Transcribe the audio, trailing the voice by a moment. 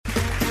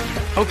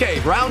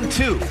Okay, round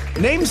two.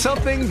 Name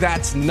something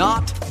that's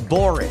not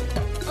boring.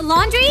 A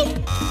laundry?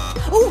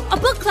 Ooh, a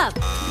book club.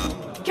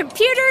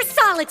 Computer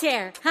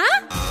solitaire,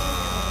 huh?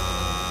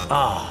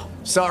 Ah,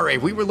 sorry,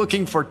 we were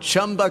looking for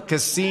Chumba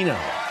Casino.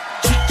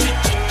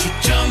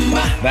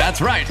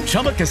 That's right,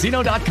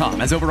 ChumbaCasino.com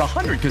has over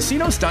 100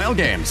 casino-style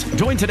games.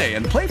 Join today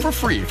and play for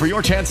free for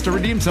your chance to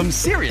redeem some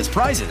serious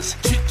prizes.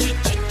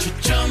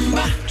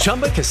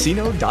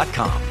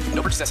 ChumbaCasino.com.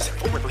 No purchase necessary.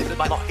 Void where prohibited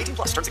by law. 18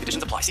 plus terms and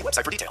conditions apply. See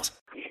website for details.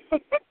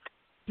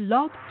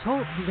 Blog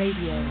Talk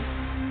Radio.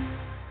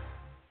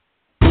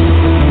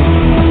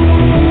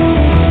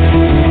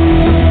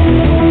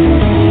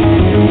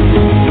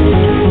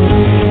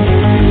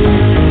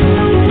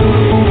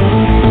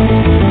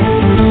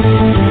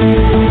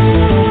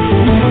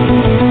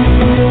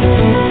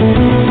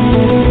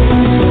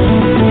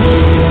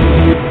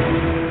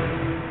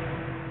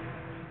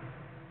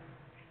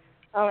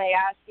 Oh my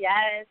gosh,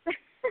 yes.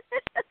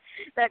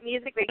 That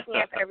music wakes me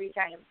up every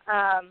time.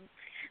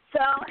 So,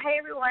 hey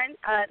everyone,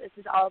 this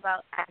is all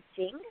about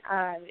acting.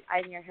 I'm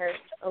your host,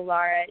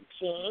 Lara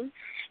Jean,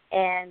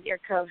 and your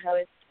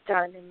co-host,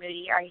 Jonathan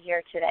Moody, are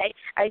here today.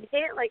 I say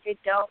it like I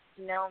don't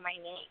know my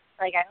name.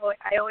 Like, I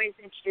always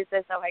introduce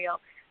myself, I go,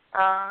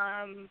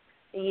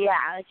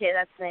 yeah, okay,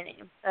 that's my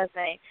name.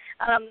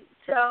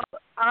 So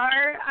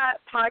our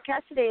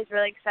podcast today is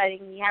really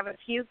exciting. We have a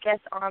few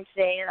guests on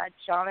today that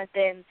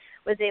Jonathan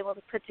was able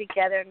to put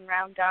together and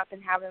round up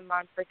and have them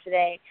on for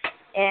today.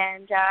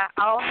 And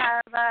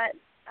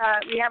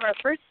we have our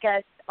first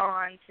guest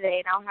on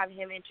today, and I'll have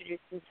him introduce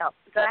himself.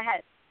 Go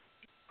ahead.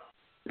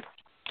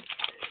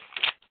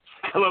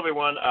 Hello,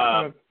 everyone.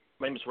 My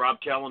name is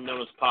Rob Kellum,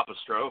 known as Papa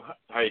Stro.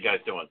 How are you guys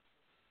doing?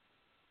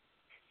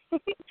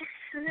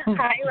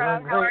 Hi,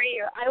 Rob. How are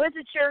you? I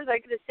wasn't sure if I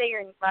could say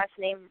your last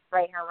name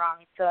right or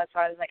wrong, so that's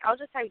why I was like, I'll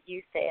just have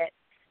you say it.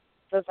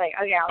 So it's like,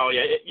 okay.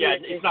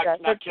 It's not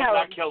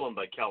Kellum,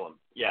 but Kellum.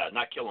 Yeah,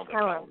 not Kellum, but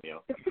Kellum. You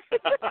know.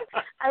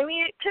 I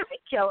mean, it could be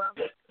Kellum.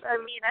 I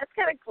mean, that's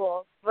kind of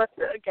cool. But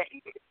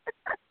okay.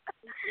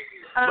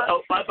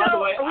 By the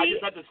way, I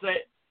just have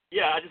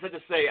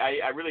to say,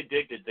 I really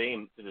dig the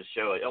theme to the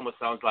show. It almost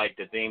sounds like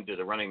the theme to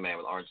The Running Man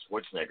with Arnold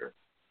Schwarzenegger.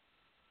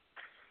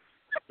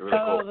 Really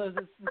cool.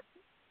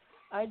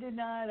 I did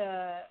not.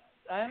 I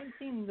haven't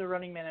seen The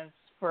Running Man in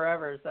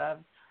forever, so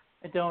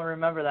I don't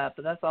remember that.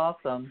 But that's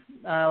awesome.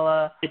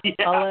 I'll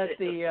let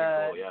the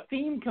cool,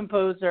 theme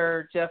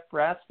composer Jeff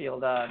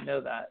Brassfield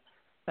know that.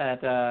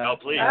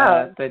 Please.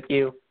 That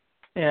you,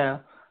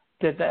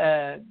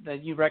 that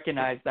you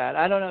recognize that.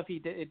 I don't know if he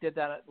did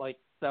that like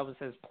that was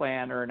his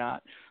plan or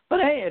not. But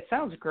hey, it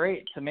sounds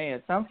great to me.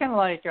 It sounds kind of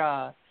like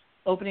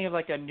opening of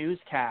like a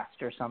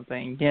newscast or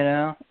something, you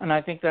know. And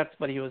I think that's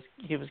what he was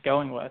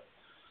going with.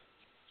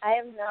 I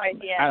have no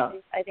idea.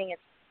 I think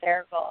it's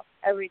hysterical.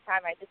 Every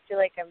time I just feel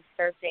like I'm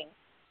surfing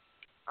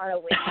on a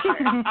wave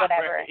or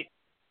whatever.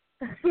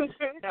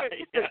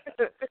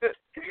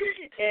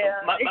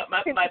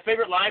 My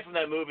favorite line from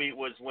that movie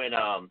was when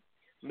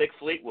Mick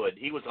Fleetwood,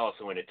 he was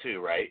also in it too,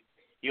 right?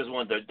 He was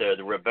one of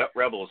the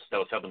rebels that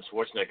was helping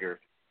Schwarzenegger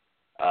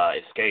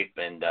escape,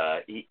 and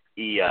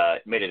he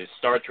made a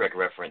Star Trek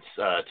reference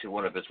to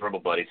one of his rebel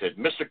buddies. He said,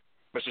 Mr.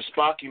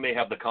 Spock, you may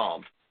have the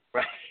calm,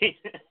 right?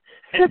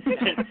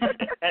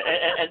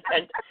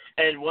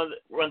 and one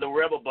of the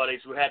rebel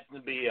buddies who happened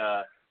to be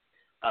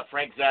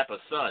Frank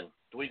Zappa's son,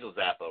 Dweezil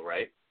Zappa,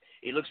 right?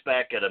 He looks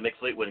back at Mick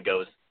Fleetwood and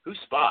goes, "Who's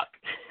Spock?"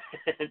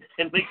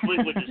 and Mick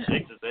Fleetwood just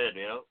shakes his head,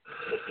 you know?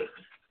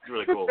 It's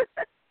really cool.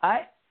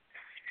 I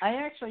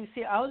actually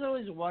see. I was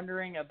always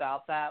wondering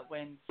about that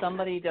when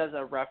somebody does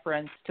a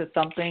reference to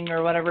something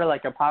or whatever,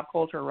 like a pop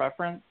culture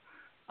reference.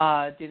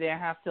 Do they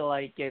have to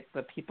like get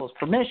the people's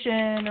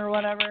permission or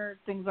whatever,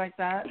 things like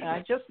that? And I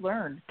just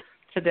learned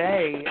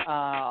today,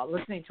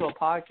 listening to a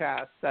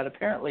podcast, that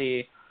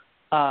apparently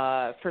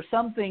for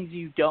some things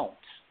you don't.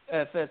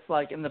 If it's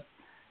like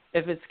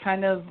if it's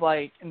kind of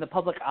like in the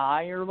public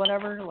eye or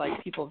whatever,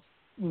 like people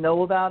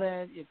know about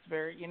it, it's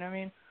very, you know what I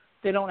mean?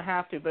 They don't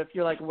have to, but if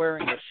you're like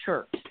wearing a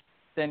shirt,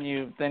 then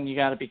you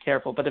got to be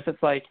careful. But if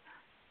it's like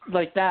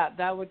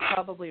that would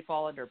probably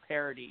fall under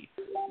parody,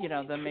 you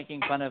know, them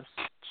making fun of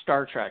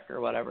Star Trek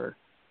or whatever,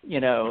 you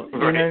know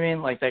what I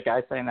mean? Like that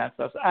guy saying that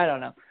stuff. So I don't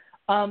know.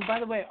 By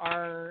the way,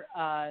 our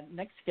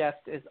next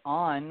guest is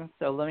on,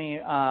 so let me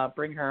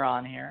bring her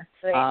on here.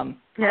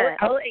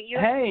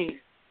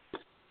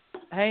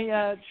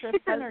 Hey,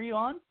 Tristan, are you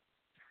on?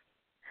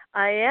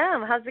 I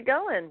am. How's it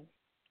going?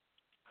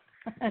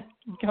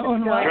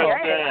 Going well.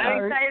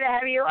 I'm excited to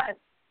have you on.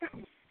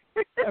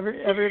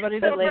 Everybody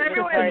that late to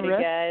the party,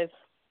 guys.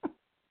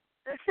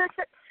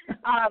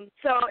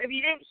 So if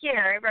you didn't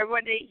hear, if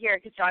everyone didn't hear,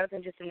 because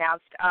Jonathan just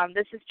announced,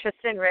 this is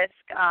Tristan Risk.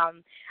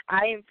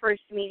 I am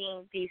first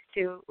meeting these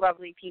two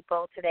lovely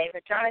people today,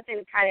 but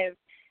Jonathan kind of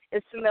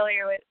is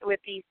familiar with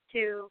these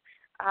two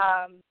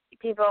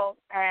people,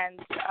 and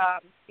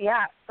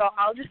so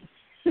I'll just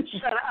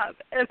shut up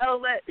and I'll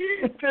let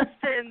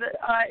Tristan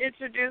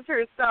introduce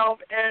herself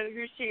and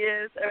who she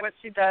is and what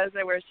she does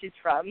and where she's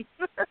from.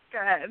 Go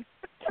ahead.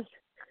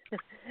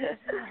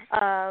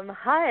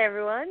 Hi,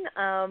 everyone.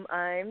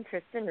 I'm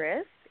Tristan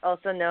Risk,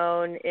 also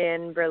known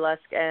in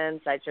burlesque and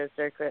sideshow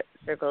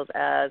circles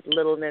as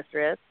Little Miss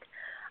Risk.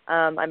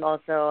 I'm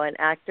also an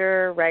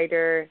actor,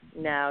 writer,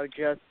 now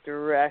just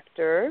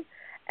director,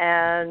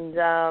 and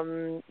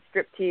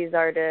striptease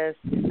artist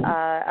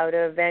out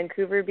of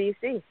Vancouver,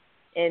 BC,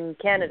 in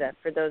Canada,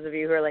 for those of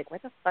you who are like,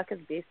 what the fuck is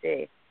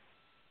BC?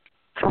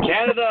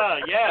 Canada,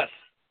 yes.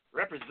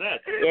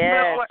 Represent.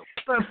 Yeah.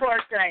 Before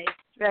Christ.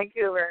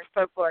 Vancouver,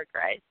 before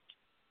Christ.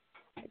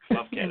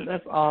 Love Canada.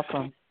 That's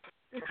awesome.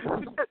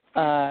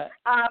 So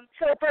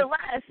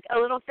burlesque, a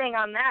little thing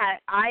on that,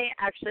 I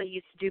actually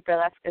used to do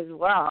burlesque as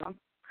well.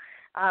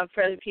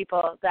 For the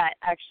people that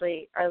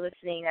actually are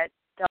listening that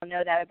don't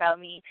know that about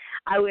me,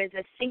 I was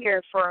a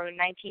singer for a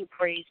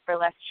 1940s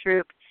burlesque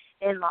troupe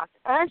in Los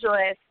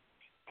Angeles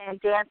and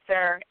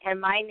dancer,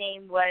 and my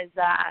name was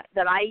that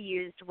I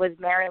used was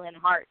Marilyn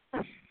Hart.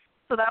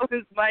 So that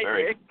was my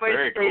very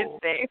stage cool.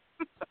 name.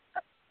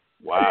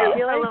 Wow. I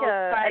feel like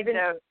side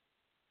note.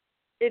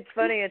 it's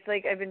funny. It's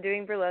like I've been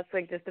doing burlesque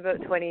like just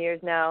about 20 years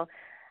now,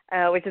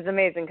 which is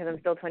amazing because I'm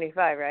still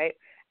 25, right?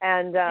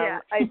 And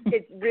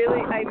it's really,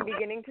 I'm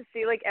beginning to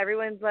see like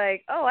everyone's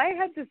like, oh, I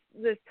had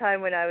this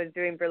time when I was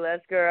doing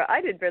burlesque, or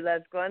I did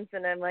burlesque once,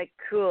 and I'm like,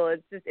 cool.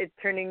 It's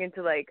turning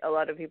into like a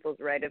lot of people's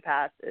rite of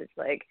passage.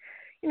 Like,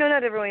 you know,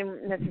 not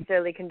everyone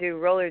necessarily can do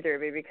roller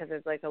derby because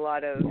there's like a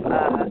lot of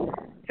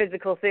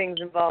physical things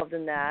involved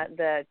in that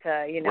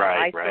you know,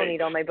 I still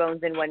need all my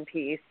bones in one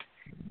piece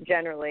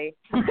generally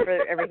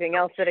for everything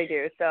else that I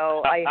do.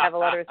 So I have a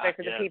lot of respect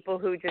for the people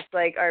who just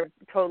like are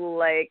total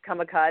like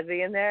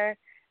kamikaze in there,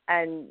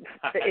 and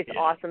it's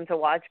awesome to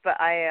watch, but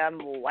I am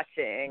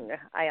watching.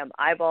 I am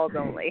eyeballs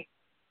only.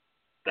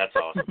 That's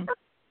awesome.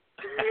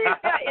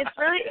 Yeah,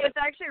 it's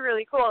actually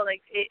really cool.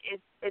 Like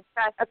it's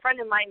fast. A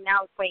friend of mine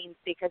now, acquaintance,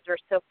 because we're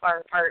so far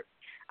apart.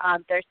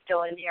 They're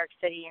still in New York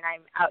City, and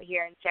I'm out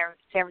here in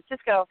San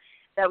Francisco.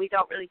 That we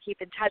don't really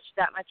keep in touch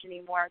that much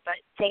anymore. But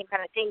same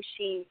kind of thing.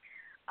 She,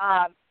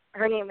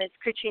 her name is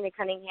Katrina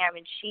Cunningham,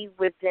 and she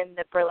lived in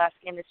the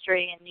burlesque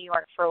industry in New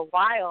York for a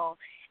while,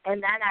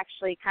 and that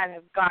actually kind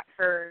of got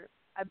her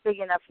a big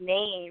enough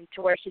name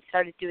to where she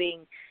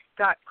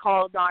got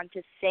called on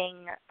to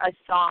sing a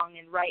song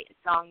and write a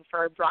song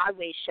for a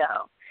Broadway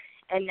show.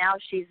 And now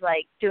she's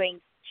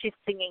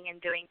singing and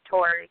doing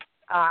tours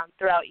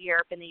throughout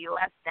Europe and the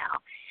U.S. now.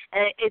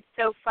 And it's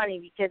so funny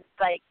because,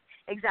 like,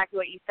 exactly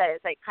what you said,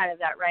 it's like kind of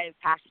that rite of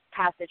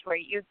passage where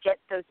you get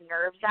those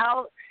nerves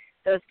out,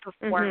 those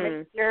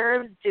performance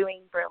nerves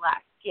doing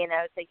burlesque. You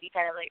know, it's like you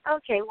kind of like,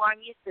 okay, well, I'm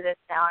used to this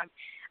now.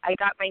 I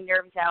got my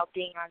nerves out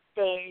being on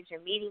stage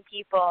and meeting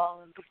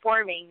people and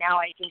performing. Now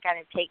I can kind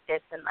of take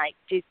this and like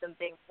do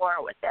something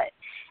more with it.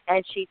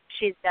 And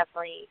she's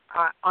definitely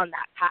on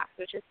that path,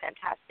 which is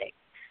fantastic.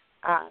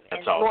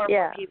 And more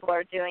people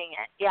are doing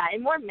it. Yeah,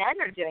 and more men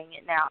are doing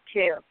it now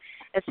too,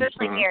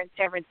 especially here in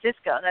San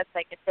Francisco. That's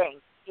like a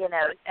thing. You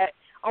know, at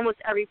almost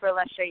every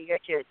burlesque show you go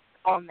to, it's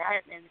all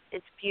men, and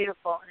it's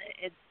beautiful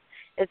and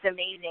it's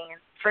amazing.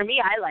 And for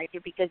me, I like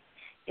it because,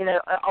 you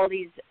know,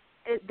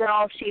 they're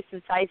all shapes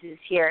and sizes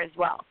here as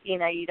well. You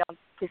know, you don't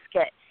just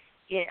get,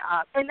 you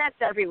know, and that's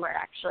everywhere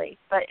actually.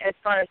 But as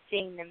far as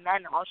seeing the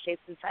men, all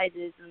shapes and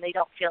sizes, and they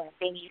don't feel like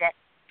they need to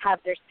have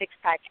their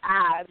six-pack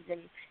abs,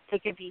 and they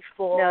can be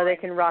full. No, they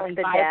can rock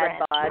the vibrant.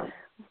 dad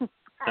bod.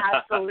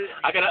 Absolutely.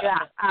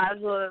 Yeah,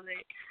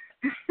 absolutely.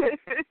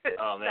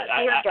 Oh man,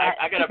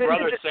 I got a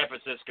brother in San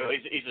Francisco.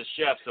 He's a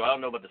chef, so I don't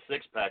know about the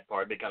six-pack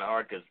part. It'd be kind of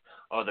hard because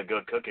the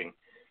good cooking.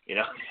 You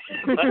know.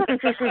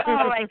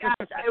 Oh my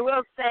gosh! I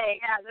will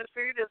say, yeah, the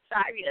food is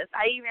fabulous.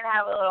 I even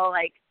have a little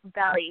like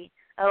belly,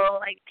 a little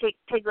like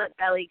piglet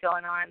belly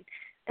going on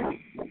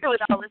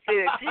with all the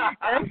food.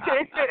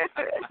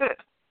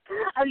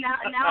 And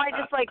now I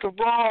just like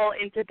roll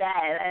into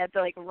bed. I have to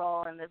like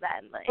roll into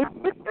bed, like.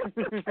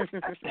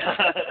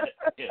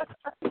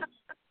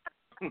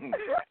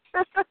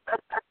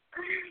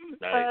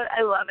 Nice.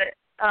 I love it.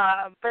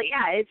 But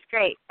yeah, it's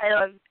great. I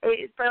love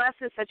it.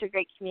 Burlesque is such a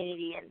great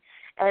community,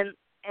 and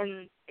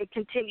it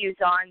continues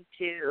on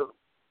to,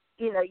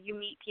 you know, you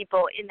meet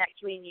people in that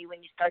community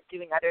when you start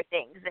doing other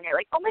things, and you're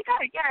like, oh my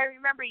God, yeah, I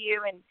remember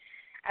you, and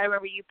I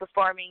remember you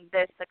performing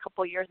this a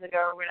couple years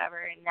ago or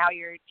whatever, and now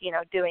you're, you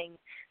know, doing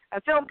a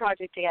film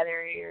project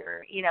together,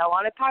 or, you know,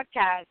 on a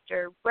podcast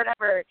or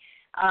whatever.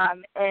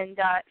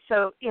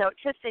 So, you know,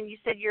 Tristan, you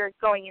said you're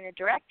going into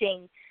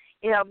directing.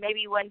 You know,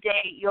 maybe one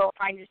day you'll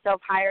find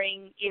yourself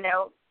hiring, you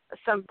know,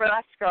 some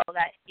burlesque girl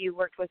that you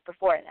worked with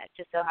before that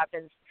just so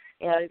happens,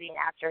 you know, to be an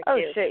actor too. Oh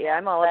shit, yeah,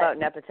 I'm all about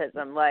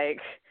nepotism. Like,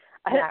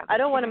 I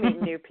don't want to meet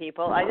new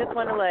people. I just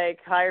want to like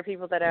hire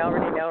people that I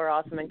already know are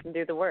awesome and can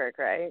do the work,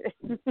 right?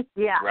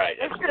 Yeah. Right,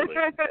 absolutely.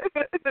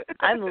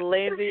 I'm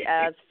lazy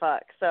as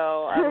fuck,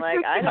 so I'm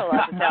like, I know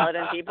lots of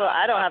talented people.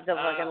 I don't have to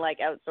fucking like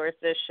outsource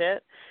this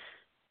shit.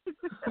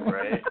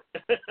 Right.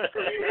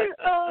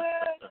 Oh,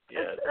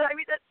 yeah. I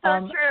mean, that's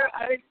so true.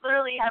 I was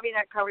literally having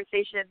that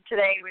conversation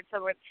today with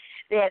someone.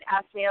 They had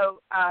asked me,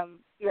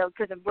 you know,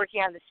 because I'm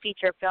working on this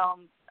feature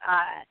film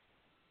at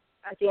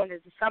the end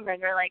of the summer,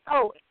 and they're like,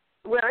 oh,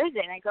 where is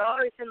it? And I go, oh,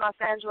 it's in Los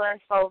Angeles,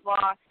 blah, blah,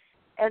 blah.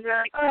 And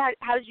they're like, oh,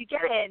 how did you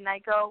get it? And I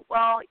go,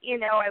 well,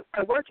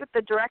 I worked with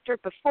the director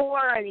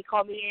before, and he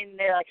called me in, and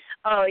they're like,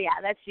 oh, yeah,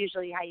 that's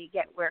usually how you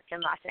get work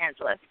in Los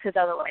Angeles, because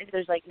otherwise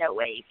there's, like, no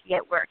way you can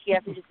get work. You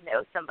have to just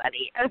know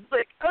somebody. I was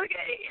like,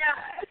 okay,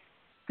 yeah.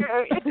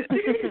 Yeah,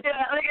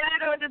 like, I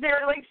don't know that they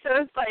were, like,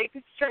 so, like,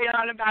 straight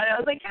on about it. I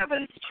was like, yeah,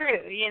 but it's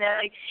true,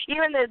 like,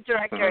 even the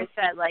director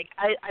said, like,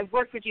 I've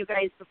worked with you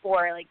guys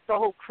before, like, the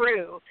whole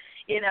crew,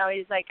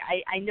 he's like,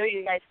 I know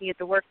you guys can get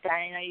the work done.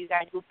 I know you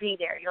guys will be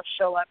there. You'll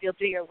show up. You'll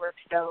do your work.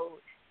 So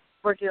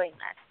we're doing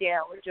this.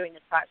 We're doing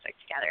this project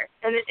together.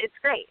 And it's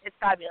great. It's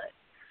fabulous.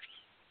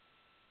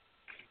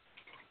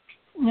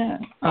 Yeah.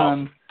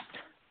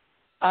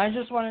 I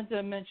just wanted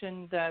to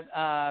mention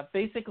that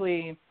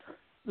basically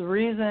the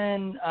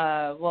reason,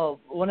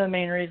 one of the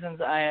main reasons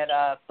I had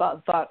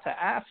thought to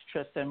ask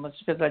Tristan was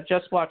because I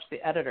just watched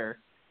The Editor,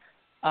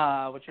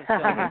 which is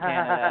filmed in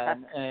Canada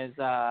and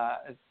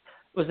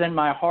was in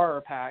my horror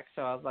pack,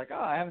 so I was like,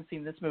 oh, I haven't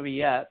seen this movie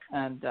yet,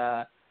 and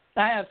I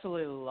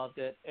absolutely loved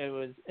it.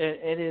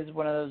 It is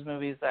one of those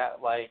movies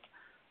that like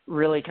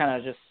really kind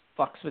of just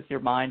fucks with your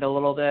mind a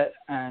little bit,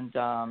 and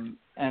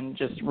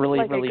just really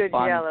like really a good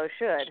fun. giallo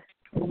should.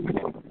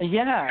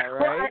 Yeah,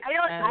 right. Well,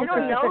 I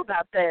don't know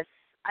about this.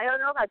 I don't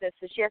know about this,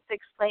 so you have to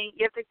explain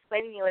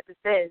to me what this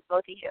is, both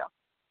of you,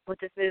 what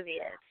this movie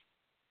is.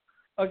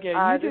 Okay,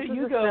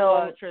 you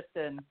go,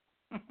 Tristan.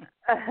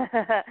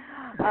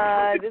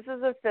 This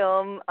is a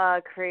film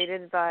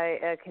created by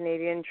a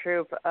Canadian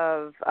troupe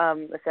of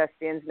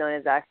thespians known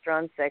as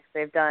Astron 6.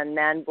 They've done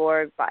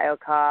Manborg,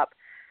 Biocop,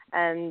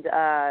 and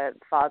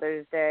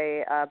Father's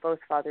Day. Both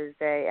Father's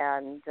Day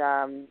and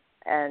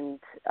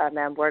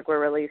Manborg were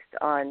released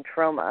on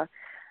Troma.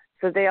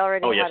 So they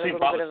already had a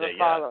little bit of a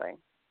following.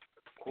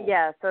 Cool.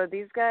 Yeah, so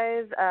these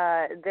guys,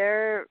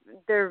 they're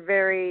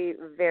very,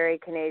 very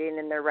Canadian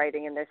in their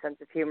writing and their sense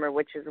of humor,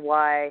 which is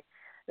why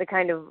the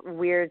kind of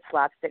weird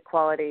slapstick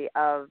quality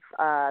of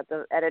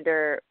The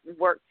Editor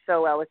worked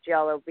so well with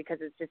giallo, because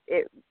it's just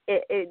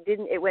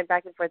it went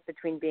back and forth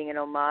between being an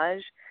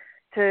homage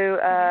to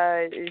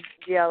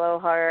giallo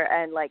horror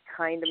and like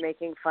kind of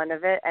making fun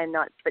of it and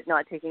not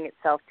taking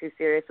itself too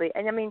seriously.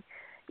 And I mean,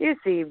 you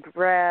see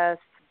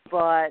breasts,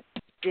 butt,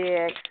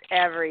 dicks,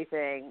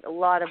 everything, a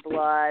lot of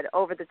blood,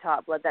 over the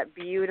top blood, that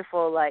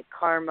beautiful like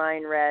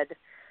carmine red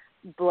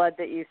blood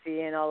that you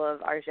see in all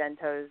of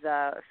Argento's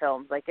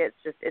films. Like it's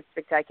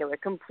spectacular,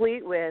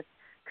 complete with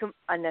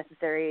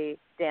unnecessary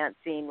dance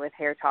scene with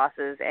hair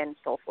tosses and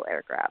soulful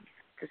air grabs.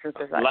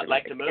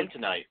 Like the moon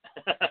tonight.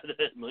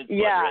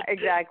 Yeah,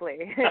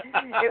 exactly.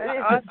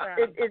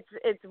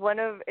 It's one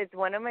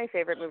of my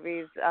favorite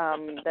movies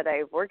that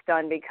I've worked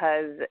on,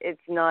 because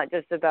it's not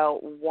just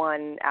about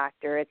one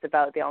actor. It's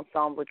about the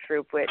ensemble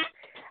troupe, which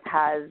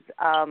has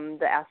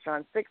the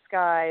Astron 6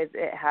 guys.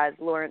 It has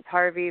Lawrence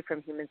Harvey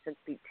from Human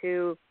Centipede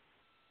 2,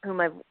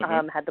 whom I've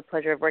had the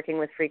pleasure of working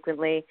with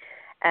frequently,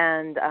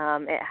 and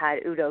it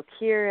had Udo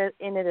Kier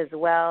in it as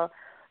well.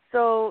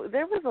 So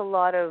there was a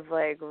lot of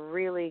like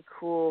really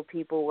cool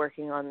people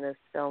working on this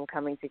film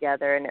coming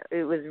together, and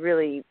it was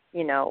really,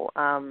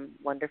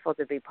 wonderful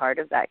to be part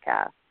of that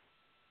cast.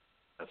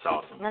 That's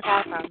awesome. That's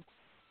awesome.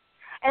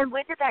 And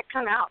when did that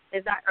come out?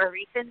 Is that a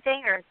recent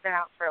thing, or it's been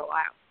out for a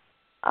while?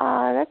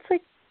 That's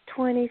like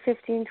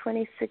 2015,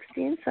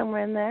 2016,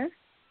 somewhere in there.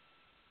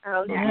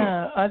 Okay.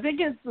 Yeah, I think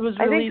it was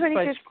released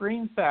by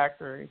Scream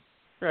Factory,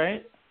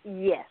 right?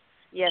 Yes,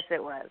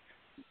 it was.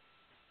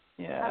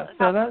 Yeah,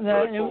 so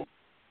that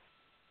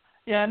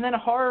yeah, and then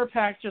Horror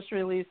Pack just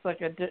released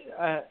like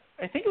I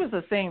think it was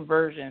the same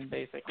version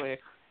basically.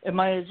 It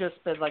might have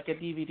just been like a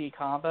DVD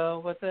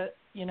combo with it,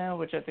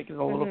 which I think is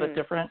a little bit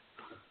different.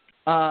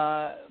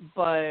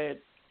 But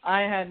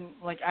I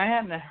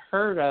hadn't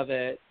heard of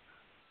it.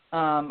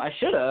 I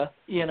should have,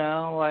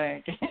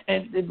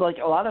 and like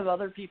a lot of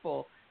other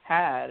people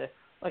had.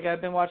 Like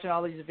I've been watching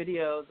all these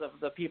videos of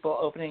the people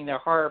opening their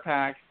Horror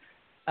Packs,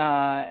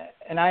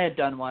 and I had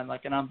done one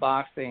like an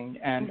unboxing,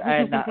 and I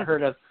had not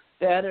heard of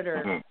The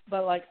Editor,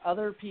 but like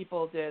other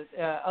people did.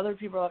 Other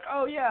people were like,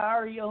 "Oh yeah, I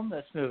already own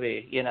this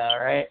movie,"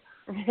 right?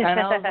 And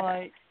I was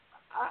like,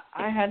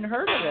 I hadn't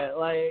heard of it.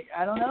 Like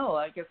I don't know.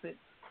 I guess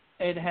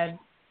it had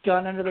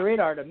gone under the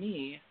radar to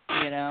me,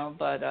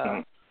 But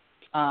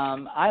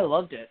I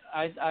loved it.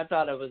 I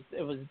thought it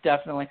was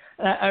definitely.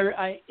 And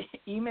I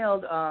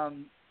emailed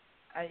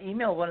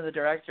one of the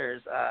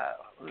directors.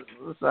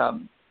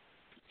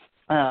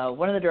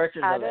 One of the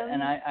directors Adam, of it,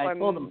 and I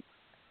told him.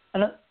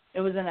 And it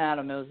was an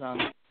Adam. It was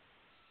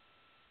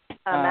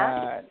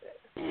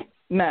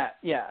Matt,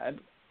 yeah.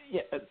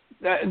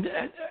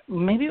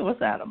 Maybe it was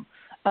Adam.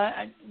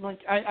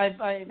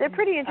 They're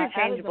pretty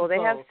interchangeable. They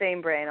have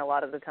same brain a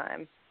lot of the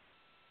time.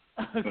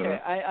 Okay,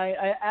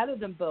 I added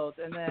them both,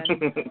 and then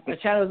I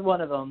chatted with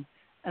one of them,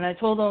 and I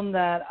told him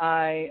that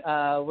I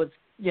was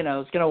going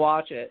to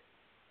watch it,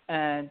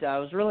 and I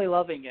was really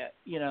loving it,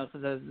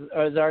 because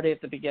I was already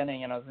at the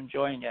beginning and I was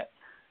enjoying it,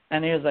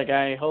 and he was like,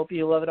 "I hope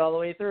you love it all the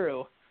way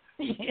through."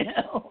 you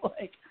know,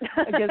 like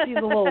I guess he's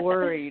a little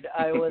worried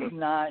I was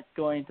not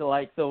going to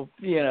like the,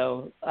 you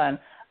know, and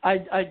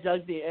I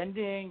dug the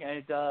ending, I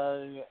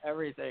dug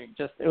everything.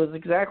 Just it was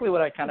exactly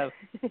what I kind of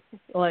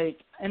like,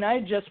 and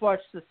I just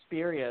watched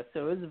Suspiria,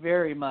 so it was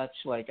very much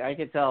like I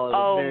could tell it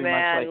was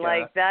very much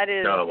like that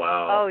is. Oh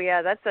wow. Oh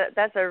yeah,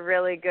 that's a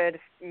really good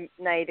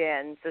night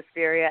in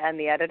Suspiria and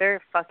The Editor.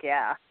 Fuck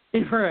yeah.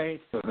 Right.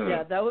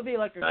 Yeah, that would be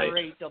like a Nice.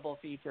 great double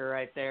feature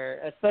right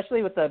there,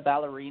 especially with the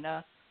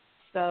ballerina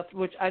stuff,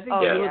 which I think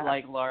Oh, you yeah. would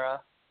like,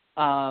 Laura,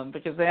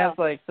 because they have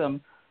like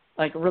some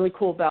like really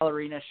cool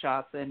ballerina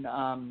shots in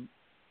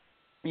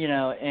you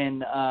know,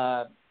 in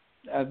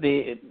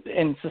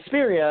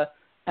Suspiria,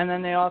 and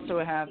then they also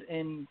have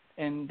in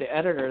The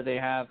Editor they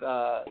have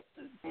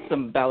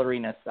some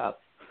ballerina stuff.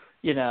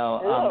 You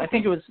know, I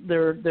think it was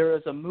there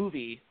was a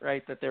movie,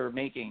 right, that they were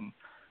making,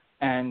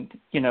 and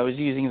you know, it was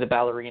using the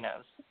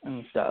ballerinas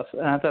and stuff,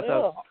 and I thought that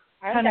was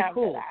kind of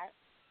cool.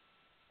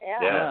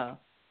 Yeah.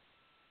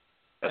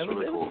 That's It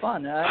really cool. was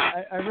fun.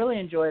 I really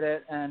enjoyed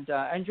it, and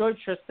I enjoyed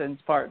Tristan's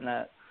part in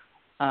it.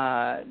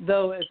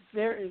 Though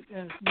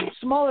it's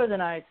smaller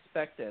than I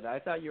expected. I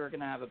thought you were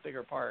going to have a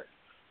bigger part,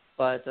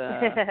 but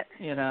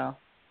you know,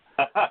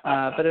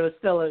 but it was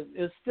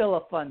still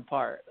a fun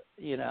part.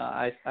 You know,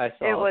 I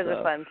saw. It was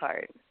a fun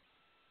part.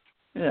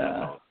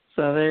 Yeah.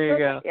 So there you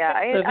go. Yeah,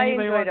 so I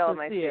enjoyed all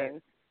my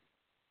scenes.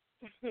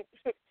 Yeah,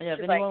 if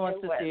anyone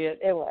wants to see it,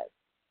 it was.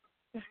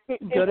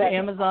 Go to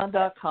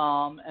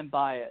Amazon.com and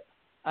buy it.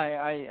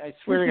 I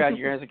swear to God,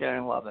 you guys are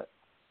going to love it.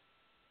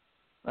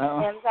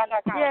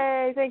 Amazon.com.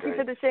 Yay, thank you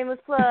for the shameless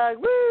plug.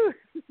 Woo!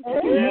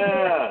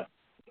 Yeah.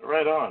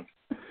 Right on.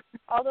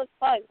 All those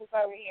plugs is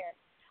why we're here.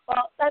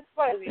 Well, that's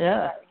why we're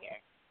here.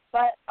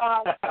 But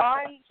on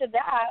to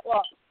that,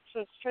 well,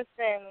 since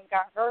Tristan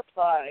got her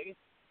plug,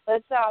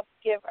 let's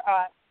give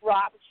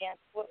Rob a chance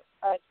to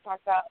talk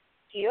about,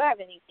 do you have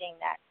anything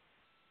that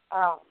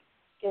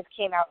just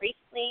came out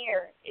recently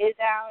or is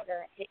out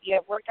or you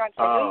have worked on?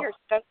 So I know you're a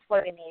stunt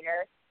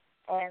coordinator.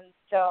 And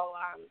so,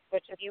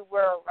 which if you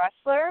were a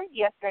wrestler,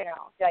 yes or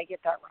no? Did I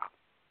get that wrong?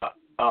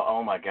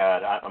 Oh my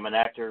God! I'm an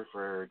actor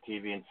for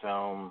TV and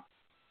film,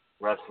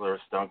 wrestler,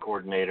 stunt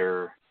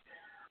coordinator,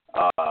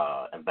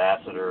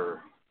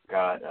 ambassador,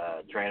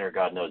 trainer.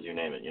 God knows, you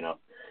name it. You know,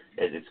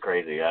 it's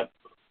crazy.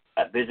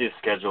 Busiest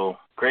schedule,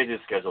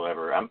 craziest schedule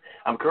ever. I'm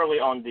currently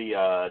on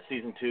the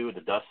season 2 of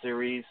the Dust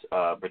series,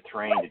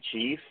 portraying the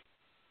Chief,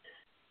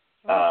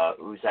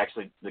 who's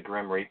actually the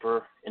Grim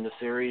Reaper in the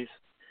series.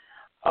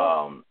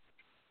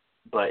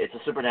 But it's a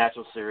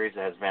supernatural series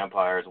that has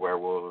vampires,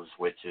 werewolves,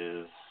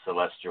 witches,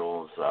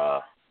 celestials,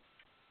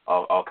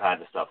 all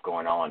kinds of stuff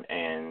going on.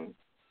 And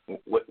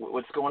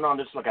what's going on?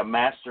 There's like a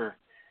master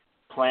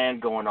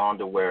plan going on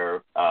to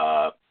where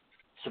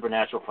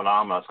supernatural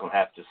phenomena is going to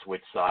have to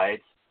switch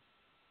sides,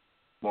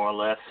 more or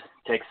less,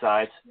 take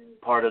sides.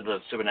 Part of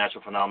the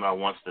supernatural phenomena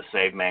wants to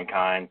save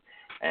mankind,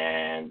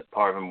 and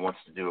part of them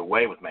wants to do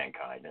away with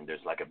mankind. And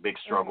there's like a big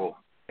struggle,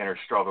 inner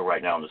struggle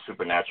right now in the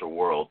supernatural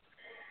world.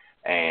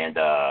 And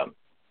I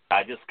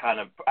just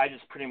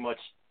pretty much,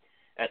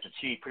 as the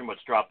Chief, pretty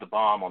much dropped the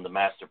bomb on the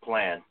master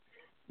plan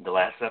in the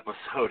last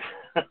episode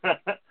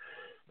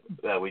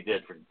that we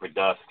did for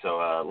Dusk.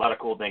 So a lot of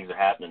cool things are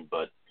happening.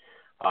 But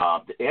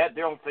they have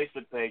their own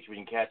Facebook page where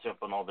you can catch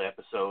up on all the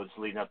episodes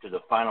leading up to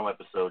the final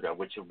episode,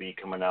 which will be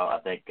coming out, I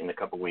think, in a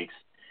couple of weeks.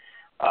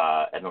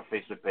 And our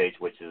Facebook page,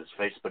 which is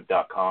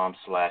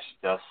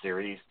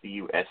facebook.com/DuskSeries,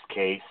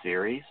 DUSK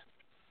series.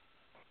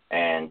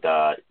 And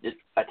I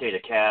tell you, the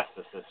cast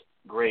is this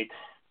great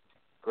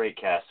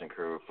cast and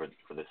crew for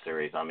the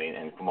series. I mean,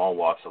 and from all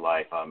walks of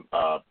life.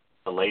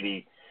 The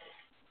lady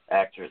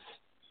actress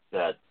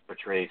that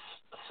portrays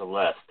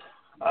Celeste,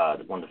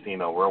 one of the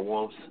female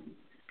werewolves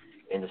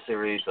in the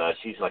series,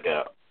 she's like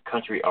a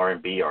country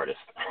R&B artist,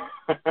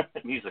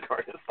 music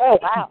artist. Oh,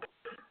 wow.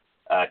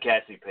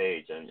 Cassie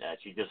Page, and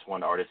she just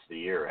won Artist of the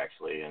Year,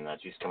 actually, and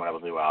she's coming out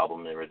with a new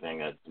album and everything.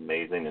 That's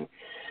amazing. And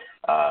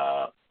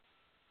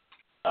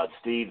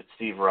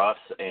Steve Russ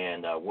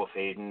and Wolf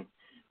Hayden,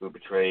 who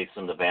portray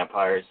some of the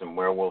vampires and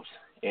werewolves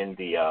in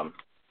the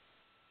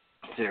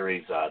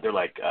series. They're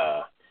like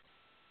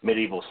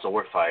medieval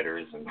sword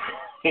fighters, and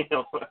you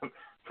know,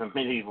 from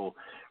medieval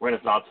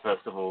Renaissance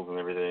festivals and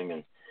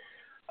everything.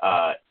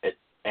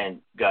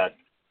 And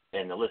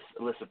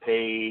Alyssa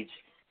Page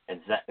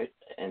and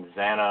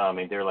Xana. I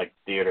mean, they're like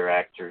theater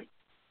actors,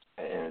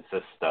 and it's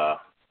just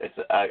it's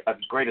a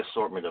great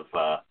assortment of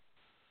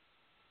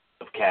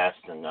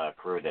cast and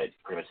crew that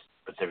pretty much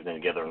puts everything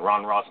together. And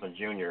Ron Rossman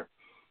Jr.,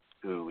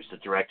 who is the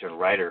director and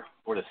writer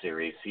for the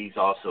series, he's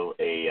also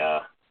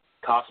a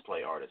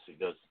cosplay artist. He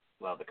does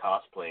a lot of the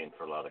cosplaying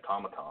for a lot of the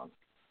Comic-Cons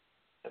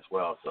as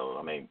well. So,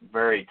 I mean,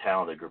 very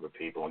talented group of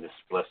people, and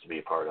just blessed to be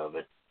a part of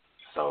it.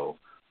 So,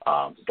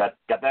 got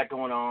that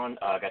going on.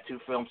 Got 2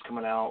 films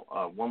coming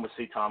out. One with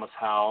C. Thomas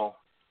Howell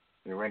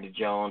and Randy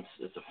Jones.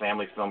 It's a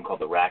family film called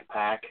The Rack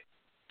Pack,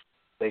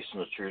 based on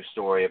a true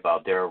story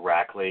about Darrell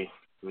Rackley,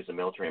 who was a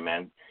military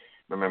man,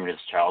 remembering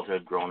his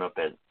childhood growing up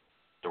at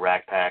the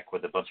Rack Pack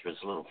with a bunch of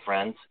his little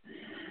friends,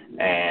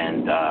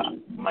 and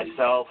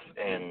myself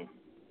and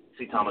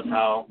C. Thomas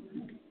Howell,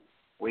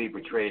 we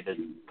portrayed the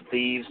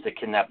thieves that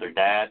kidnapped their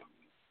dad,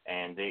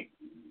 and they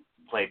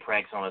play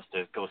pranks on us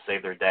to go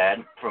save their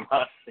dad from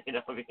us. You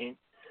know what I mean?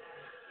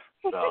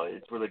 So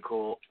it's really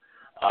cool.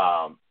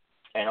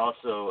 And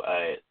also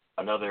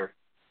another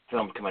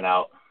film coming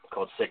out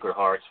called Sacred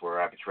Hearts,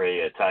 where I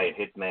portray an Italian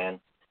hitman,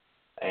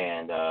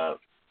 and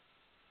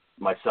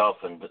myself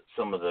and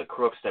some of the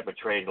crooks that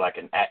portrayed like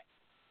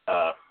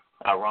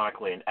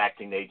ironically an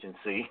acting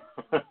agency.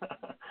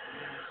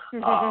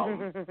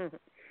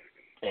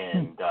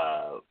 And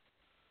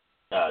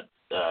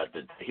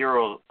the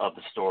hero of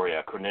the story,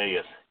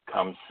 Cornelius,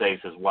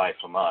 saves his wife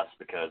from us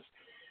because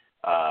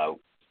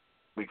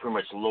we pretty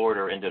much lured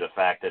her into the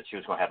fact that she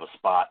was going to have a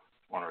spot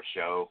on our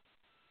show,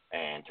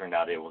 and turned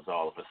out it was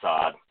all a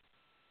facade,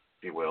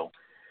 if you will.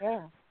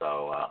 Yeah.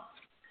 So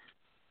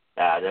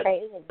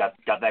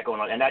got that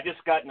going on. And I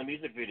just got in a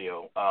music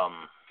video a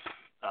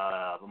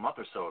month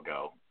or so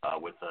ago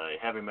with a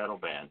heavy metal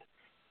band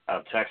out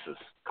of Texas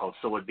called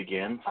So It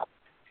Begins.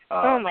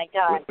 Oh, my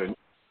God.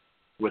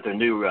 With a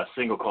new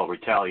single called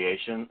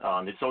Retaliation.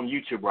 It's on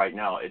YouTube right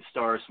now. It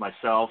stars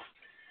myself,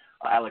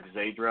 Alex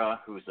Zadra,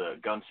 who's a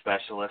gun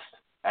specialist,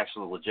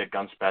 actually a legit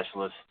gun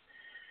specialist,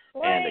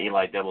 and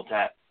Eli Double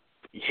Tap.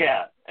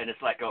 Yeah, and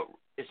it's like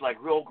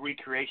real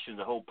recreation of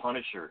the whole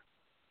Punisher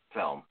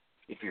film,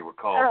 if you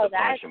recall the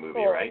Punisher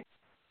movie, right?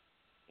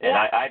 And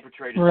I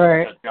portrayed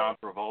John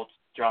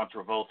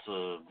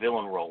Travolta's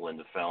villain role in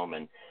the film,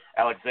 and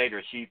Alex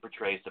Zadra, she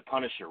portrays the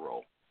Punisher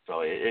role.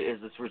 So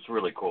it's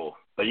really cool.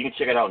 But you can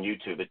check it out on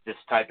YouTube. Just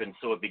type in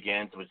So It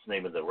Begins, which is the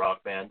name of the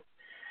rock band,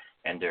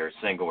 and their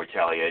single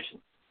Retaliation.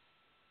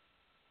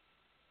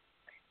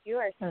 You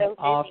are so busy.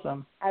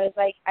 Awesome. I was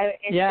like,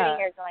 sitting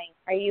here going,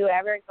 are you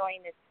ever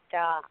going to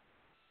stop?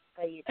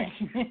 But you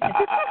didn't.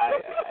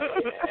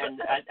 and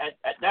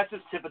that's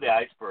just tip of the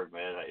iceberg,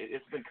 man.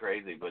 It's been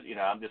crazy, but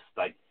I'm just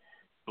like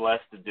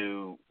blessed to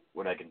do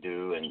what I can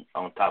do, and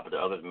on top of the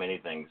other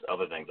things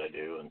I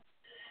do, and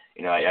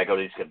I go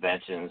to these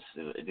conventions,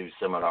 do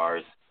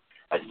seminars.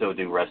 I still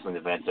do wrestling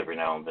events every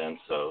now and then,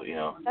 so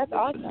that's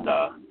awesome.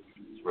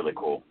 It's really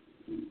cool.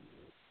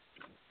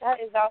 That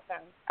is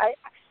awesome. I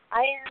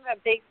am a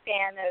big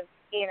fan of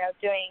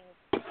doing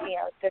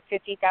the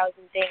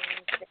 50,000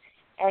 things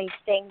and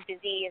staying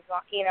busy as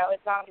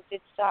long as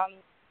it's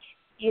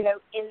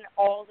in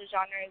all the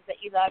genres that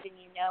you love and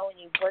and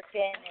you've worked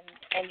in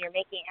and you're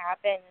making it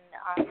happen.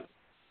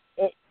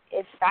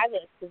 It's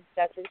fabulous because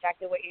that's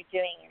exactly what you're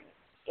doing,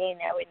 and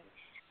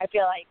I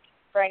feel like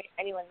for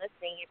anyone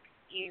listening, if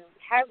you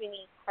have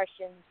any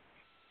questions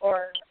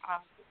or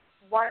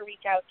want to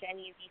reach out to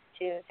any of these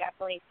two,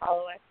 definitely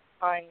follow us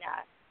on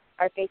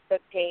our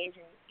Facebook page,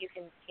 and you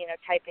can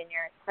type in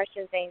your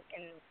questions, and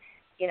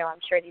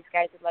I'm sure these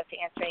guys would love to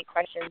answer any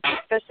questions,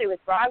 especially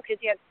with Rob,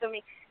 because you have so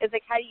many. It's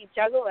like, how do you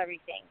juggle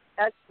everything?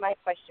 That's my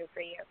question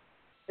for you.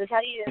 Is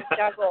how do you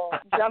juggle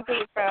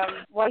jumping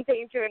from one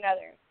thing to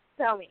another?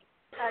 Tell me,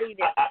 how do you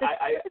do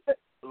it?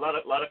 A lot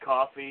of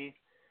coffee,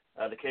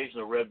 the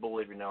occasional Red Bull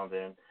every now and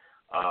then.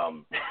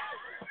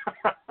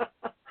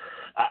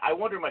 I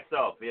wonder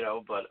myself,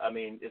 but I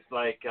mean, it's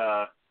like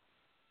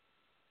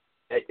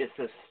it's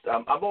just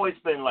I've always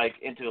been like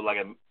into like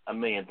a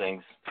million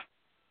things,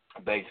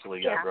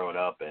 basically, growing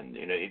up, and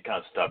it kind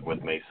of stuck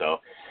with me. So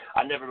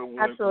I never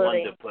wanted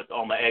to put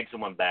all my eggs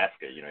in one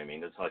basket. You know what I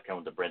mean? It's like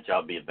coming to branch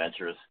out, be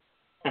adventurous.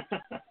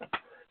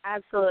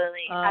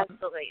 Absolutely,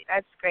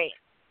 that's great.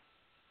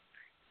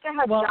 Go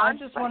ahead, well, John.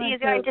 What are you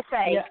going to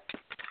say?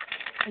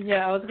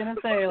 Yeah, I was going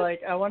to say,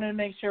 I wanted to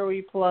make sure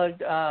we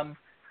plugged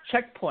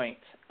Checkpoint,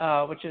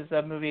 which is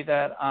a movie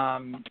that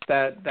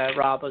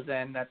Rob was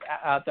in.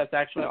 That's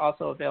actually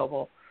also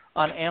available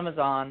on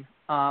Amazon.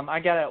 I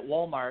got it at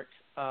Walmart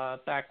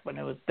back when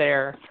it was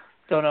there.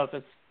 Don't know if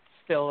it's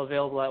still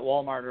available at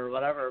Walmart or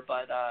whatever,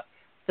 but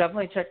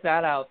definitely check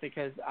that out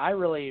because I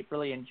really,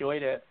 really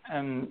enjoyed it,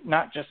 and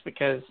not just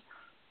because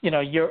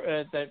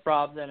that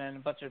Rob's in it and a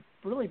bunch of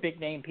really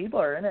big name people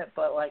are in it,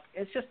 but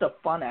it's just a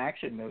fun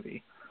action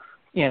movie.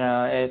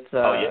 It's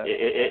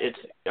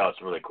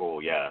it's really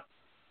cool. Yeah.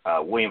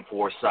 William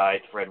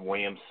Forsythe, Fred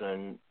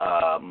Williamson,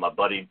 my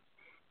buddy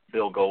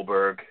Bill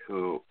Goldberg,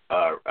 who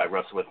I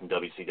wrestled with in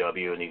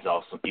WCW, and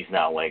he's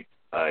now like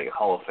a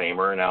Hall of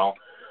Famer now.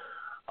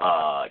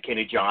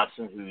 Kenny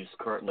Johnson, who's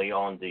currently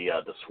on the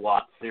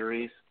SWAT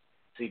series,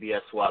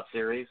 CBS SWAT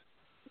series.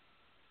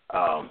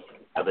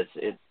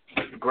 It's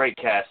a great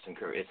cast and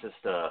crew. It's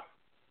just a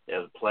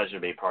pleasure to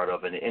be part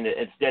of, and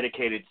it's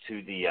dedicated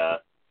to the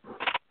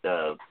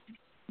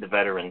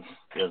veterans,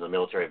 the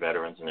military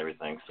veterans and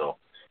everything. So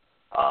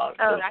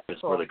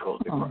it's really cool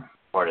to be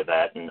part of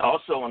that. And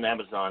also on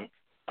Amazon,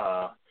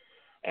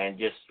 and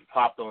just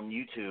popped on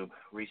YouTube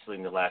recently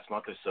in the last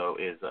month or so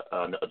is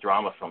a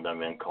drama from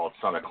them called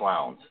Son of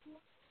Clowns,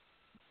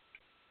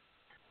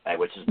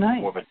 which is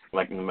more of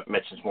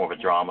more of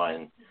a drama.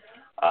 And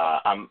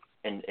I'm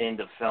in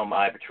the film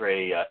I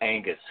portray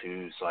Angus,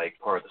 who's like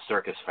part of the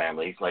circus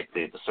family. He's like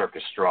the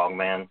circus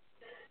strongman.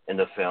 in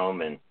the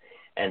film, and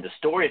the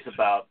story is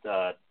about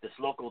this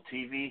local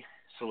TV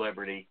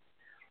celebrity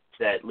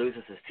that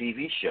loses his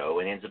TV show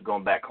and ends up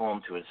going back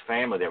home to his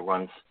family that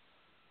runs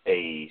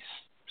a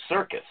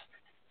circus,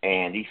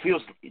 and he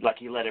feels like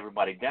he let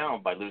everybody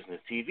down by losing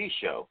his TV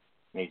show,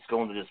 and he's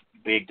going to this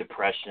big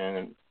depression,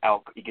 and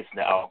he gets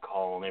into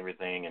alcohol and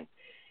everything, and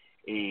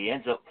he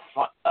ends up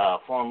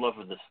falling in love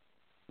with this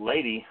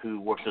lady who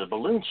works at a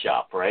balloon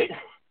shop, right,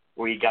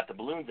 where he got the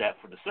balloons at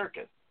for the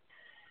circus,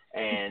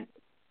 and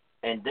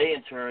they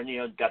in turn,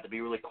 got to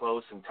be really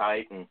close and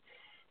tight,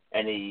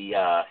 and he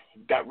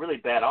got really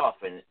bad off,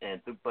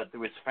 but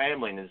through his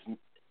family and his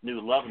new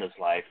love in his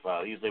life,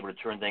 he was able to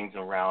turn things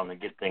around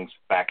and get things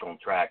back on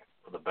track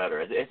for the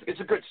better. It's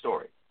a good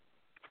story.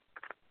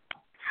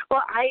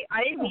 Well,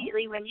 I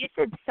immediately, when you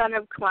said Son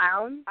of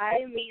Clown, I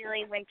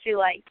immediately went to,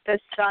 like, the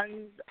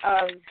sons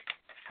of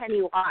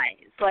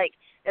Pennywise. Like,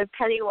 if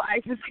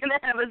Pennywise is going to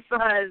have a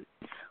son,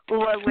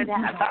 what would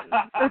happen?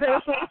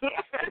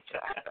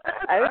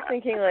 I was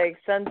thinking, like,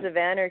 Sons of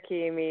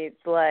Anarchy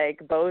meets, like,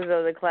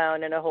 Bozo the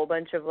Clown and a whole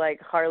bunch of, like,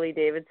 Harley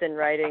Davidson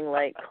riding,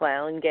 like,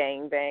 clown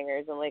gang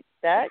bangers. I'm like,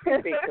 that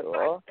could be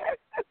cool.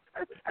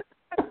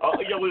 Oh,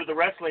 with the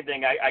wrestling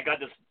thing, I got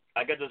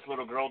this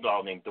little girl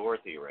doll named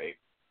Dorothy, right?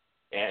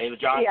 And it was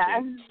John's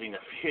seen a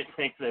few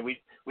things, and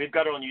we've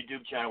got her on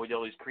YouTube channel. We do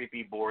all these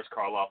creepy Boris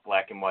Karloff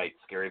black and white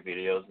scary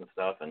videos and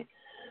stuff, and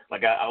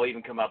like I'll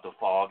even come out the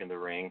fog in the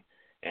ring,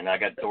 and I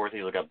got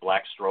Dorothy like a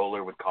black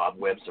stroller with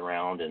cobwebs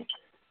around, and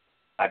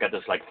I got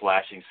this like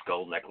flashing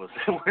skull necklace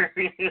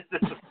wearing this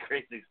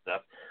crazy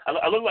stuff.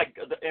 I look like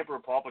the Emperor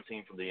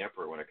Palpatine from The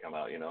Emperor when I come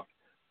out,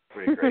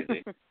 pretty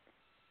crazy.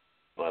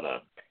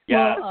 But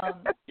yeah,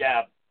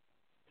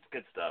 it's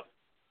good stuff.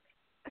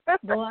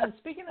 Well,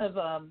 speaking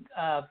of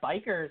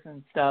bikers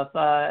and stuff,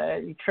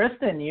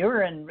 Tristan, you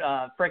were in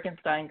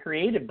Frankenstein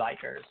Created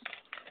Bikers.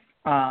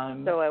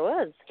 So I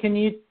was. Can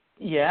you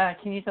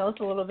tell us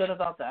a little bit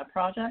about that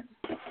project?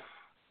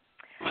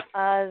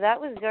 That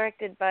was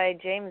directed by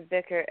James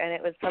Bicker, and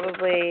it was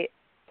probably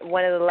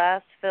one of the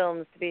last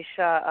films to be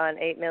shot on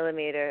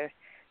 8mm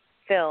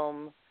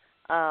film,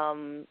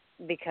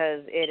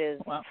 because it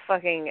is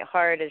fucking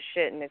hard as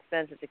shit and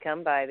expensive to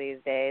come by these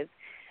days.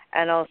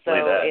 And also,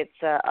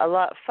 it's a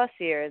lot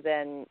fussier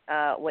than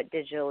what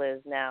digital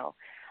is now.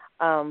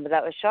 But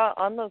that was shot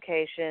on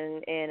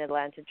location in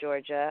Atlanta,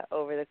 Georgia,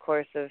 over the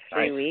course of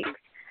 3 weeks.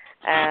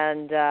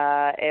 And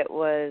it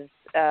was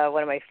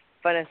one of my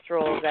funnest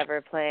roles ever,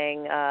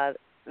 playing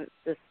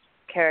this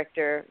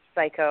character,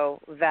 Psycho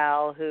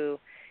Val, who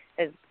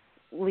is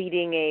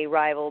leading a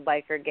rival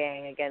biker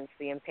gang against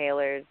the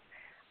Impalers,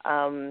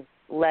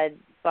 led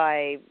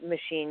by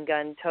machine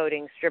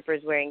gun-toting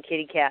strippers wearing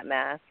kitty cat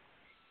masks.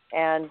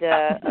 And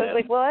I was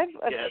like, well, I've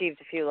achieved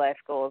a few life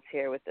goals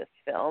here with this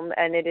film,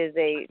 and it is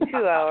a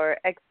 2-hour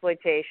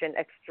exploitation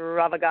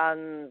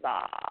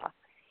extravaganza.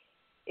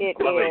 It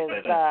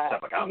is,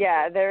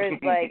 there is,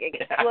 like,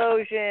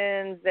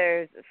 explosions,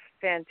 there's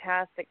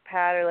fantastic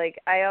patter. Like,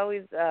 I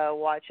always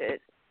watch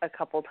it a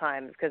couple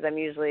times, because I'm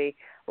usually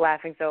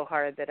laughing so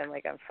hard that I'm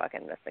like, I'm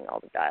fucking missing all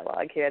the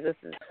dialogue here. This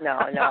is, no,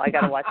 I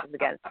got to watch this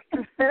again.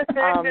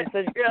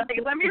 So you're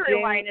like, let me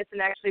rewind this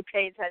and actually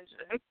pay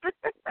attention.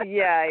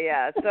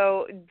 Yeah.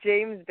 So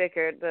James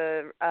Bicker,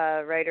 the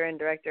writer and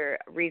director,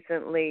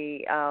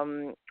 recently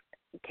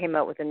came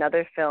out with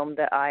another film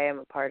that I am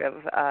a part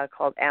of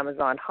called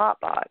Amazon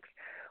Hotbox,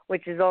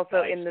 which is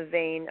also in the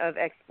vein of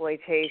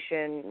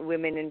exploitation,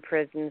 women in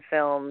prison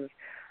films.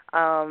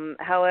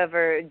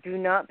 However, do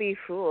not be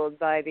fooled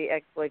by the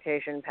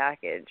exploitation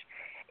package.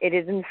 It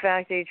is, in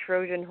fact, a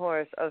Trojan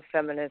horse of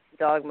feminist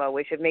dogma,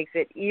 which it makes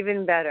it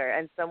even better.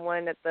 And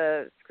someone at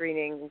the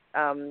screening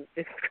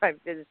described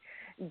it as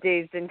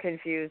dazed and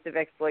confused of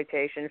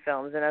exploitation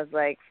films. And I was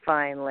like,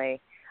 finally,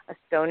 a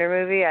stoner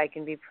movie I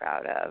can be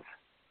proud of.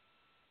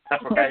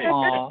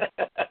 Right.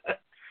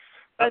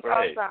 That's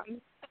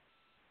awesome.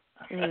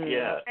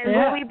 Yeah. And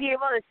will we be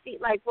able to see?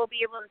 Like, we'll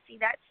be able to see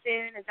that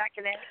soon? Is that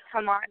going to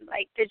come on,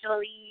 like,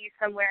 digitally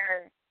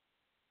somewhere?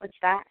 What's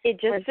that? It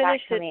just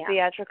finished its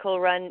theatrical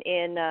run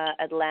in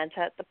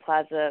Atlanta at the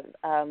Plaza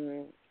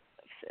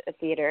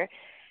Theater,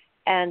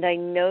 and I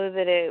know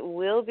that it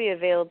will be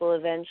available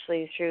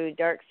eventually through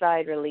Dark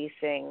Side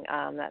Releasing.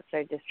 That's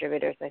their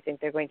distributors. I think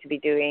they're going to be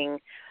doing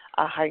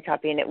a hard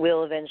copy, and it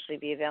will eventually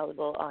be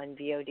available on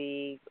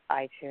VOD,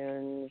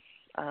 iTunes,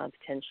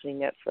 potentially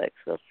Netflix.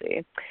 We'll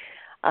see.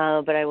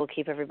 But I will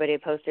keep everybody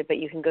posted. But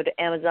you can go to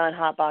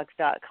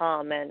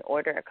AmazonHotbox.com and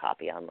order a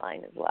copy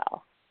online as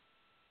well.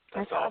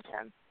 That's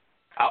awesome.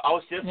 I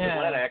was just in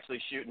Atlanta actually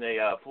shooting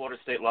a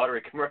Florida State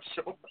Lottery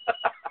commercial.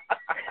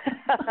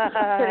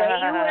 Today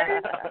you were?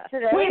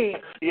 Today?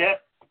 Yeah.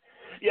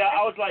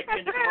 I was like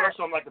in the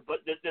commercial. I'm like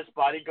this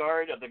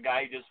bodyguard of the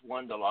guy who just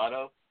won the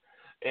lotto,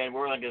 and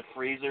we're like a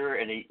freezer,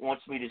 and he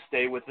wants me to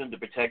stay with him to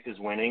protect his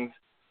winnings.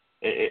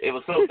 It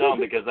was so dumb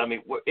because I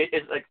mean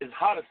it's like it's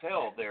hot as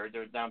hell there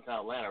downtown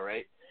Atlanta,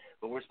 right?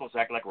 But we're supposed to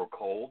act like we're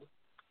cold,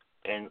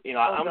 and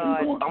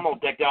I'm all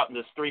decked out in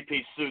this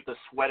 3-piece suit, that's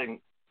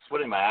sweating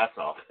sweating my ass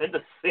off in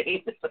the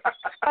scene.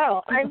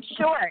 Oh, I'm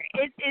sure.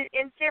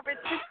 In San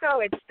Francisco,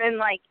 it's been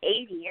like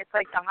 80. It's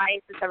like the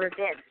highest it's ever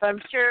been. So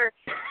I'm sure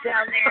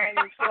down there in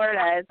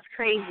Florida, it's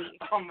crazy.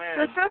 Oh,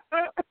 man.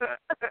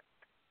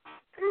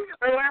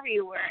 Or wherever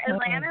you were.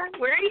 Atlanta?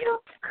 Where are you?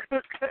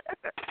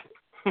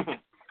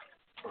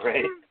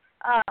 Right.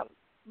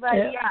 But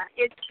yeah,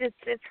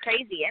 it's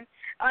crazy. And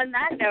on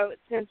that note,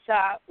 since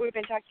we've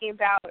been talking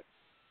about,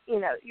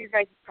 your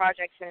guys'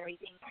 projects and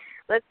everything,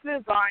 let's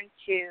move on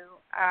to,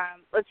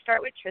 let's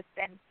start with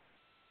Tristan.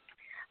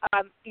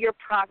 Your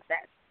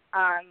process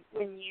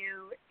when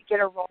you get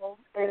a role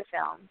in a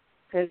film,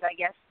 because I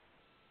guess,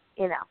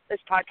 this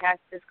podcast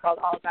is called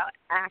All About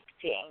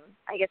Acting.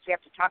 I guess we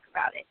have to talk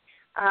about it.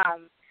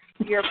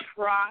 Your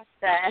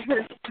process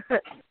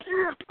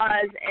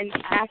as an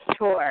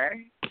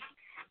actor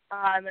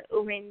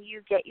when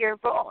you get your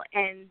role,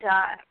 and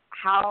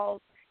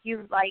how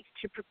you like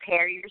to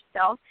prepare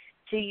yourself.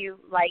 Do you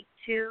like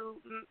to,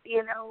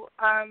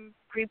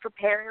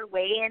 pre-prepare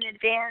way in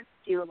advance?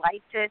 Do you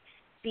like to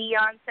be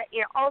on set?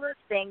 All those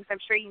things. I'm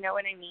sure you know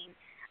what I mean.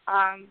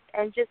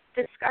 And just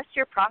discuss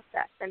your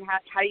process and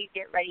how you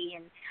get ready.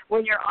 And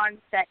when you're on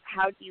set,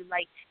 how do you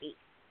like to be?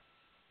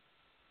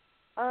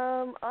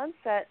 On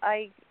set,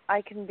 I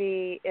can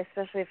be,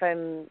 especially if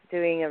I'm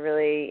doing a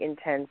really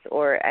intense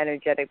or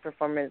energetic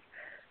performance,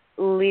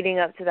 leading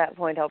up to that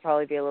point, I'll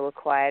probably be a little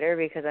quieter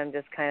because I'm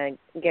just kind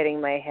of getting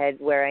my head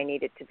where I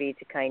need it to be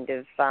to kind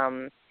of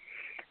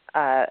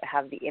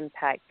have the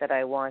impact that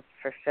I want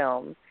for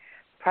film.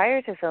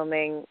 Prior to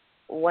filming,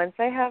 once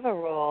I have a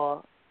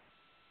role,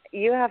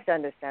 you have to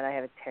understand I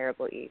have a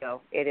terrible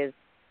ego. It is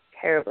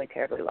terribly,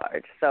 terribly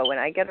large. So when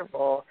I get a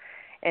role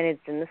and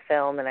it's in the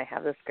film and I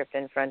have the script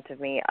in front of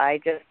me, I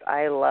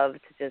love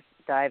to just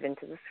dive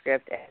into the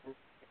script. And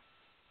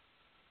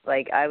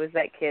like, I was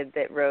that kid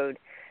that read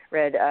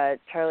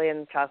Charlie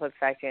and the Chocolate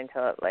Factory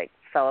until it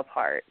fell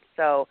apart.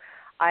 So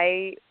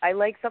I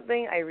like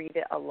something, I read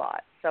it a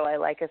lot. So I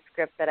like a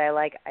script that I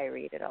like, I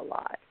read it a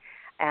lot.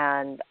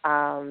 And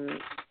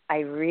I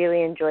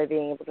really enjoy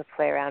being able to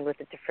play around with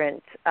the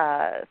different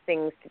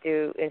things to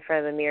do in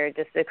front of the mirror,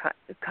 just to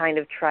kind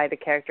of try the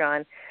character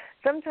on.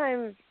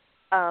 Sometimes,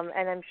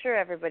 and I'm sure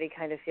everybody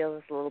kind of feels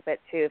this a little bit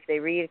too, if they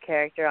read a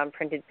character on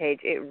printed page,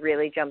 it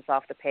really jumps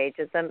off the page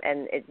at them,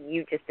 and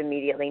you just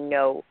immediately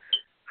know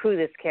who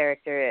this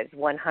character is,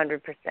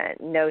 100%,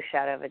 no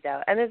shadow of a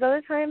doubt. And there's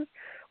other times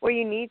where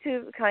you need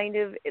to kind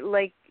of,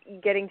 like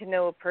getting to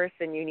know a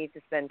person, you need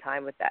to spend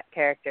time with that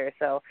character.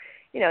 So,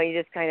 you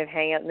just kind of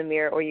hang out in the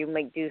mirror, or you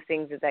might do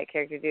things that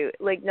character do.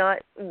 Like,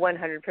 not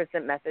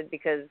 100% method,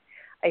 because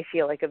I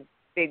feel like a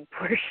big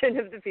portion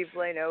of the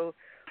people I know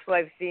who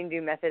I've seen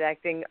do method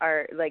acting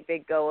are,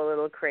 they go a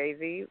little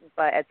crazy,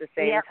 but at the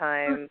same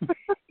time,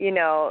 you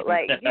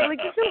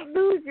just don't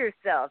lose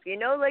yourself, you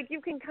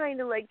can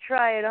kind of,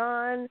 try it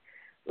on,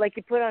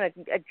 you put on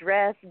a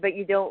dress, but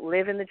you don't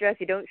live in the dress,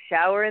 you don't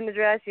shower in the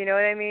dress, you know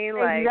what I mean?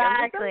 Exactly.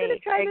 I'm going to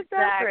try this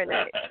out for a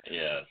night.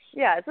 Yes.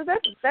 Yeah, so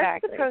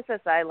that's the process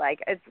I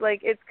like.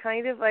 It's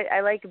kind of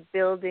I like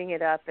building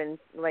it up and,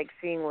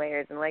 seeing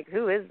layers and,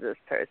 who is this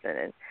person?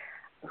 And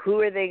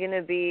who are they going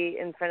to be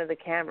in front of the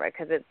camera?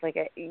 Because it's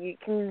you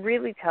can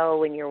really tell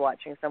when you're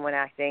watching someone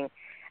acting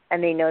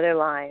and they know their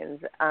lines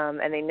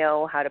and they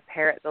know how to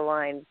parrot the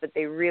lines, but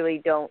they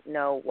really don't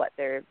know what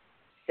they're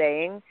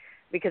saying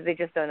because they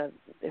just don't know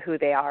who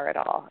they are at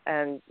all.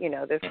 And,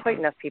 there's quite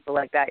enough people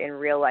like that in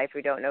real life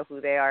who don't know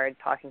who they are, and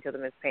talking to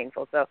them is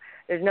painful. So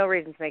there's no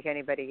reason to make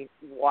anybody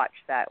watch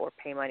that or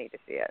pay money to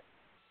see it.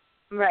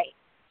 Right.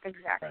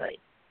 Exactly. Right.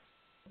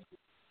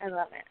 I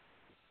love it.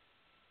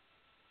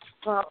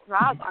 Well,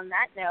 Rob, on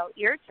that note,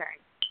 your turn.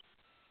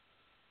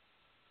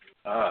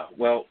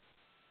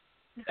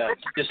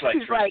 Just like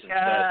Tristan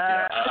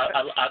said,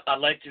 I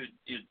like to,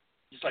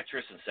 just like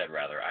Tristan said,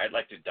 I'd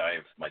like to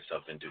dive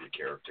myself into the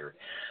character.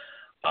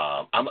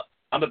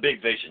 I'm a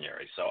big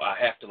visionary, so I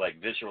have to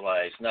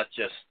visualize not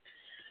just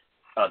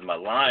my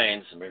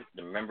lines,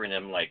 remembering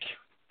them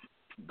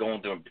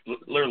going through them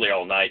literally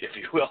all night, if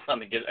you will.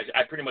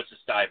 I pretty much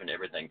just dive into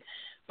everything,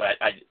 but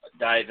I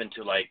dive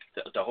into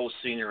the whole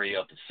scenery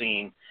of the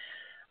scene,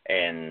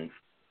 and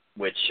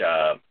which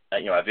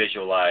I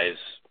visualize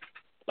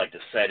the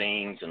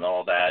settings and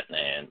all that,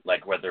 and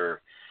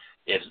whether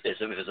if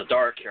it's a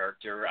dark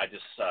character, I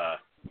just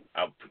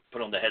I'll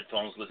put on the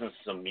headphones, listen to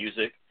some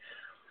music,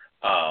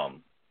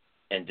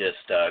 and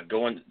just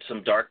go in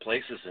some dark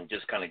places and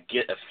just kind of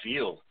get a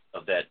feel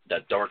of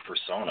that dark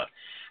persona.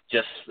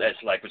 Just as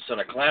with Son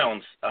of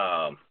Clowns,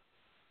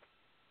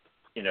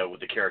 with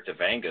the character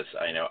of Angus,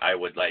 I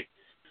would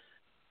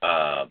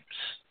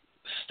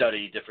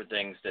study different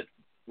things that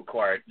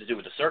required to do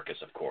with the circus,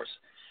 of course,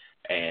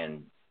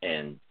 and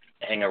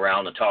hang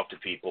around and talk to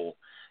people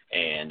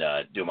and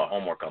do my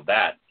homework on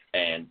that.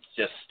 And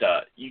just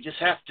you just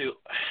have to,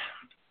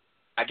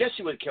 I guess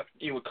you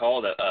would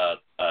call it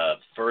a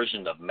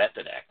version of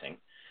method acting,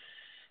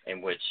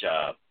 in which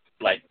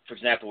for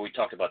example, we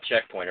talked about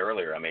Checkpoint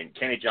earlier.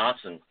 Kenny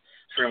Johnson,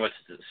 pretty much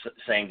the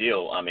same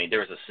deal. There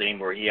was a scene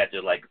where he had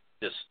to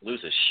just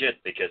lose his shit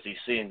because he's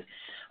seen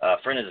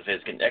friends of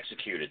his getting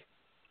executed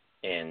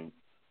in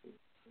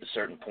a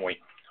certain point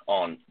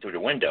on through the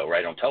window,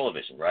 right, on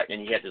television, right?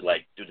 And he had to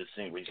like do this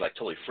thing where he's like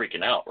totally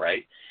freaking out,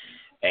 right?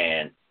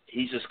 And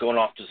he's just going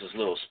off to this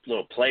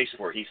little place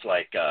where he's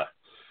like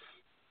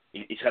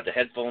he's got the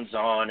headphones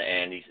on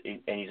and he's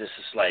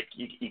just like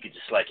you could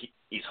just like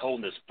he's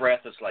holding his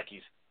breath. It's like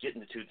he's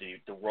getting to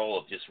the role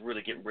of just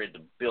really getting ready to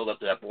build up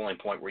to that boiling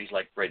point where he's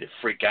like ready to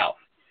freak out.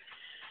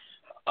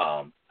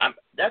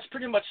 That's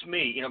pretty much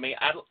me. You know what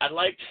I mean? I'd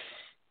like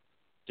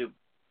to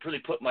really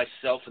put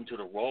myself into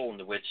the role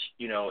in which,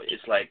 you know,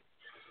 it's like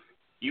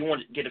you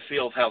want to get a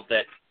feel of how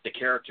that the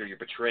character you're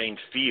portraying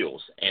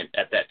feels and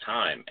at that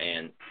time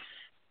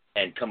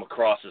and come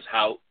across as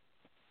how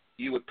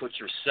you would put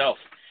yourself,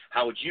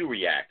 how would you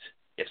react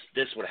if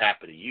this would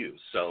happen to you?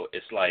 So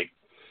it's like,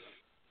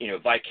 you know,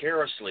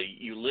 vicariously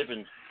you live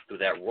in through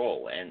that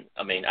role. And,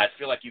 I mean, I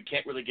feel like you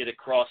can't really get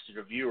across to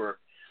the viewer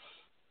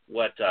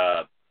what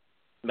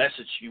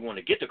message you want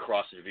to get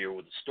across to the viewer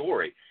with the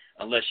story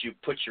unless you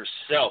put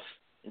yourself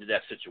into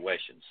that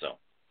situation. So.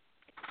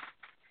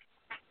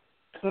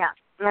 Yeah,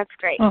 that's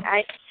great. Oh.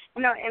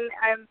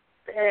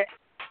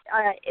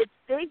 It's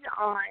big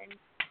on.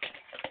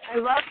 I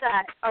love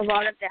that a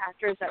lot of the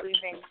actors that we've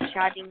been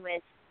chatting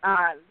with,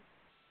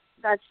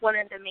 that's one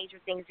of the major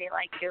things they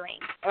like doing,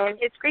 and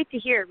it's great to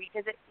hear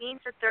because it means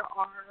that there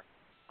are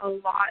a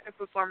lot of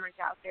performers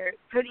out there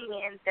putting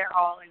in their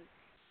all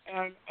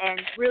and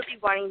really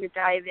wanting to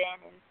dive in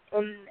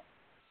and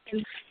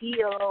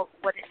feel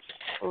what it's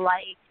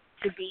like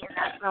to be in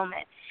that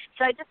moment.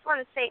 So I just want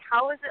to say,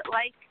 how was it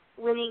like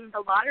winning the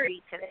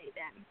lottery today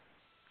then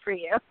for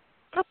you?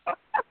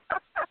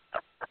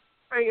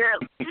 For your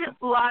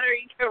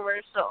lottery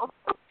commercial.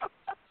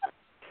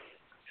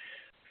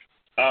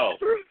 For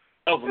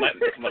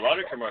my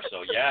lottery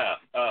commercial, yeah.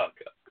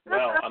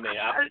 Well, I mean,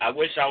 I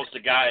wish I was the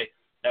guy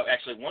that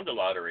actually won the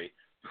lottery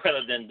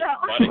rather than the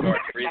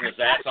bodyguard freezing his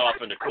ass off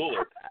in the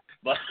cooler.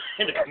 But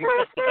in the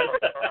commercial,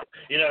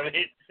 you know what I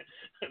mean?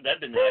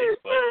 That'd be nice,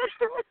 but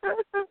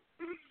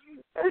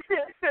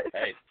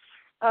hey,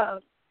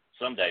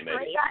 someday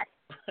maybe.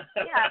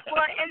 Yeah.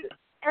 Well,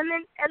 and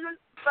then,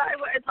 but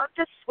I'd love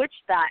to switch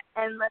that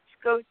and let's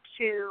go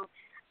to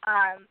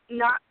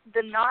not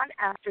the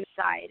non-actor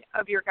side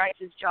of your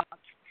guys' jobs.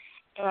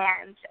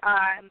 And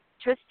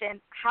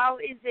Tristan, how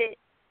is it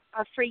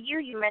for you?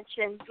 You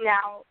mentioned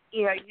now,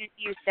 you know,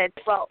 you said,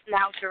 well,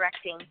 now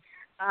directing.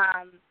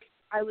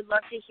 I would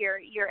love to hear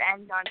your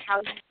end on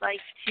how you'd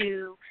like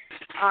to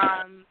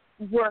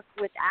work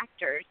with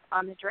actors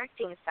on the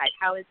directing side.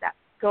 How is that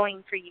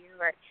going for you,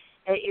 or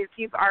if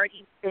you've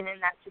already been in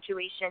that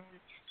situation?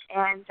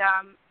 And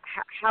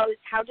how is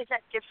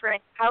that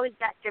different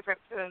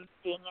from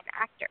being an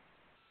actor?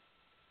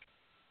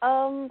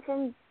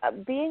 From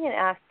being an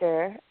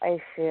actor,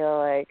 I feel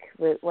like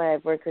when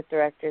I've worked with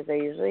directors, I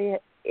usually,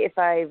 if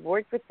I've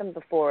worked with them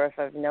before, if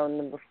I've known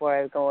them before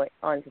I go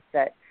on to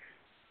set,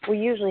 we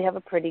usually have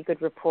a pretty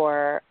good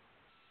rapport.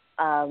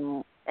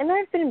 And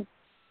I've been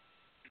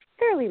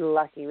fairly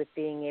lucky with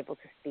being able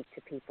to speak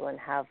to people and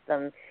have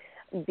them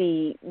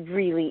be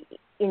really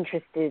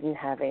interested in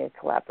having a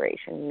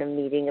collaboration and a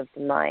meeting of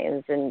the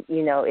minds. And,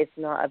 you know, it's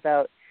not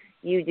about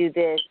you do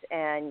this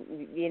and,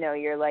 you know,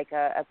 you're like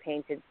a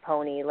painted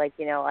pony. Like,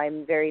 you know,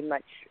 I'm very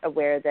much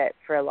aware that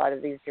for a lot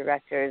of these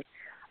directors,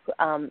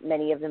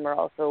 many of them are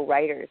also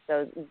writers.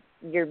 So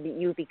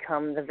you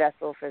become the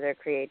vessel for their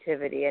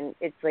creativity. And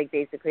it's like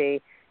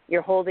basically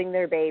you're holding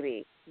their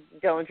baby.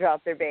 Don't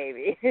drop their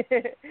baby.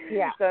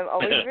 Yeah. So I'm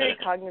always very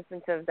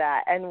cognizant of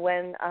that. And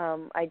when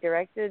I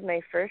directed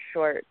my first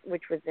short,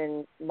 which was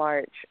in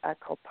March,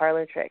 called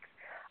Parlor Tricks,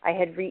 I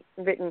had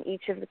written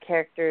each of the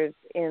characters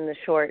in the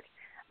short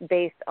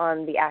based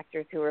on the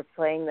actors who were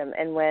playing them.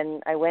 And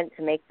when I went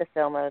to make the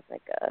film, I was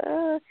like,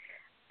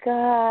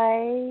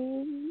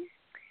 guys,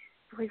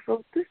 I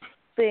wrote this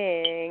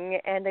thing,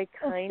 and I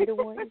kind of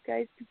want you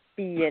guys to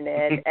be in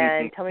it,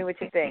 and tell me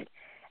what you think.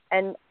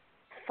 And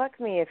fuck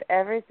me if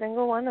every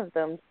single one of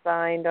them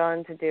signed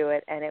on to do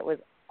it, and it was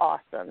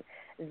awesome.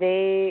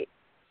 They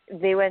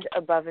went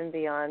above and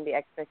beyond the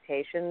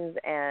expectations,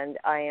 and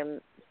I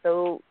am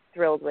so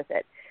thrilled with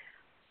it.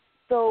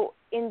 So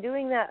in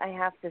doing that, I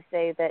have to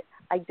say that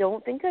I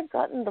don't think I've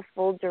gotten the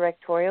full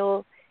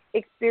directorial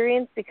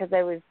experience because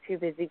I was too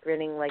busy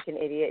grinning like an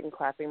idiot and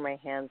clapping my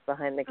hands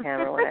behind the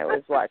camera when I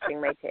was watching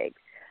my takes.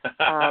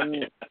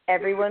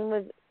 Everyone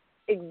was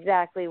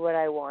exactly what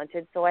I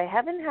wanted, so I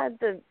haven't had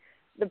the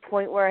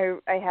point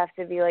where I have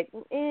to be like,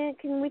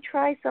 can we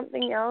try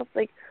something else?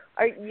 Like,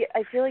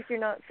 I feel like you're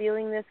not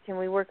feeling this. Can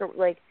we work?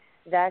 Like,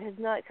 that has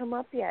not come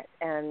up yet,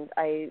 and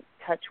I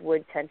touch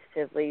wood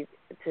tentatively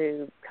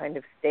to kind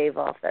of stave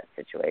off that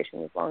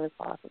situation as long as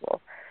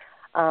possible.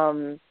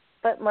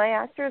 But my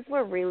actors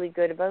were really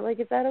good about, like,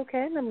 is that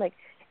okay? And I'm like,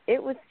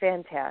 it was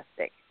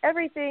fantastic.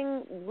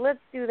 Everything, let's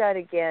do that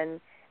again.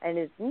 And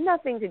it's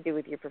nothing to do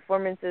with your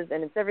performances,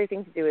 and it's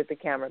everything to do with the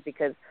camera,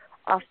 because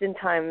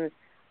oftentimes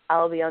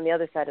I'll be on the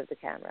other side of the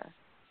camera,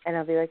 and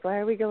I'll be like, why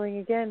are we going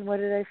again? What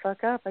did I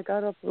fuck up? I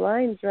got all the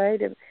lines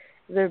right.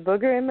 Is there a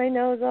booger in my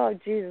nose? Oh,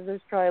 Jesus,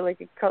 there's probably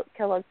like a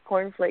Kellogg's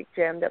cornflake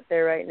jammed up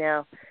there right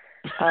now.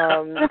 So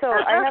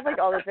I have like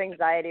all this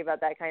anxiety about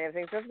that kind of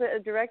thing. So if the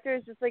director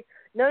is just like,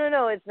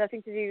 no, it's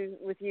nothing to do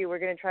with you. We're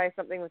going to try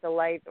something with a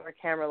light or a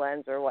camera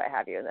lens or what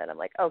have you. And then I'm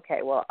like,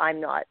 okay, well, I'm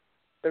not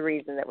the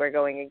reason that we're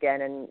going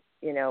again. And,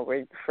 you know,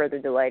 we're further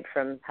delayed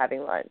from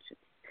having lunch. It's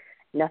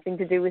nothing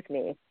to do with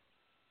me.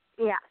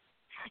 Yeah.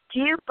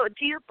 Do you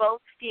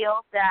both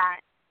feel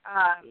that,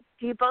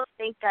 do you both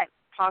think that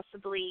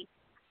possibly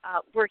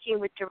working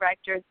with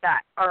directors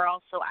that are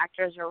also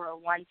actors or were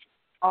once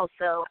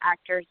also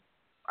actors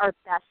are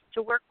best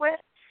to work with,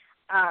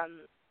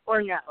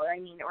 or no? I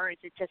mean, or is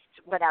it just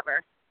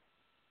whatever?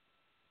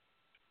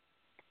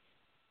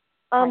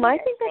 I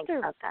think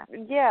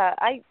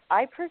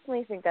I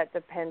personally think that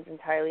depends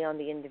entirely on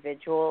the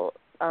individual.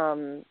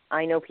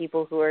 I know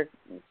people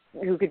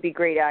who could be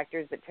great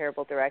actors but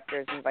terrible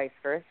directors, and vice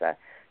versa.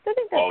 So I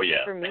think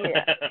that's for me,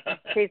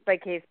 case by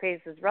case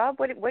basis. Rob,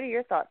 what are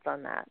your thoughts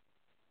on that?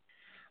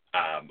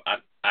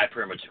 I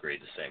pretty much agree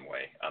the same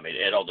way. I mean,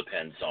 it all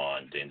depends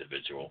on the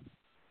individual.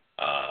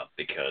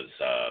 Because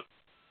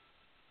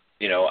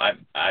you know,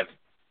 I've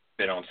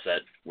been on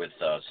set with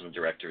some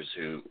directors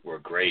who were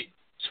great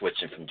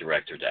switching from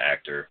director to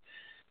actor,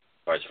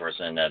 vice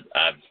versa, and that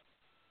I've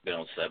been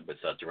on set with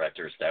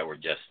directors that were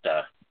just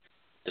the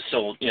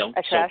sole, you know,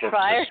 sole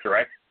purpose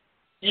direct.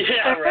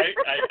 Yeah, right.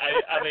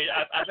 I mean,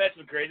 I've had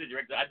some crazy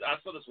directors. I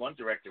saw this one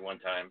director one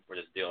time for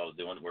this deal I was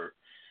doing where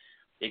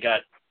he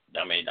got.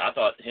 I mean, I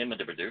thought him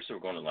and the producer were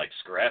going to, like,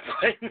 scrap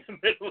right in the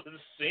middle of the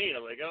scene.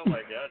 I'm like, oh,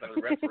 my God, I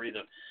was referee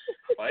the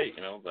fight,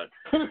 you know. But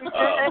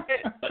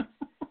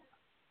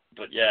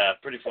yeah,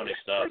 pretty funny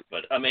stuff.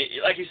 But, I mean,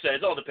 like you said,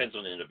 it all depends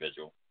on the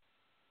individual.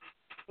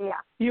 Yeah.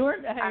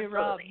 Hey,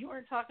 Rob, you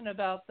weren't talking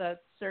about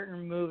that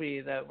certain movie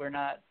that we're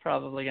not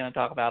probably going to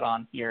talk about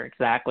on here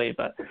exactly,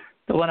 but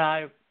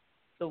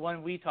the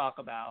one we talk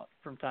about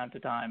from time to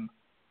time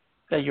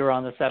that you were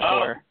on the set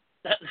for.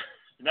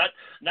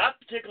 Not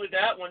particularly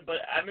that one, but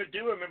I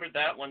do remember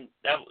that one.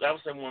 That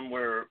was the one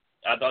where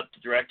I thought the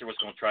director was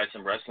going to try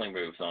some wrestling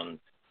moves on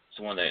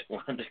one of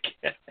the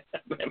cast.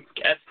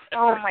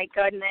 Oh my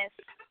goodness!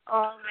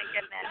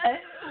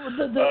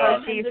 The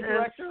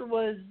director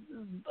was,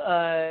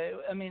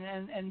 I mean,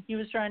 and he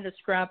was trying to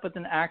scrap with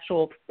an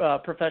actual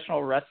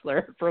professional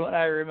wrestler, from what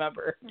I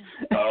remember.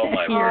 Oh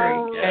my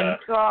word! Yeah.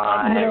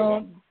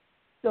 God!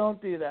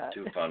 Don't do that.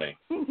 Too funny.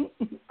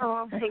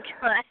 Oh my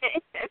God!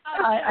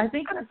 I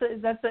think that's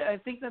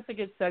a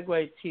good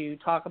segue to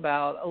talk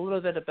about a little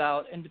bit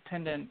about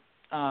independent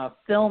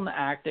film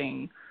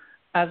acting,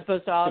 as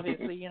opposed to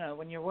obviously, you know,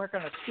 when you work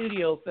on a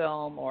studio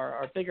film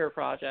or a bigger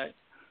project,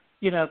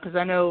 you know, because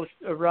I know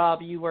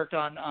Rob, you worked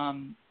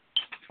on,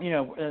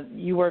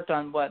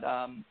 what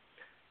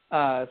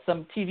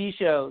some TV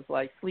shows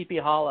like Sleepy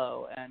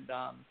Hollow and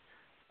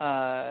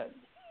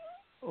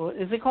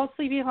is it called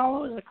Sleepy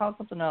Hollow? Or is it called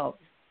something else?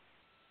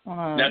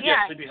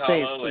 Sleepy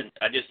Hollow, and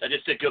I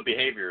just did Good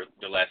Behavior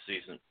the last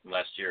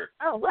year.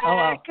 Oh,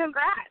 wow.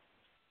 Congrats!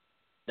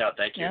 No,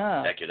 thank you,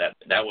 thank you.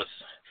 That was,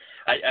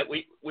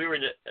 we were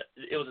in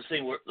it was a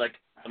scene where like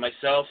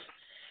myself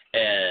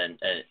and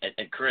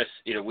Chris,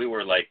 you know, we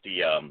were like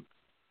the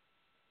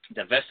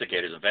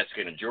investigators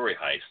investigating a jewelry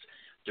heist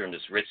during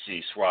this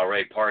ritzy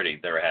soiree party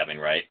they were having,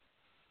 right?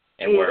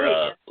 And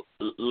where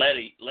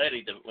Letty,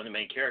 one of the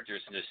main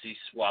characters, you know, she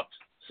swapped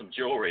some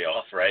jewelry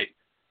off, right?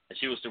 And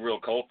she was the real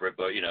culprit,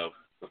 but, you know,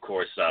 of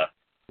course,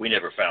 we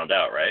never found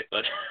out, right?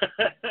 But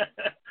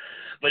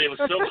but it was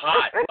so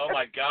hot. Oh,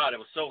 my God, it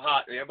was so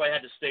hot. Everybody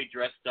had to stay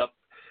dressed up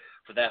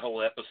for that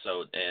whole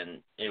episode,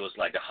 and it was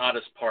like the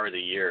hottest part of the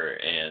year.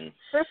 And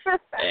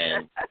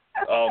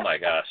oh, my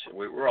gosh,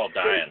 we're all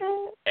dying.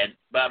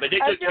 But I mean, they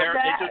took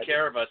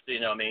care of us, you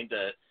know what I mean?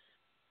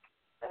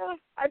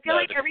 I feel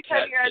like every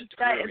time you're on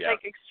set, it's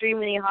like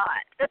extremely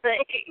hot.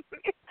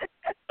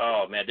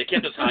 Oh man, they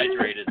kept us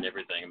hydrated and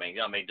everything. I mean,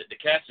 the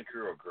cast and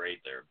crew were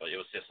great there, but it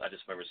was just I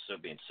just remember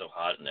still being so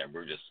hot in there.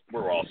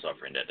 We're all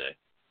suffering that day.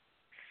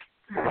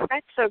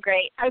 That's so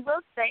great. I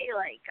will say,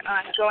 like,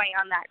 going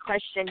on that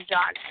question,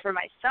 John, for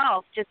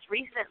myself, just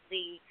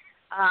recently,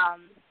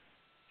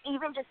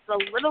 even just a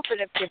little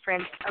bit of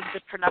difference of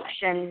the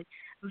production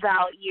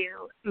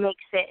value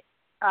makes it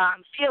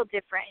feel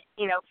different,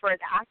 you know, for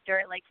the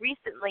actor. Like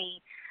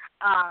recently,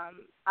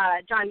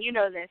 John, you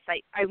know this,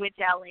 I went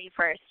to LA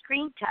for a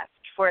screen test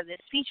for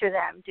this feature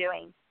that I'm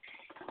doing.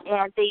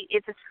 And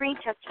it's a screen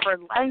test for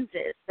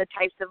lenses, the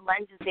types of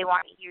lenses they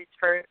want to use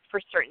for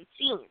certain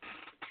scenes.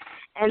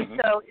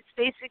 And so it's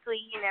basically,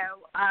 you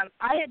know,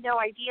 I had no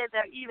idea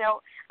that, you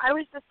know, I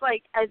was just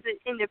like, as an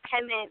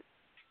independent,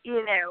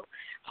 you know,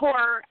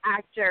 horror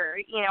actor,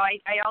 you know,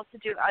 I also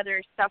do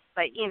other stuff,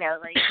 but, you know,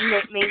 like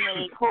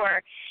mainly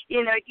horror,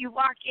 you know, you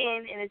walk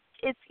in and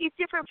it's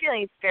different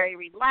feeling. It's very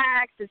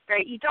relaxed.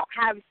 You don't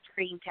have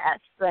screen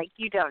tests. Like,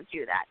 you don't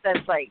do that.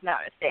 That's like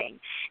not a thing.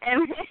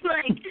 And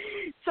like,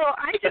 so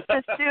I just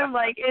assume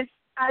like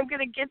I'm going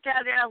to get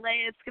down to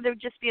LA. It's going to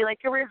just be like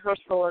a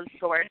rehearsal of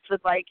sorts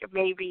with like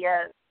maybe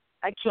a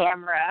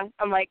camera.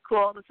 I'm like,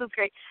 cool, this is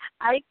great.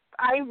 I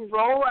I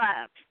roll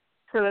up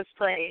to this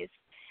place,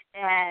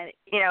 and,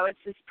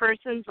 it's this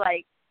person's,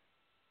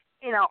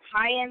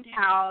 high-end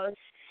house,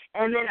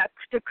 and then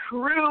the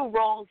crew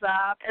rolls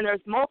up, and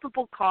there's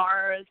multiple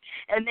cars,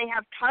 and they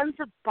have tons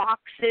of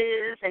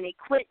boxes and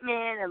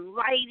equipment and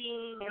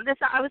lighting and this.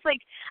 I was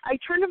like, I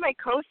turned to my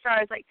co-star.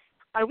 I was like,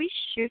 are we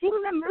shooting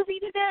the movie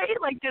today?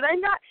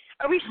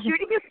 Are we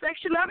shooting a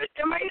section of it?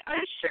 Am I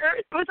unsure?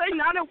 Was I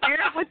not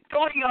aware of what's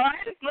going on?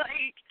 It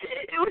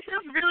was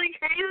just really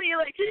crazy.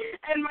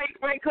 And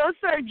my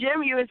co-star,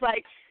 Jim, he was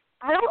like,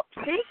 I don't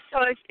think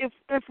so.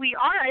 If we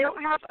are, I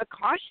don't have a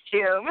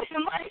costume.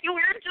 And we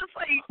were just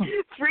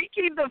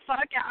freaking the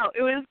fuck out.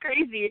 It was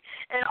crazy.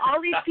 And all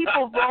these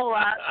people roll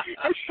up.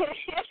 And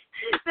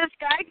this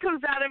guy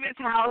comes out of his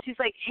house. He's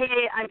like,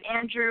 hey, I'm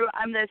Andrew.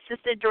 I'm the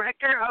assistant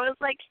director. I was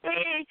like,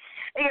 hey,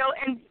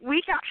 and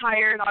we got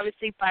hired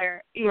obviously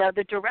by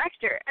the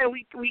director. And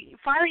we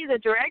finally the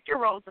director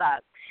rolls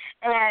up,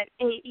 and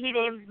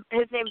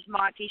his name's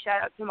Monty.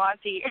 Shout out to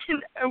Monty.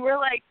 And we're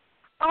like,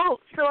 oh,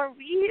 so are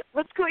we?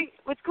 What's going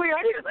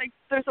on here?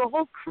 There's a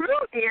whole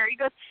crew here. He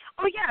goes,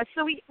 oh yeah,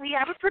 so we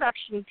have a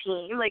production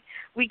team.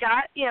 We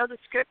got, the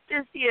script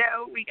is,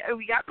 we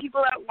got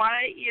people that want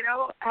to,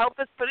 help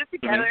us put it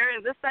together,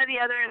 and this, that, and the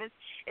other, and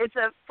it's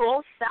a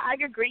full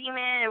SAG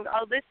agreement, and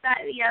all this,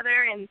 that, and the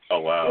other, and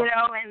oh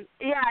wow, and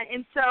yeah,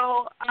 and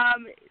so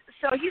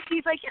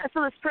he's like, yeah,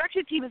 so this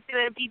production team is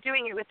going to be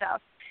doing it with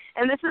us.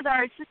 And this is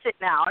our assistant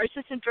now, our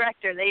assistant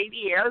director, the AD.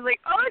 I was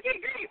like, oh,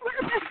 okay, great,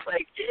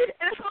 perfect.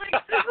 And it's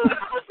this is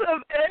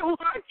awesome. And I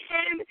walked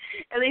in,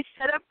 and they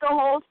set up the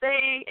whole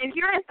thing. And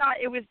here I thought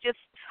it was just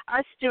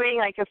us doing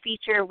a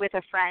feature with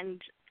a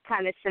friend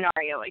kind of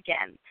scenario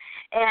again.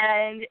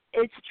 And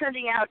it's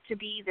turning out to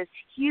be this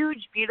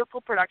huge,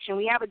 beautiful production.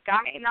 We have a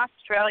guy in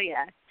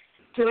Australia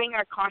doing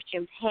our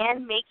costumes,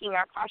 hand-making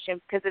our costumes,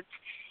 because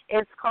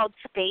it's called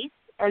Space.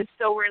 And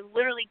so we're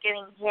literally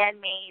getting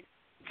handmade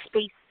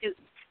space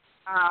suits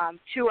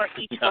to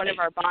each one of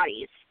our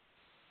bodies.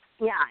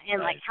 Yeah,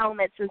 and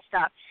helmets and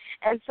stuff.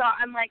 And so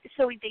I'm like,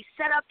 they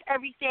set up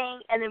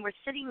everything, and then we're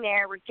sitting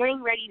there, we're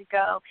getting ready to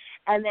go,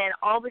 and then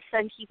all of a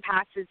sudden he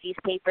passes these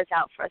papers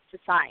out for us to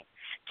sign,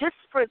 just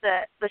for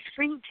the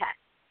screen test,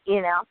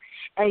 And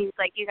he's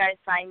like, you guys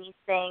sign these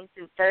things,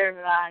 and and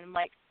I'm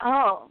like,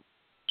 oh,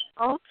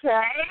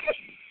 okay.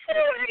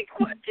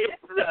 What is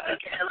that?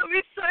 Okay, let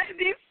me sign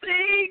these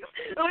things.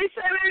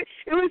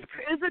 It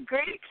was a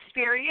great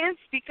experience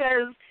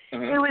because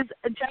it was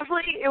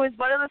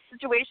one of those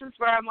situations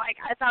where I'm like,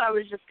 I thought I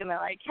was just gonna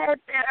head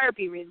there,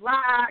 be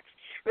relaxed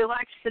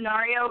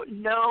scenario.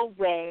 No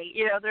way.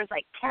 There's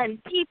 10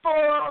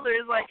 people.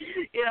 There's a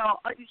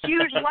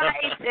huge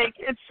light. It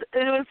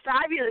was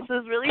fabulous. It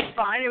was really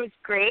fun. It was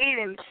great,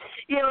 and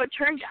it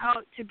turned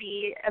out to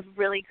be a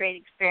really great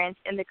experience.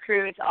 And the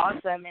crew is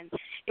awesome, and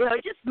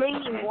it just made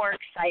me more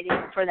excited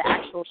for the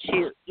actual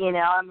shoot.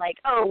 I'm like,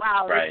 oh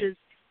wow, right. This is.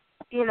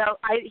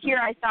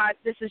 I thought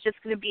this is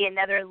just going to be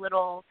another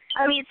little.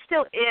 I mean, it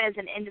still is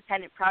an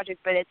independent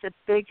project, but it's a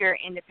bigger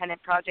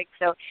independent project.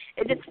 So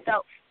it just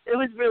it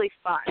was really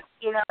fun.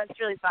 It's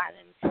really fun,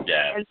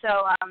 and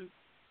so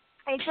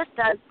it just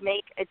does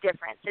make a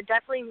difference. It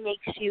definitely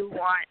makes you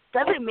want to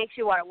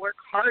work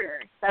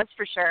harder. That's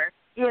for sure.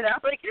 I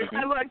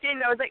walked in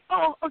and I was like,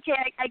 oh,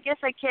 okay, I guess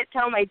I can't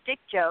tell my dick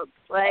jokes.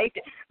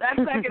 That's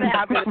not going to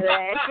happen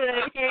today.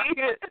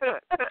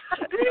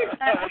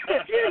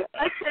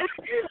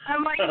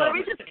 I'm like, let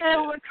me just get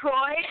a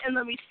LaCroix and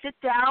let me sit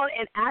down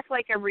and act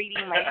like I'm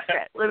reading my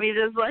script. Let me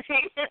just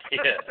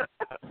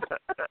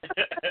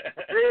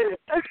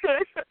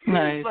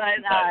Nice. But,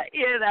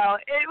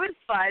 it was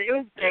fun. It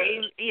was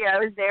great. I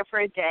was there for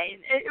a day.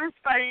 And it was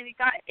fun, and it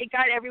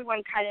got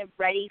everyone kind of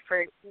ready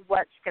for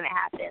what's going to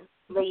happen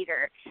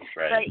later.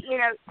 Right. But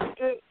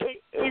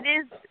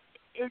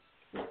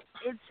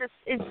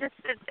it's just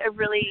a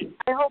really.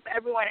 I hope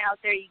everyone out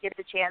there, you get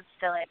the chance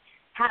to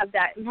have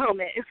that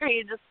moment where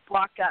you just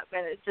walk up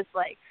and it's just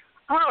like,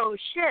 oh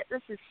shit,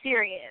 this is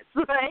serious.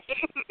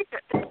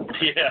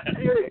 Yeah.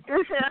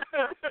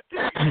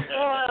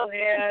 Oh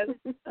man,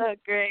 oh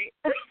great.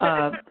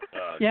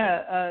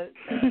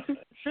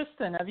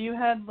 Tristan, have you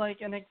had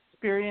an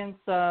experience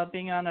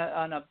being on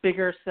a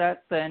bigger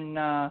set than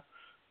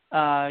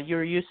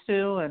you're used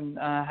to, and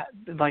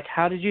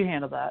how did you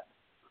handle that?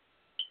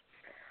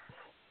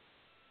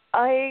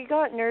 I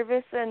got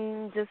nervous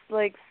and just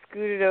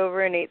scooted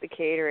over and ate the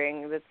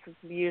catering. That's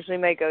usually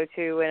my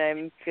go-to when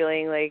I'm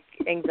feeling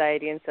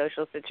anxiety in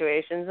social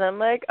situations. I'm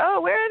like,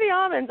 oh, where are the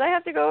almonds? I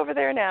have to go over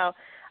there now.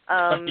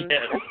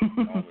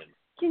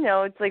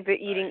 It's the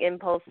eating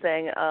impulse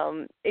thing.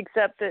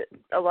 Except that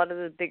a lot of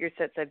the bigger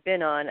sets I've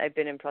been on, I've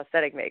been in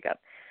prosthetic makeup.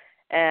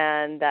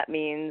 And that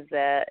means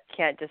that I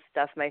can't just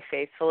stuff my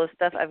face full of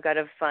stuff. I've got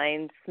to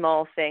find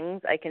small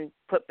things I can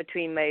put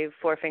between my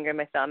forefinger and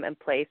my thumb and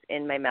place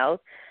in my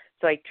mouth.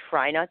 So I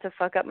try not to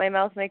fuck up my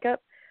mouth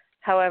makeup.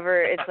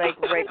 However, it's right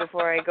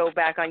before I go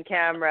back on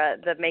camera,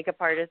 the makeup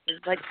artist is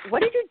like,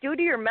 what did you do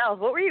to your mouth?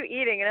 What were you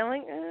eating? And I'm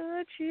like,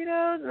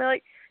 Cheetos. And they're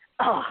like,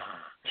 oh,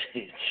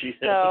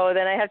 So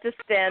then I have to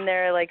stand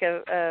there like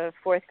a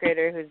fourth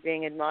grader who's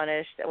being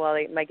admonished while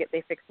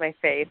they fix my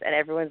face, and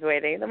everyone's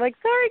waiting. And I'm like,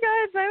 sorry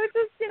guys, I was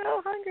just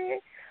hungry.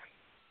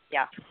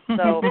 Yeah.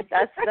 So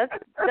that's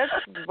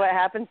what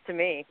happens to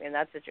me in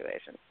that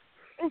situation.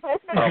 Oh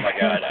my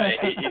God!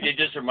 It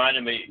just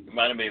reminded me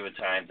of a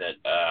time that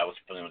I was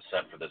filming a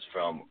set for this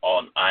film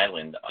on an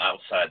island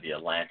outside the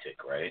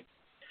Atlantic, right?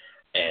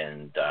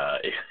 And I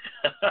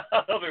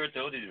don't know if I ever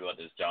told you about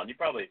this, John. You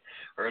probably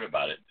heard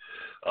about it.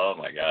 Oh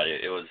my God!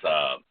 It was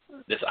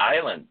this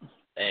island,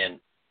 and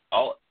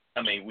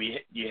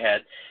you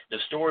had the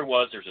story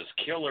was there's this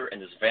killer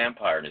and this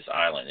vampire in this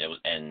island. There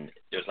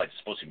was like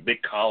supposed to be a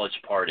big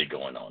college party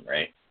going on,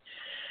 right?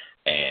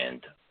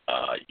 And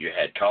you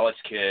had college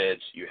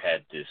kids, you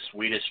had this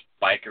Swedish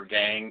biker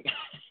gang,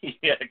 you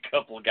had a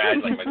couple of guys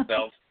like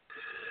myself,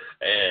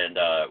 and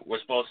we're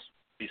supposed to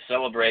be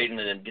celebrating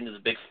and then getting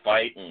this big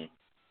fight, and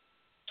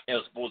it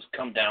was supposed to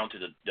come down to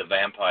the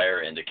vampire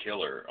and the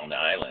killer on the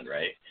island,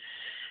 right?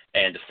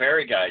 And the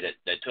ferry guy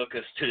that took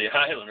us to the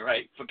island,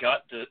 right,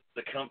 forgot to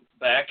come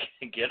back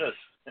and get us.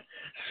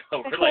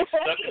 So we're like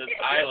stuck in this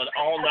island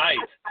all night.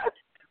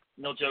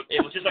 No joke.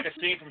 It was just like a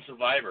scene from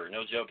Survivor.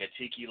 No joke. At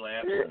tiki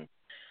lamps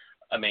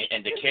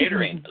and the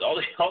catering. All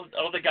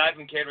the guy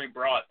from catering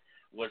brought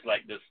was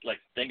like this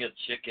thing of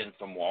chicken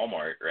from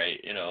Walmart, right?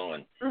 And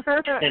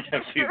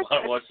a few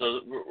bottles. So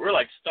we're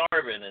like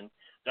starving and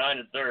dying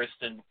of thirst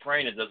and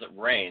praying it doesn't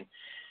rain,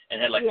 and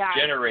had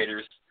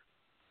generators.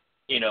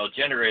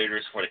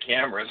 Generators for the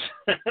cameras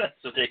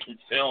so they can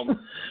film,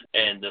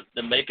 and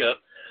the makeup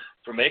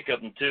for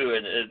makeup and too.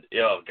 And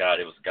oh God,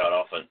 it was god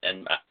awful.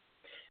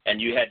 And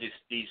you had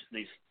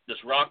this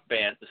rock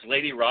band, this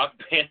lady rock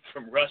band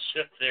from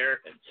Russia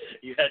there, and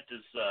you had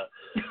this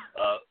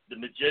the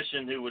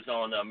magician who was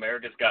on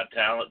America's Got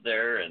Talent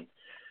there, and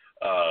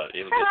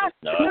it was just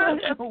nuts.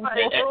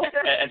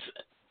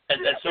 And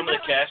some of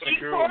the cast and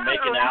crew were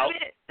making out.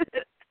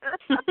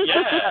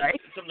 Yeah,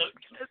 some of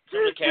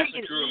the cast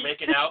and crew were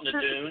making out in the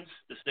dunes,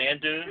 the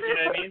sand dunes. You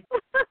know what I mean?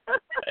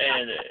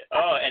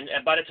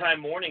 And by the time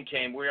morning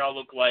came, we all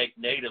looked like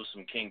natives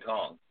from King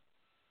Kong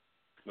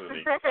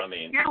movie. I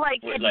mean, you're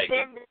like it's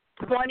been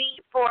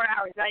 24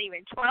 hours, not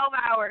even 12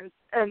 hours,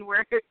 and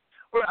we're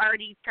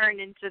already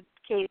turned into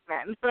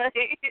cavemen.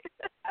 It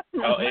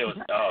was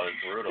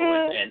brutal.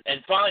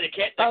 And finally,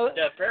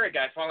 the ferry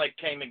guy finally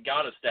came and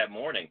got us that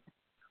morning.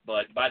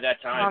 But by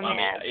that time,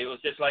 it was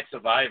just like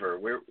Survivor.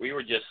 We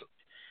were just.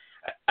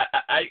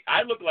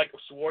 I looked like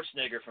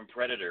Schwarzenegger from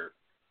Predator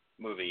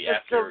movie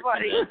after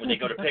when they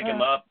go to pick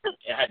him up.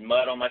 It had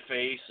mud on my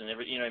face and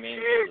everything. You know what I mean?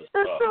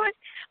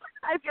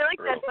 I feel like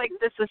that's like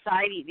the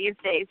society these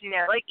days.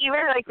 Like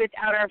even like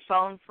without our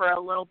phone for a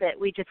little bit,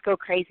 we just go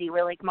crazy.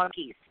 We're like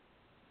monkeys.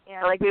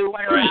 Like we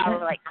went around.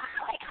 We're like, oh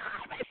my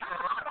God, my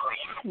phone! Oh my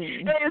God!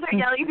 And it was like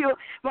yelling people.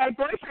 My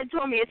boyfriend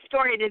told me a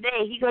story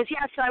today. He goes,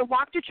 yeah. So I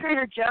walked to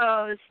Trader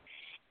Joe's.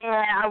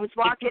 And I was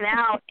walking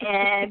out,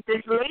 and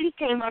this lady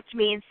came up to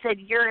me and said,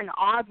 "You're an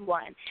odd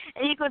one."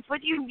 And he goes, "What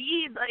do you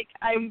mean? Like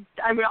I'm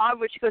an odd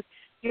one?" She goes,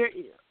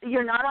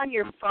 "You're not on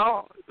your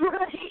phone."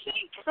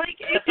 Like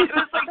it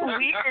was like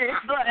weird.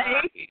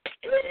 Like he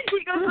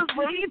goes, "This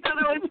lady thought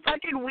it was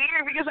fucking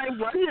weird because I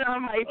wasn't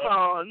on my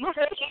phone."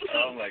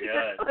 Oh my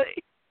God.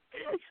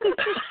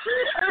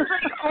 I was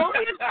like, only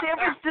in San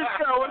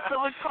Francisco will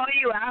someone call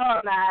you out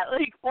on that.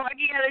 Like,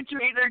 walking out of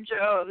Trader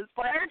Joe's.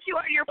 Why aren't you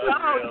on your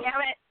phone?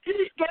 Damn it.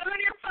 Get on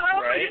your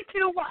phone. Right? You're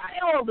too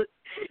wild.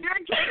 You're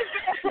a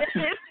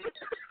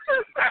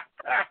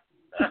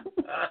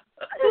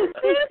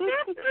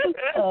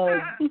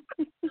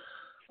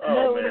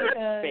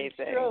gay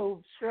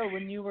Stro,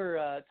 when you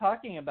were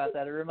talking about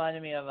that, it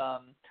reminded me of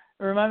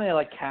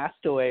like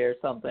Castaway or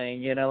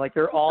something. Like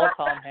they're all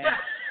Tom Hanks.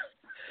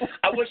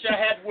 I wish I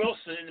had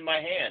Wilson in my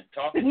hand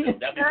talking to him.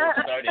 That'd be more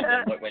exciting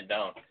than what went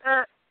down.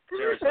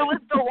 Seriously. It was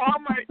the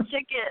Walmart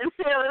chicken.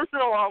 It was the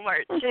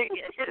Walmart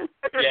chicken.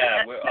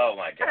 Yeah. Oh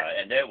my God.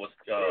 And that was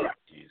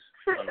jeez,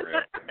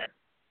 unreal.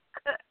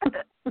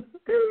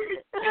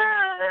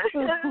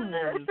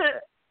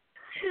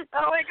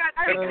 Oh my God.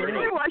 I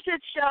recently watched a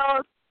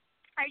show.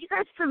 Are you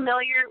guys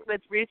familiar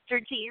with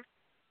Rooster Teeth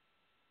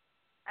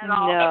at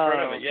all? No. I've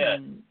heard of it. Yeah.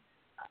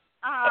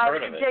 I've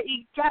heard of it.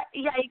 You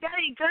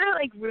go to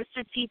like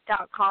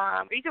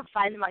roosterteeth.com, or you can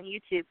find them on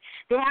YouTube.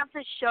 They have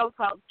this show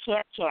called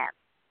Camp Camp.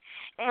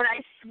 And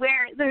I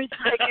swear there's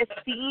like a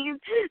scene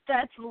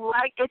that's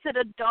like, it's an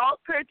adult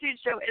cartoon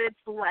show, and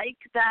it's like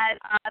that.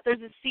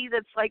 There's a scene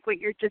that's like what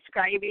you're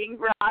describing,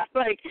 Rob.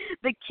 Like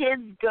the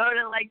kids go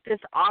to like this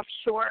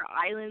offshore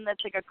island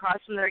that's like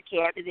across from their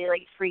camp, and they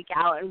like freak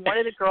out, and one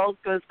of the girls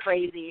goes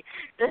crazy.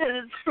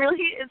 It's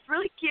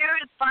really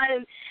cute. It's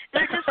fun.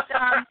 They're just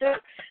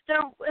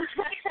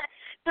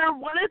they're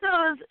one of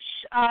those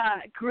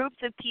groups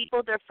of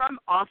people. They're from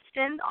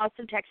Austin,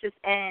 Texas,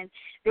 and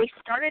they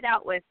started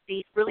out with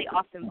these really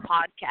awesome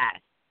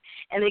podcasts.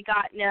 And they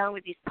got known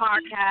with these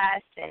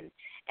podcasts, and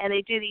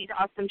they do these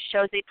awesome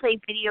shows. They play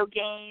video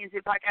games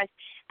and podcasts,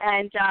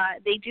 and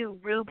they do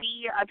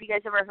Ruby. Have you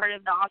guys ever heard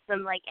of the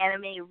awesome like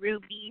anime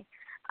Ruby?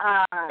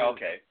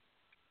 Okay.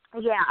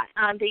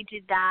 Yeah, they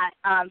did that.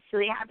 So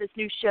they have this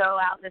new show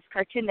out, this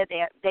cartoon that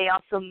they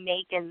also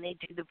make and they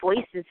do the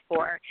voices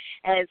for,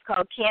 and it's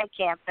called Camp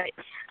Camp. But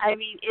I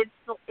mean, it's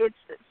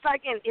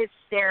fucking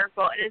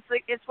hysterical. And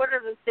it's one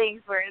of those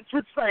things where it's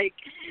just like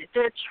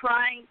they're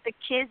trying. The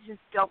kids just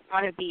don't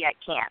want to be at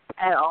camp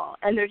at all,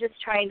 and they're just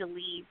trying to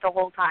leave the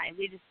whole time.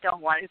 They just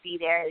don't want to be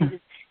there. They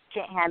just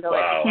can't handle it.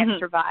 They can't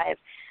survive.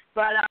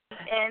 But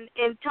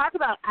and talk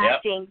about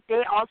acting,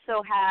 they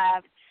also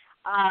have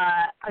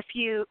a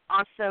few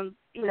awesome,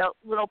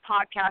 little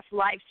podcast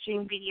live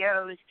stream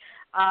videos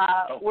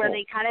where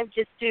they kind of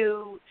just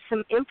do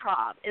some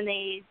improv, and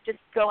they just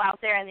go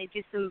out there and they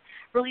do some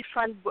really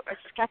fun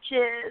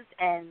sketches,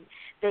 and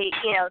they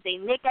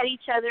nick at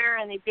each other,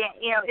 and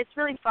it's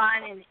really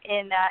fun, and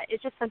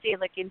it's just something to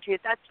look into.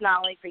 That's not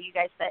only for you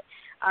guys, but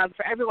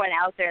for everyone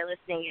out there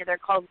listening. They're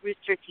called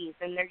Rooster Teeth,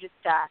 and they're just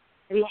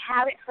if you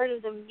haven't heard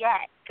of them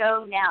yet,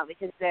 go now,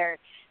 because they're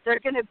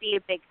going to be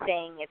a big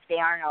thing if they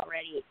aren't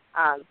already.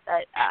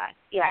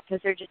 Because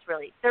they're just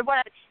really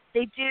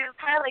they do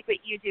kind of like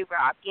what you do,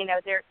 Rob.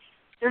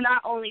 They're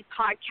not only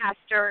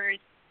podcasters,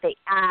 they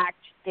act,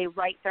 they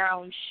write their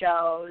own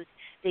shows,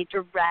 they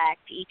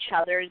direct each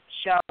other's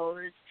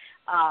shows.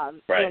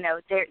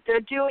 They're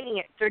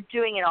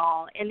doing it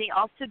all, and they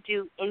also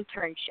do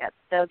internships.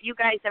 So if you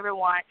guys ever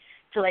want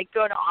to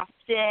go to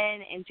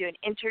Austin and do an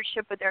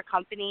internship with their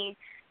company,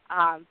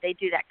 they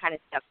do that kind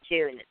of stuff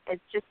too, and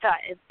it's just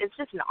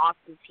an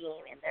awesome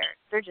team, and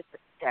they're just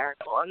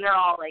hysterical, and they're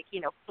all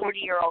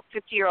 40-year-old,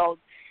 50-year-old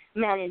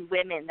men and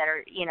women that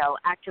are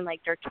acting like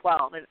they're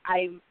 12, and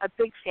I'm a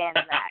big fan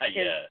of that.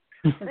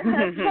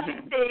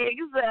 That's big,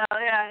 so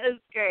yeah, it's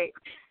great.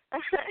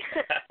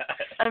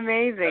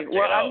 Amazing.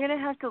 Well, I'm gonna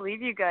have to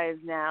leave you guys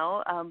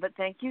now, but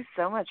thank you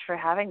so much for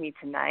having me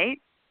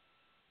tonight.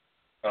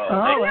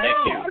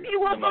 Thank you. Okay,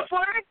 well,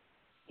 before.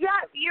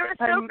 Yeah, you were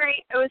so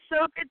great. It was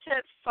so good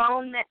to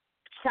phone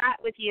chat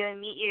with you and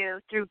meet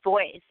you through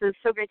voice. It was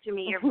so great to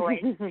meet your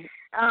voice.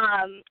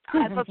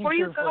 Before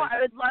you go, I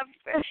would love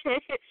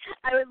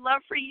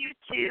for you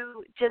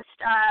to just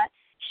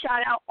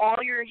shout out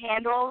all your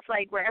handles,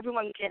 where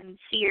everyone can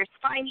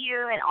find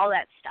you and all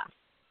that stuff.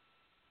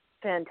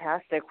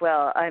 Fantastic.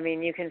 Well, I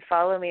mean, you can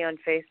follow me on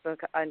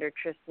Facebook under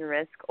Tristan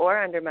Risk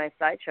or under my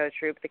sideshow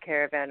troupe, The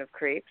Caravan of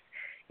Creeps.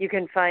 You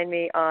can find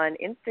me on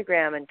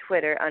Instagram and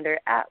Twitter under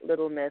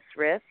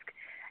 @LittleMissRisk.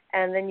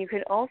 And then you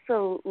can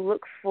also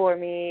look for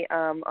me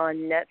on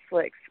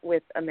Netflix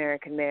with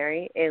American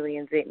Mary,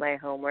 Aliens Ate My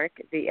Homework,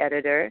 The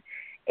Editor,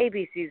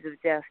 ABCs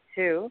of Death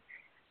 2,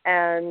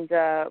 and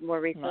more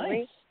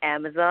recently,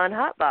 Amazon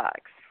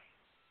Hotbox.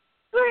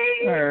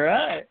 All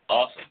right.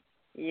 Awesome.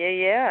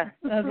 Yeah.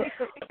 Thank you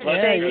so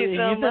much.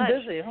 You've been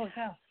busy. Holy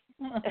cow.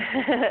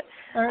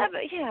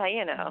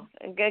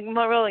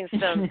 My Rolling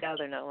Stones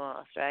gather no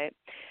loss, right?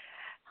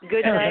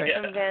 Good night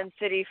from Van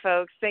City,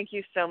 folks. Thank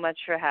you so much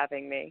for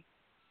having me.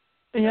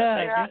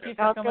 Thank you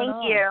for coming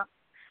on. Thank you.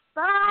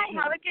 Bye.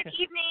 Have a good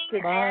evening.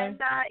 Goodbye. And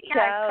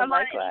Ciao, come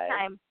likewise. on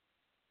anytime.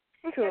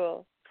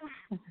 Cool.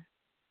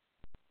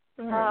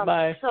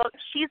 Bye. So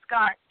she's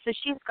gone.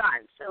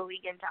 So we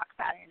can talk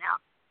about her now.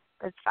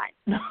 It's fine.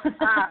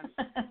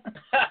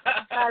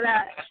 I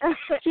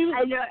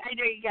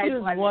know you guys. She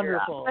was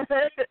wonderful.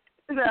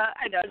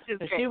 I know she was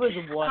great. She was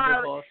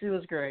wonderful. She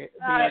was great.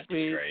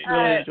 We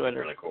really enjoyed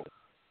her. Really cool.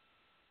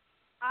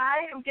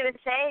 I am gonna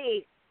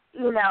say,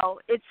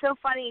 it's so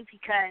funny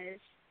because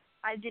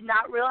I did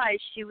not realize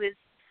she was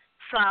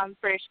from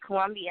British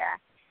Columbia,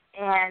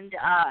 and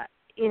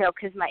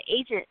because my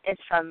agent is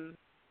from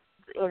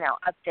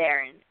up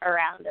there and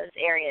around those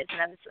areas.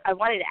 And I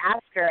wanted to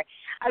ask her,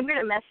 I'm going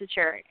to message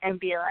her and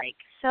be like,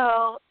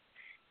 so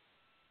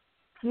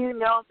do you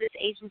know of this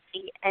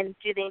agency, and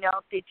do they know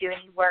if they do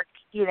any work,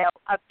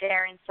 up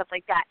there and stuff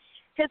like that?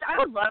 Because I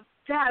would love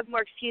to have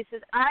more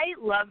excuses. I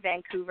love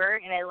Vancouver,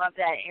 and I love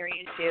that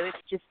area, too.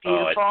 It's just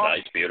beautiful. Oh,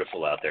 it's nice,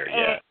 beautiful out there,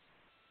 yeah.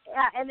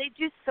 And they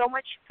do so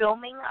much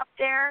filming up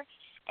there.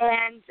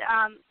 And,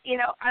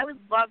 I would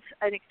love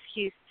an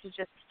excuse to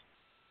just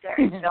there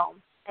and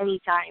film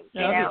anytime.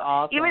 That'd be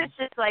awesome. Even if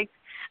it's just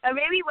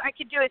maybe I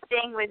could do a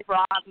thing with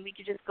Rob, and we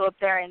could just go up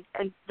there and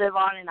live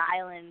on an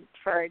island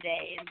for a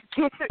day and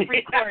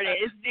record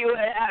it and see what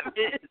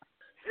happens.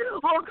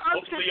 Whole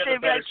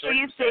constant, but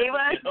please save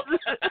us.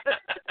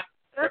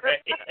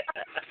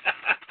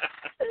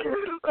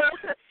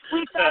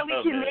 We thought we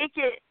could make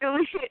it.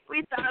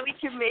 We thought we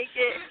could make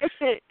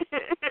it.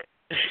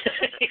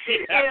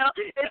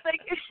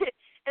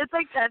 It's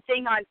like that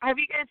thing on. Have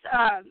you guys?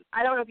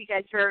 I don't know if you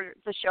guys heard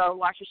the show,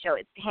 watch the show.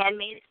 It's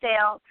Handmaid's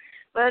Tale,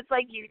 but it's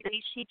like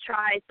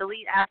the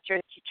lead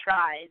actress, she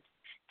tries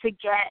to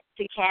get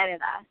to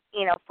Canada,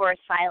 for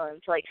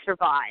asylum to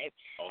survive,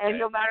 and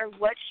no matter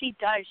what she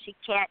does, she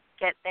can't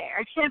get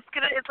there.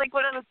 It's like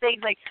one of those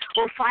things.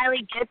 We'll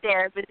finally get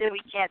there, but then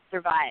we can't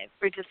survive.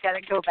 We're just gotta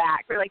go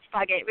back. We're like,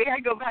 fuck it, we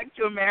gotta go back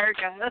to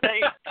America.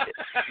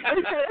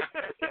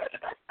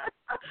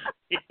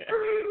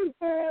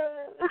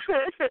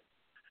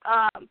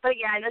 But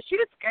yeah, no, she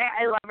was great.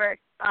 I love her.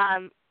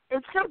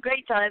 It's so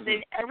great,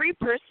 Jonathan. Every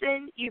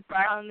person you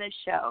brought on this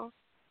show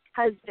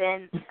has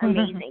been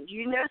amazing.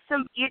 You know,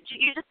 you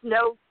just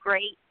know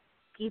great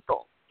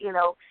people. You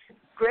know,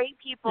 great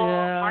people,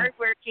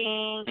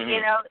 hardworking. Mm-hmm.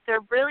 You know, they're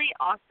really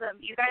awesome.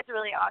 You guys are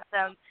really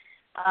awesome.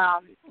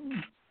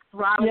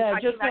 Rob,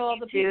 just so all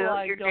the people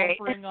I don't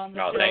bring on the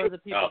show are the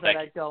people that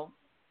I don't.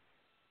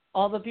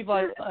 All the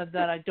people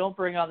that I don't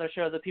bring on the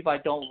show are the people I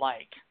don't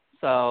like.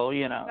 So,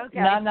 you know,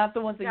 not the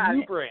ones that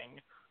you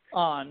bring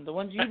on. The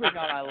ones you bring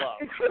on I love.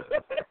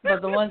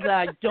 But the ones that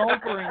I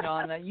don't bring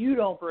on, that you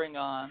don't bring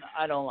on,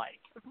 I don't like.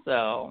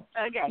 So,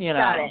 you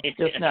know,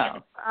 just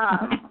know.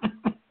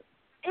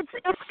 It's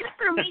good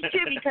for me,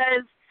 too,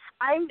 because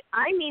I'm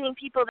meeting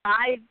people that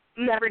I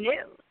never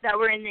knew that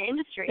were in the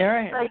industry.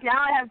 Right. Like,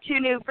 now I have 2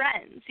 new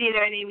friends, you know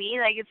what I mean?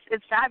 Like,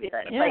 it's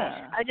fabulous. Yeah. Like,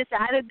 I just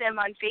added them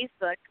on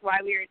Facebook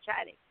while we were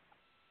chatting.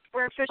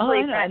 We're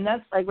officially friends. And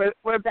that's, like,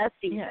 we're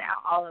besties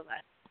now, all of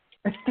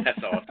us.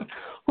 That's awesome.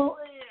 Well,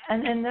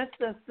 and that's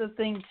the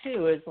thing,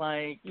 too, is,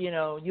 like, you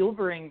know, you'll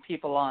bring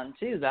people on,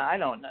 too, that I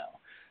don't know.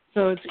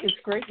 So it's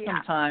great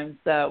sometimes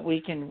that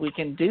we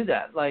can do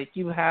that. Like,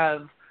 you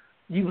have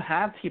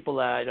people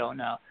that I don't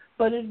know.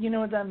 But you know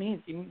what that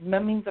means?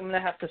 That means I'm going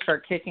to have to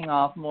start kicking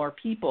off more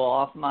people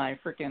off my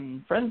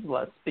freaking friends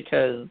list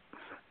because,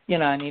 you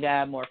know, I need to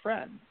add more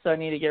friends. So I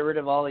need to get rid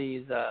of all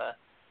these.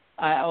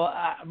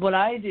 What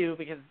I do,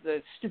 because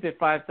the stupid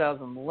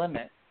 5,000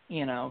 limit,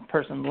 you know,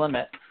 person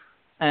limit.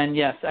 And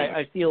yes,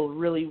 I feel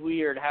really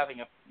weird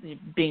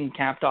being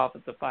capped off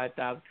at the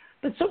 5,000.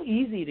 But it's so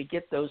easy to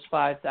get those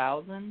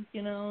 5,000,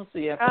 you know. So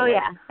you have to.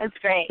 That's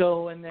great.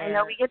 Go in there. I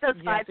know we get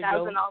those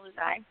 5,000 all the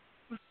time.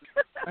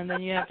 And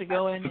then you have to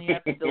go in and you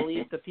have to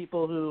delete the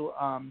people who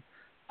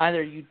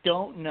either you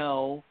don't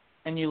know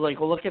and you like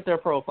look at their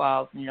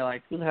profiles and you're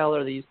like, who the hell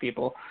are these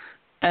people?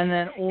 And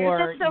then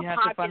You're just so you have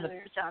popular, to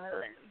find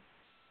Jonathan.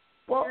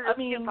 Well, I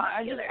mean,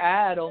 I just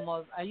add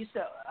almost.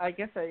 I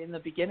guess in the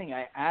beginning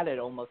I added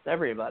almost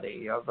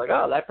everybody. I was like,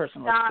 oh, that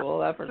person looks cool.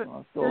 That person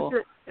looks cool.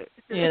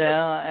 You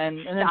know, and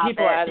then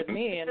people added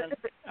me, and then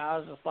I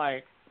was just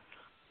like,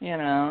 you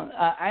know,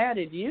 I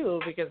added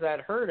you because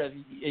I'd heard of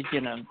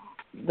you know.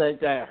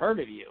 That I heard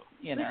of you,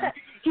 you know.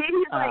 he's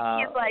like,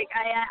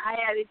 I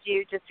added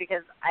you just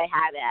because I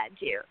had to add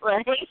you.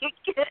 Like,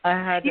 I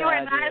had to you were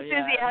add not you,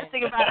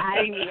 enthusiastic about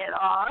adding me at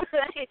all.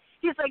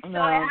 He's like, so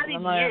I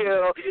added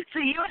you. So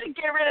you had to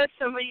get rid of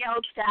somebody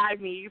else to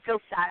add me. You feel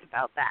sad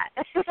about that.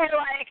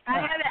 Like, I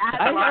had to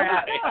add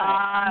Lara.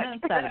 I'm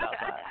not sad about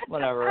that.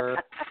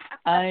 Whatever.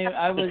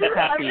 I was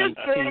happy. I'm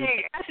just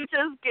kidding.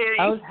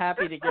 I was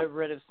happy to get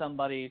rid of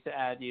somebody to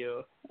add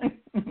you.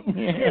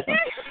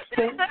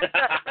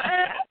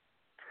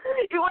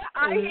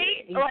 I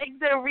hate, like,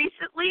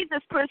 recently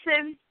this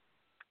person,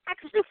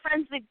 actually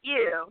friends with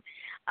you.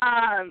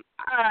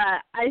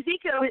 I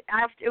think it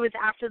was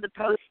after the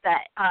post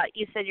that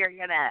you said you're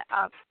gonna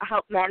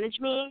help manage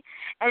me,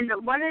 and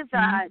one of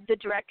the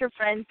director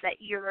friends that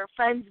you're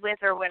friends with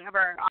or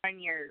whatever on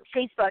your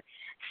Facebook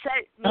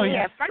sent me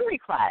a friend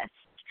request.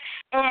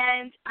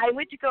 And I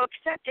went to go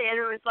accept it, and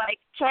it was like,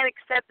 can't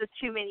accept there's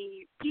too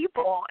many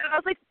people. And I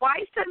was like, why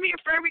send me a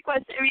friend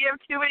request if you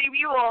have too many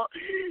people?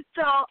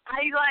 So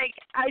I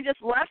just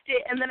left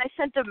it, and then I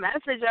sent a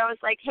message. I was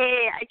like,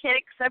 hey, I can't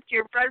accept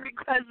your friend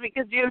request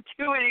because you have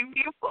too many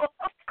people.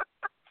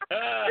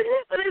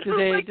 But it's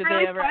really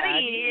ever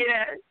funny.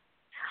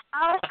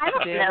 I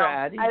don't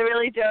know. I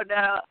really don't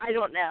know. I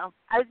don't know.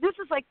 This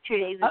was like 2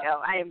 days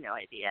ago. I have no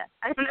idea.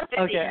 I have no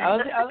idea.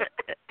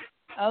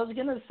 I was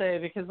gonna say,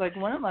 because like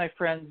one of my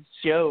friends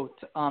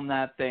joked on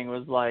that thing,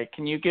 was like,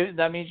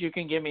 that means you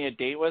can give me a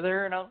date with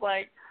her? And I was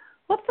like,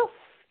 what the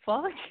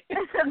fuck? Oh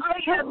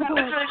yeah, that was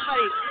really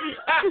funny.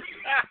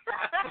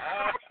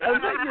 I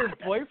was like, your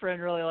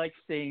boyfriend really likes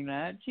seeing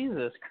that.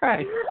 Jesus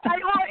Christ.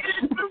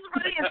 It's so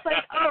funny. It's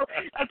like, oh,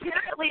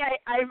 apparently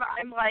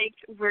I'm like,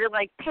 we're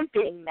like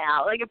pimping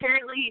now. Like,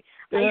 apparently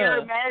you're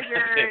a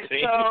manager,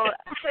 so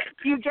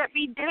you get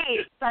me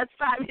dates. That's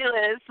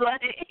fabulous.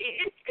 Like,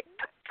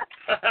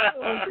 oh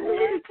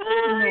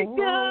my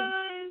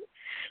god.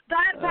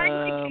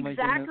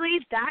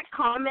 That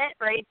comment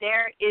right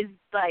there is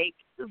like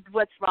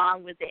what's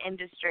wrong with the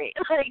industry.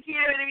 Like, you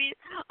know what I mean?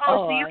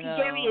 So you can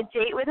get me a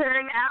date with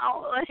her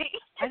now. Like,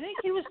 I think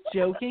he was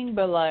joking,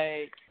 but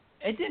like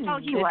it didn't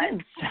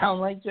sound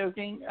like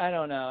joking. I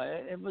don't know.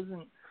 It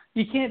wasn't.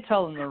 You can't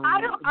tell in the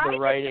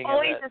writing. I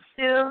always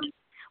assume.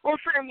 Well,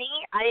 for me,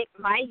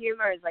 my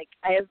humor is like,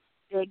 I have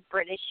big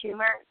British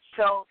humor,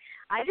 so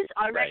I just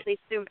automatically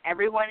assume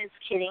everyone is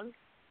kidding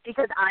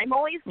because I'm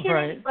always kidding.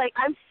 Right. Like,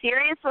 I'm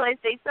serious when I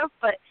say stuff,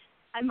 but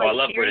I'm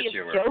like serious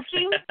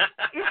joking.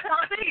 You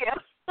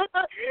know?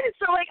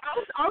 So like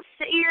I'll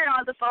sit here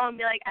on the phone and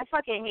be like, I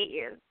fucking hate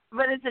you,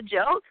 but it's a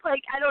joke.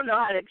 Like, I don't know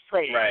how to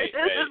explain it.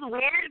 This is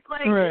weird.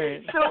 Like,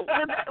 so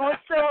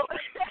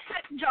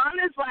John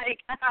is like,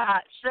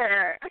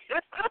 sure.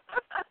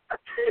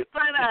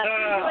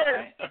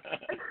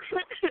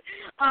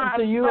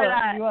 So you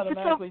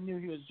automatically knew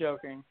he was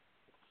joking.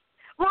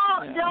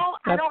 Well, no,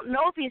 I don't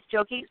know if he's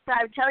joking, but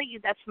I would tell you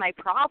that's my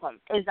problem,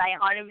 is I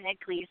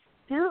automatically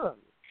assume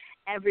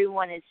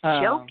everyone is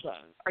joking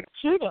or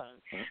kidding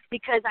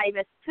because I'm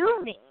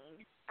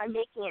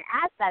making an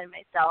ass out of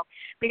myself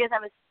because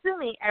I'm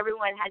assuming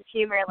everyone has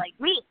humor like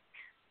me.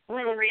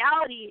 When in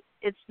reality,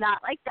 it's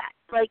not like that.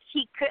 Like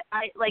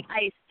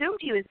I assumed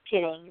he was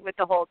kidding with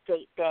the whole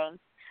date thing,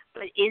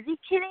 but is he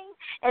kidding?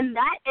 And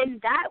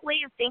that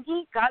way of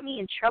thinking got me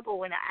in trouble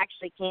when it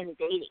actually came to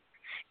dating.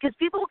 Because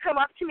people will come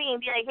up to me and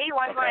be like, "Hey, you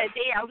want to go on a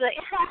date?" I'll be like,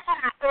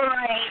 "All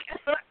right,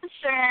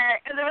 sure."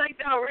 And they're like,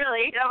 "No,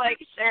 really?" I'm like,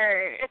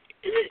 "Sure.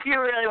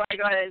 You really want to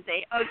go on a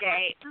date?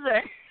 Okay,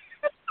 sure."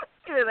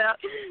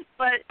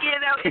 But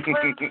it's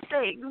one of those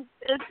things.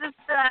 It's just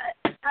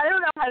I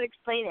don't know how to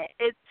explain it.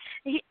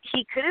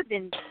 He could have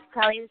been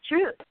telling the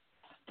truth,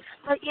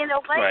 but you know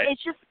what? Right.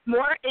 It's just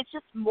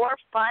more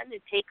fun to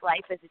take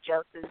life as a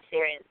joke than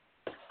serious.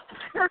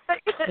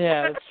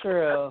 Yeah, it's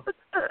true.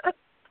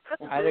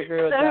 I'd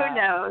agree with so that. Who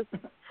knows?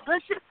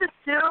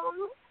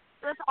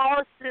 Let's all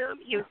assume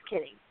he was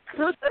kidding.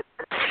 Let's just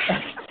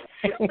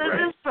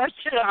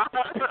brush it off.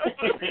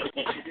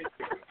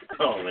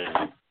 Oh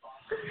man.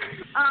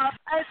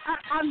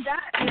 On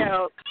that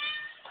note,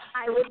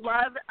 I would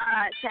love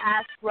to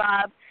ask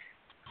Rob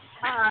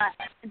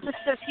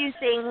just a few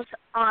things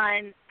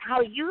on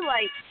how you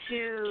like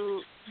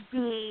to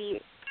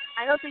be.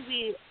 I don't think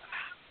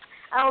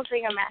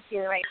I'm asking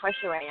the right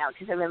question right now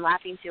because I've been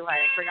laughing too hard.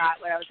 I forgot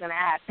what I was going to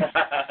ask. Is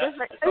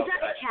that a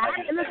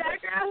cat in the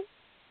background?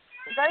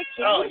 Is that a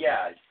kitty? Oh,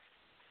 yeah.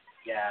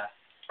 Yeah.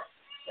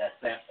 Yeah,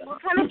 Samson. What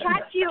kind of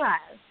cat do you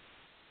have?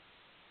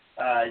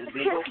 Is it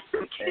beagle?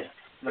 Okay.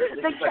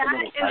 The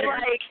cat is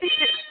like,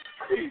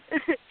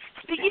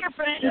 speaking of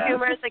British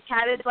humor, the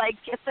cat is like,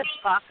 get the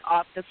fuck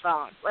off the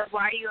phone. Like,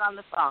 why are you on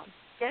the phone?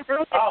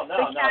 Oh,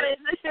 no. Is...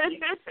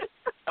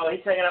 He's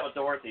hanging out with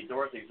Dorothy.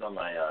 Dorothy's on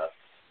my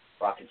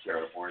rocking chair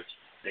on the porch.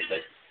 He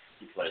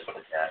plays with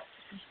the cat.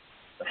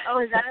 Oh,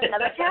 is that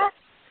another cat?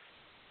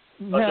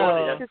 No.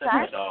 Dorothy, that's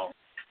my doll.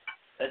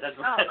 That's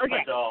okay.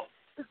 my doll.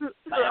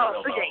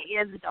 Okay, he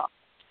has a doll.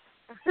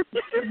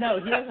 No,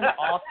 he has an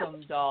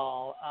awesome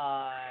doll.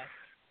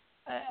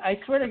 I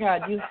swear to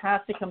God, you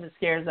have to come to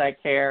Scares I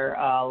Care,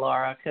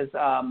 Lara, because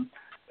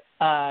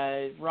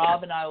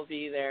Rob and I will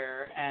be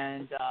there,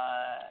 and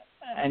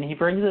he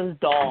brings his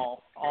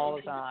doll all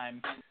the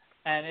time,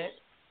 and it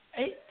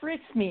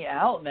freaks me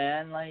out,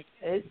 man. Like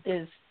it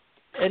is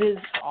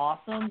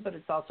awesome, but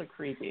it's also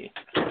creepy.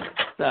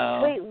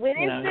 So wait, when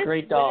is this?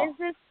 Great doll.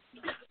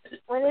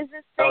 When is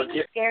this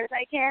thing? Scares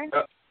I Care?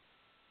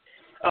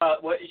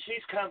 Well,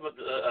 she's kind of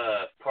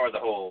part of the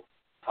whole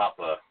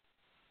Papa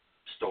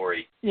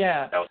story.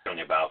 Yeah. That I was telling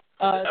you about,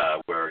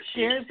 where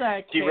she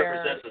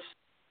represents us.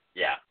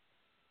 Yeah.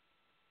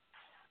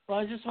 Well,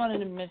 I just wanted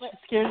to mention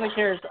Scares I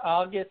Care is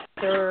August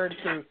 3rd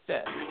through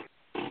 5th.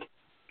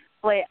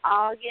 Wait,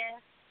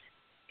 August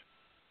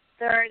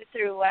 3rd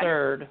through what?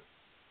 3rd.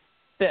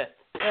 5th.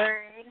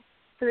 3rd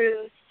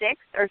through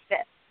 6th or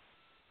 5th?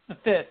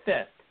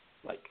 5th.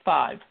 Like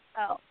 5.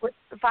 Oh, 5.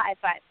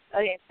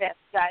 Okay, 5th.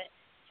 Got it.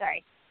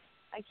 Sorry.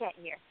 I can't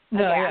hear.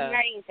 No, okay, yeah. I'm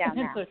writing it down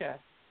now. It's okay.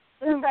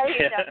 I'm writing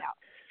it down now.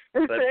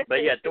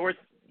 but yeah,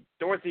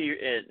 Dorothy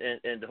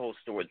and the whole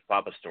story, the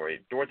Papa story,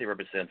 Dorothy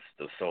represents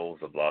the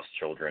souls of lost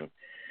children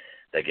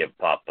that give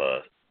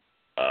Papa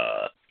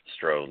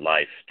Stro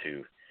life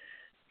to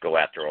go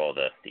after all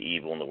the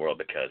evil in the world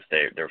because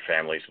their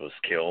families was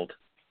killed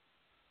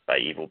by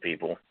evil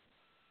people.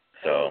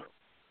 So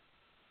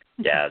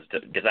yeah,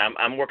 because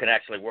I'm working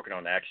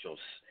on the actual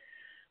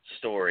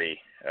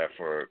story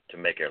to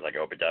make it like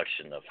a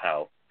production of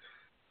how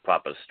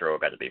Papa Stro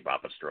got to be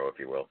Papa Stro, if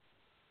you will.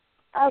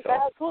 Oh,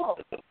 that's cool.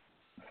 It's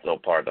a little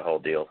part of the whole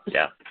deal.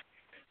 Yeah.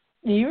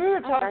 You were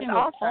talking with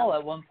awesome. Paul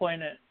at one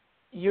point.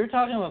 You were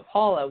talking with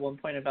Paul at one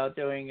point about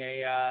doing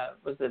a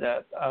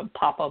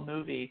Papa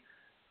movie? Is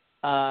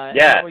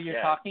that what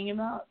you're talking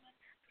about?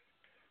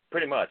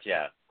 Pretty much,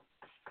 yeah.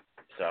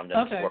 So I'm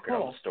just working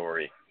on the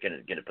story,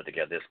 getting it put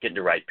together. Just getting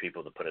the right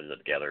people to put it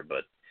together,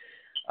 but.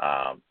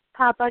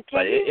 Papa,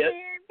 can you hear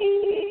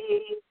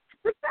me?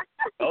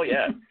 Oh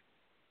yeah.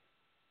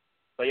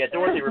 But yeah,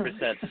 Dorothy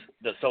represents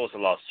the souls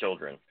of lost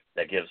children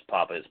that gives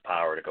Papa his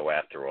power to go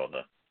after all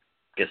the.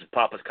 Because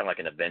Papa's kind of like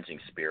an avenging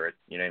spirit.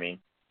 You know what I mean?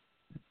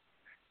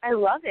 I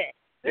love it.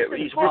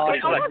 He's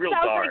like real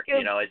dark.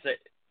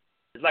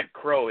 It's like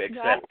Crow,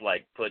 except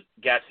like put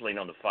gasoline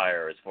on the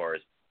fire as far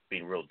as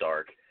being real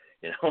dark.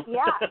 You know?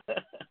 Yeah.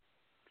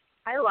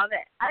 I love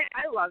it.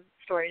 I love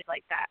stories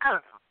like that. I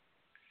don't know.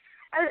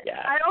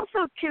 I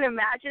also can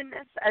imagine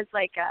this as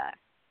like a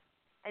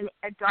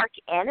dark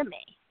anime,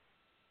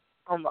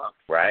 almost.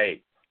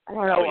 Right. I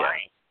don't know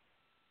why.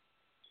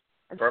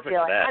 Perfect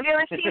for that. Have you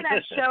ever seen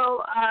that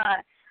show?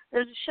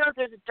 There's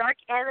a dark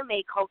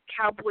anime called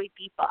Cowboy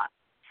Bebop.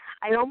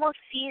 I almost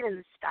see it in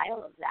the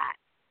style of that.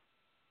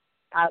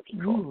 That would be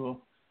cool.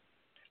 Ooh.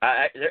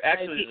 There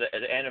actually is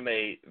an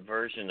anime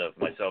version of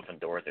myself and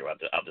Dorothy.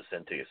 I'll just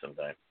send to you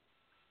sometime.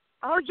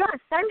 Oh, yeah,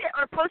 send it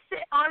or post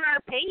it on our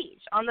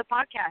page, on the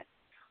podcast,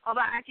 on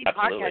the Acting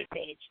Podcast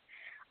page.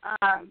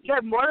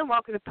 You're more than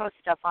welcome to post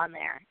stuff on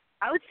there.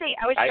 I would shout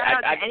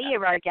out to any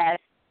of our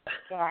guests.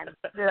 Man,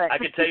 do it. I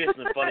can tell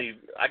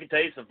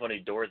you some funny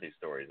Dorothy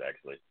stories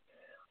actually.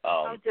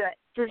 I'll do it.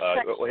 Just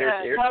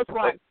here's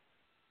one.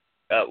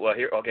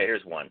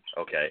 Here's one.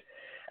 Okay,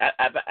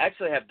 I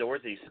actually have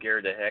Dorothy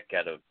scared the heck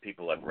out of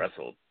people I've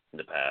wrestled in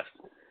the past.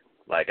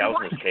 Like I was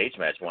in this cage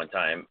match one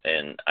time,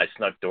 and I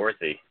snuck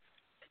Dorothy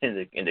in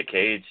the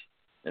cage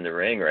in the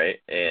ring, right?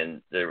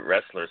 And the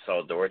wrestler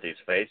saw Dorothy's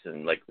face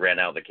and like ran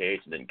out of the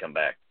cage and didn't come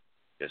back.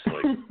 Just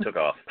like took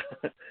off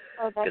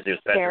because he was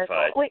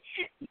petrified. Wait,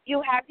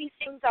 you have these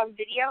things on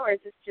video, or is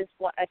this just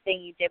a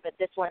thing you did, but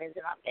this one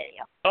isn't on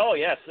video? Oh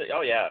yes,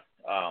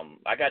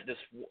 I got this.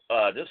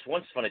 This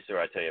one funny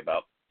story I'll tell you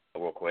about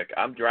real quick.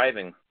 I'm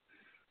driving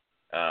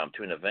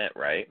to an event,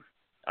 right?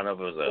 I don't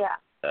know if it was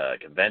a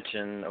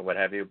convention or what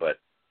have you, but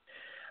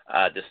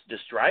this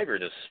driver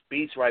just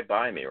speeds right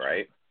by me,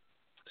 right?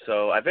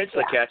 So I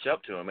eventually catch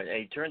up to him, and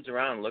he turns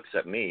around and looks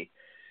at me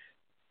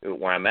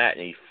where I'm at,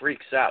 and he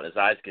freaks out. His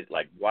eyes get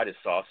like white as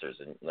saucers,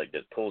 and like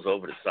just pulls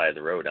over to the side of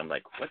the road. I'm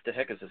like, what the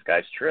heck is this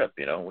guy's trip?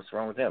 You know, what's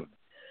wrong with him?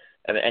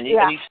 And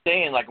he's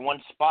staying like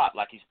one spot,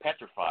 like he's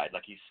petrified,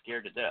 like he's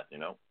scared to death, you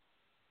know.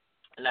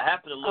 And I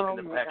happen to look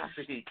in the back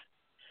seat.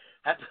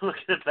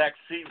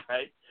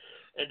 Right?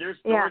 And there's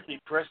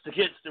Dorothy pressed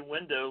against the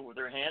window with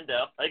her hand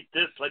out like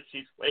this, like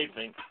she's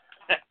waving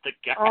at the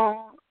guy.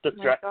 Oh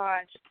my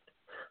gosh.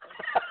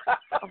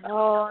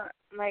 Oh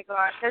my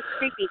gosh, that's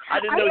creepy. I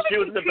didn't know she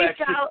was in the back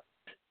seat.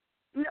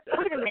 No,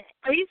 wait a minute.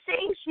 Are you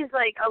saying she's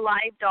like a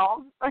live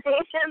doll?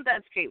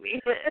 That's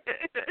creepy.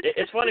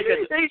 It's funny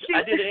because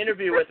I did an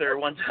interview with her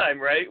one time,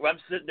 right? I'm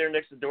sitting there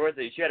next to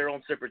Dorothy. She had her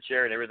own separate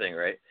chair and everything,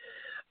 right?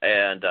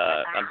 And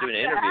I'm doing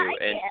an interview,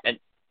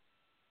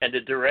 and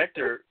the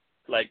director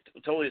like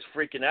totally is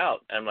freaking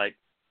out. I'm like,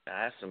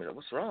 I asked him,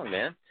 what's wrong,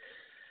 man?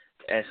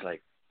 And it's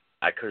like,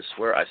 I could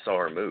swear I saw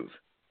her move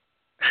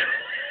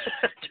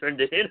during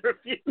the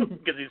interview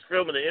because he's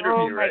filming the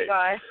interview,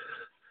 right?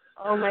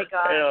 Oh my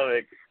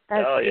gosh.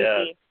 That's creepy.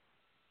 Yeah.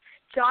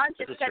 John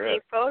just sent me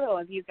a photo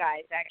of you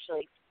guys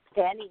actually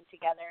standing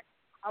together.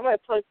 I'm going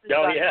to post this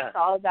on It's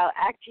All About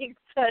Acting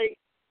site.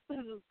 This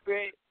is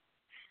great.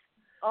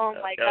 Oh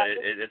my God,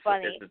 it's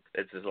funny.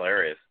 It's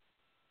hilarious.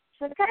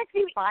 So how did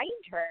you find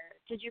her?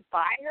 Did you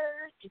buy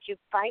her? Did you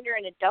find her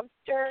in a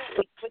dumpster?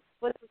 Like,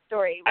 what's the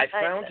story? I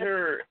found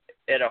her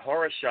at a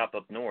horror shop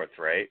up north,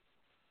 right?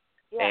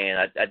 Yeah.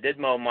 And I did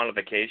my own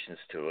modifications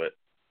to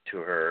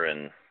her,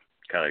 and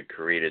kind of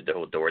created the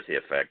whole Dorothy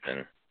effect,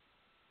 and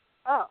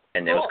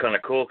it was kind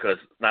of cool because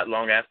not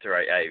long after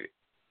I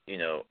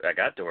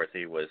got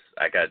Dorothy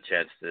I got a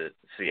chance to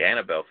see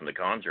Annabelle from The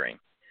Conjuring.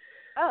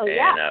 Oh,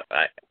 and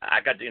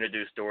I got to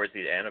introduce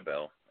Dorothy to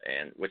Annabelle,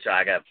 and which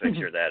I got a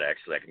picture of that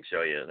actually. I can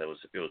show you. It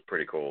was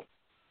pretty cool.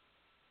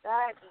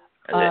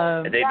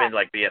 And they've been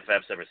like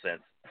BFFs ever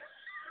since.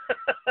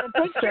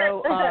 The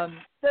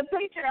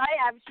picture I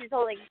have, she's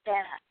holding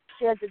Santa.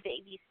 She has a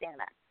baby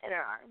Santa in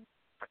her arms.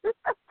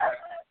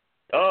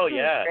 Oh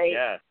yeah,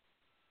 yeah.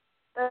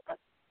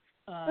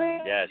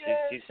 Yeah,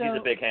 she's a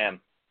big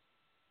ham.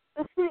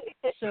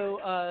 So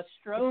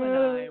Stro and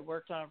I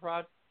worked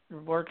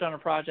on a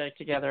project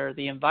together,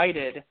 The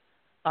Invited,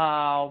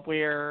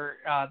 where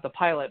the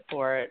pilot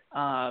for it,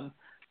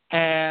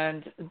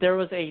 and there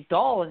was a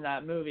doll in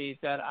that movie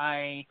that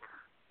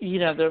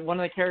one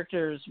of the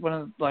characters,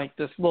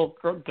 this little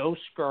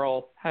ghost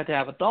girl had to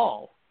have a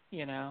doll,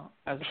 as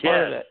a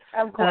part of it.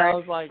 Of course. And I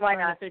was trying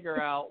to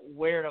figure out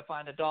where to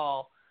find a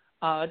doll.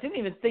 I didn't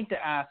even think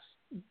to ask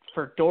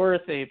for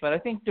Dorothy, but I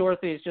think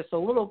Dorothy is just a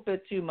little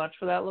bit too much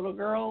for that little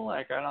girl.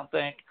 I don't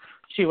think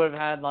she would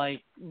have had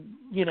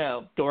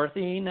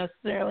Dorothy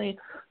necessarily.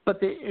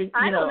 But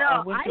I don't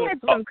know. I had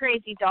some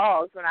crazy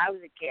dolls when I was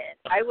a kid.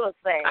 I will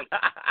say,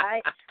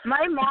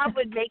 my mom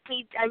would make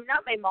me.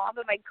 Not my mom,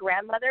 but my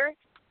grandmother,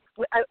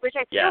 which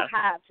I still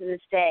have to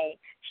this day.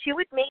 She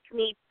would make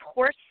me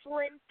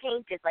porcelain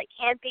painted, like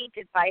hand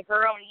painted by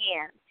her own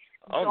hand.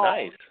 Oh, dolls.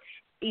 Nice.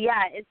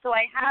 Yeah, and so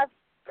I have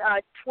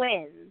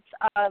twins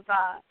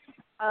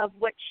of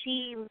what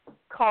she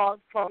called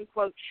quote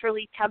unquote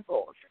Shirley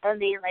Temples,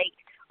 and they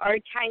are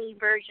a tiny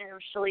version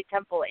of Shirley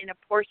Temple in a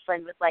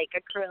porcelain with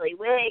a curly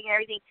wig and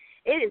everything.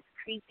 It is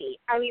creepy.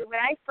 I mean, when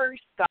I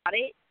first got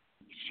it,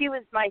 she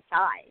was my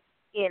size.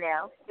 It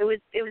was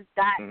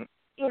that.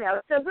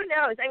 So who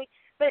knows? I mean,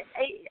 but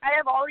I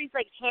have all these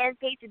hand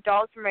painted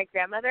dolls from my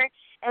grandmother,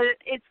 and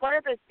it's one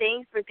of those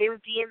things where they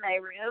would be in my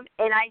room,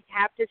 and I'd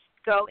have to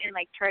go and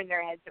turn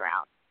their heads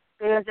around.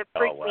 Because it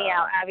freaked me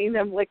out having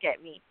them look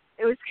at me.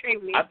 It was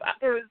creepy. It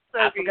was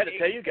so creepy. I forgot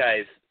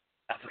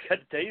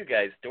to tell you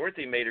guys,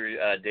 Dorothy made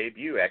her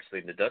debut actually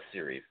in the Dust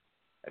series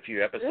a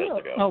few episodes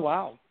ago. Oh,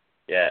 wow.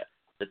 Yeah,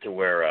 to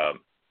where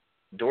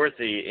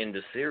Dorothy in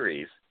the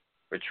series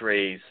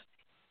portrays,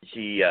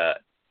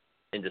 in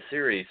the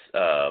series,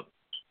 one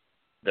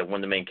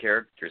of the main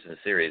characters in the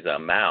series,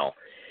 Mal,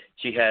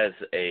 she has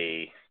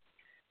a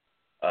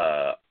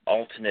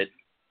alternate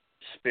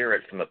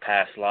spirit from a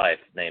past life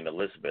named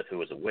Elizabeth, who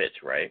was a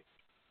witch, right?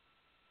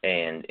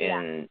 And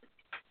in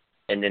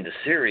the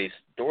series,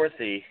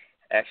 Dorothy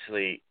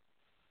actually,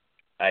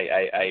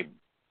 I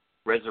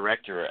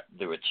resurrect her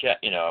through a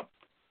chest.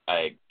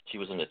 She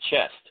was in the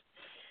chest,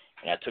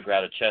 and I took her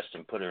out of the chest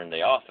and put her in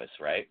the office,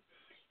 right?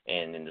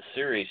 And in the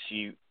series,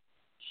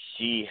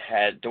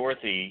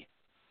 Dorothy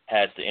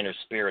has the inner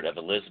spirit of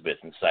Elizabeth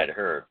inside of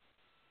her,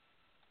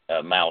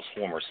 Miles'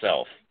 former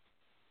self,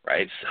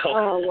 right? So.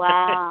 Oh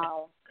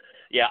wow.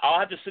 Yeah, I'll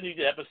have to send you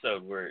the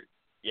episode where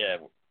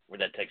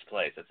that takes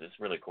place. It's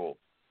really cool.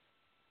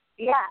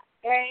 Yeah,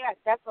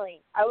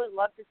 definitely. I would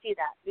love to see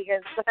that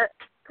because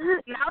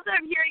now that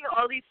I'm hearing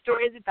all these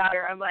stories about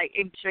her, I'm like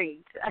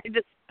intrigued.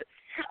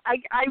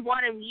 I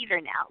want to meet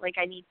her now. Like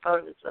I need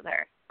photos with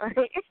her.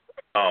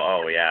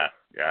 Oh yeah,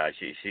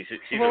 she's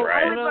all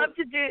right. I would love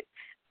to do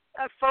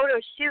a photo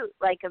shoot,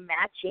 like a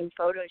matching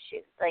photo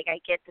shoot. Like I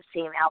get the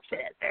same outfit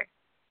as her.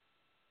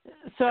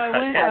 So I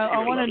went. I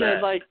wanted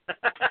to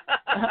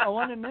I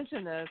wanted to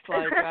mention this.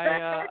 Like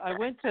I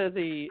went to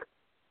the.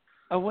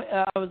 I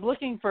was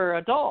looking for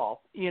a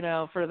doll,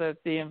 for the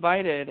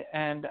invited,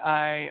 and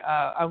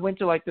I went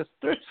to like this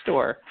thrift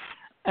store,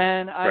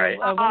 and I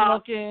went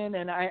looking,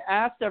 and I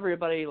asked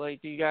everybody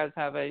like, do you guys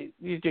have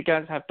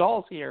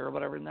dolls here or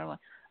whatever? And they're like,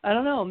 I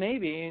don't know,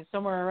 maybe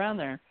somewhere around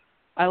there.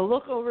 I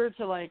look over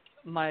to like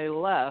my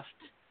left,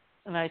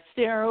 and I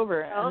stare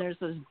over, and there's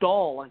this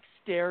doll like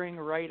staring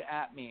right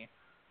at me.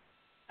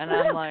 And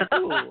I'm like,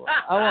 ooh,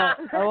 I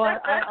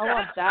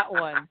want that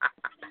one.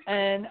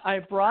 And I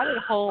brought it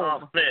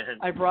home. Oh, man.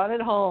 I brought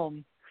it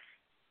home.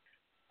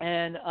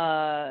 And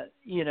I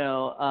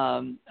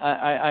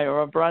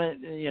brought it,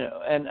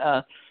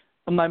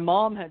 and my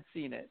mom had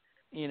seen it,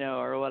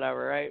 or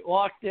whatever, right?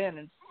 Walked in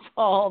and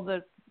saw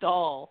this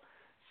doll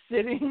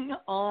sitting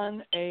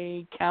on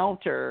a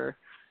counter,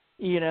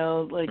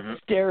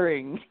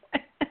 staring.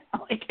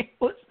 Like it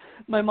was.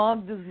 My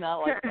mom does not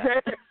like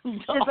that.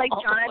 She's like,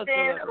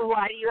 Jonathan,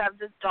 why do you have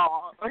this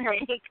doll? Like,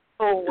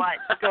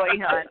 what's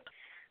going on?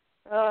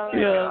 Oh,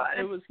 yeah, God.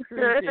 It was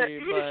creepy. But,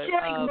 she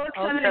looks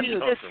underneath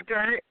the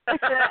skirt.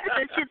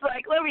 And she's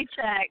like, let me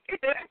check.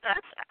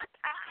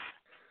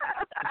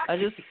 I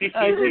just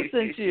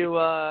sent you,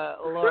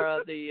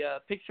 Laura, the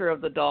picture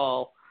of the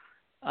doll.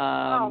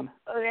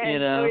 Okay.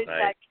 Nice.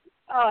 Check.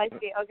 Oh, I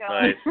see. Okay.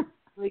 Nice.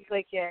 Let me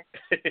click here.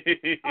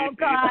 Oh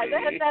God,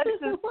 that's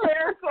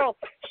hysterical.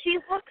 She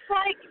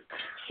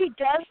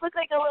does look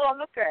like a little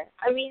hooker.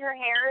 I mean, her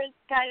hair is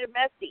kind of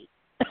messy.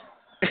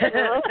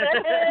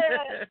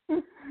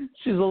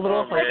 She's a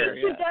little hooker.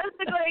 She does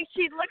look like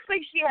she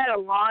she had a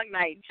long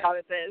night,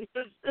 Jonathan.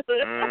 She's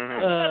been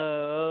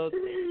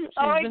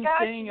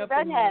staying up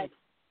in night.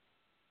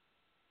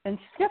 And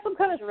she's got some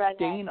kind of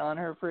stain on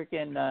her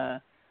freaking.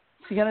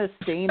 She got a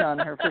stain on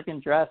her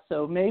freaking dress,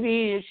 so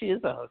maybe she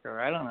is a hooker.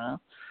 I don't know.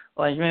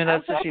 Like, maybe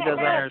that's what she does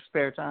on her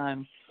spare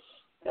time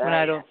when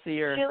I don't see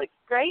her. She looks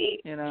great.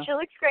 She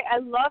looks great. I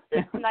love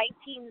this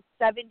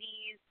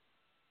 1970s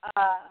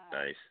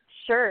nice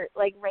shirt,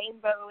 like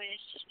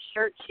rainbowish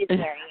shirt she's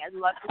wearing. I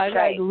love the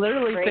stripe. I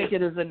literally think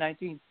it is a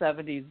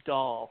 1970s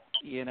doll.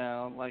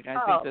 Like I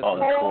think this is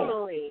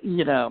totally.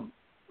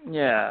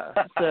 Yeah.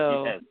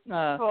 So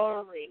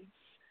totally.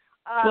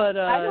 But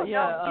I don't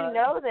know if you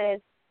know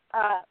this,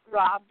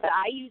 Rob, but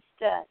I used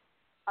to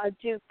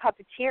do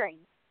puppeteering.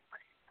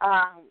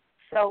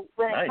 So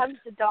when it comes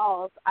to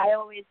dolls, I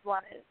always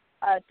wanted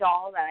a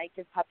doll that I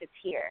could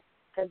puppeteer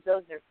because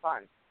those are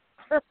fun.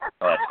 Oh,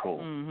 that's cool.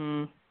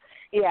 Mm-hmm.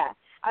 Yeah,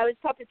 I was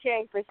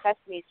puppeteering for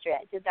Sesame Street.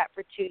 I did that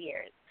for 2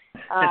 years.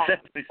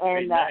 Sesame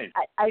Street, nice.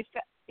 It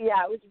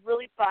was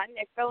really fun.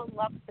 I fell in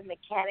love with the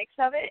mechanics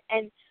of it,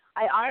 and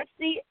I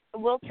honestly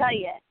will tell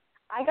you,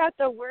 I got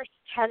the worst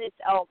tennis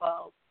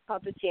elbow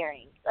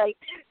puppeteering. Like,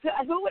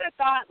 who would have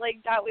thought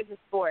like that was a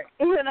sport?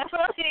 And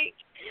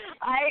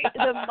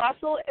the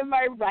muscle in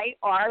my right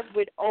arm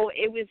it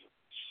was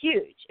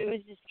huge. It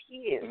was just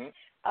huge.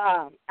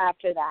 Mm-hmm.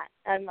 After that,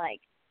 and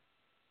like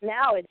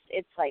now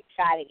it's like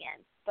fat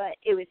again, but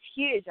it was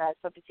huge when I was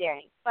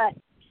puppeteering. But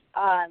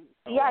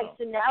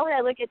so now when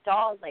I look at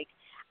dolls, like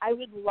I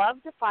would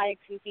love to find a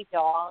creepy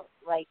doll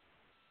like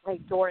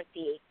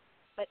Dorothy,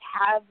 but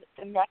have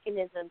the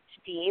mechanism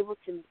to be able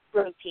to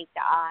rotate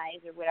the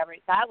eyes or whatever.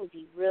 That would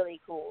be really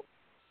cool.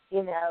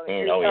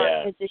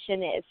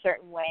 Position it a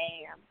certain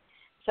way.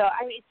 So,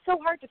 I mean, it's so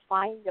hard to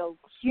find those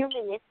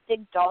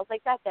humanistic dolls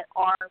like that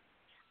are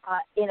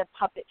in a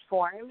puppet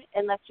form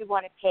unless you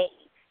want to pay,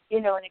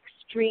 an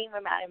extreme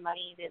amount of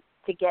money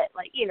to get,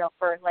 like,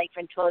 for, like,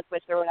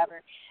 ventriloquists or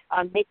whatever.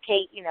 They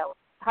pay,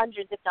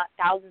 hundreds, if not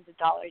thousands of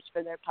dollars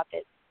for their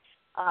puppets.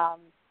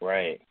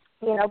 Right.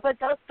 But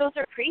those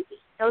are creepy.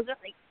 Those are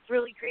like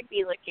really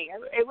creepy looking.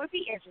 It would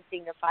be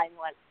interesting to find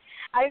one.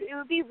 It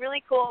would be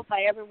really cool if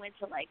I ever went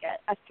to like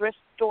a thrift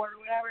store or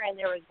whatever, and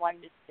there was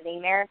one just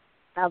sitting there.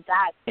 Now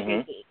that's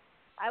creepy.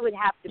 I would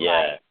have to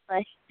buy it.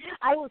 Like,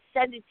 I will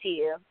send it to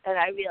you, and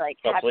I'd be like,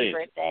 happy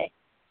birthday.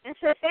 I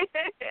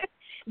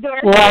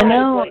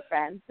know.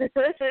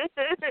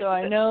 So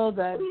I know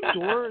that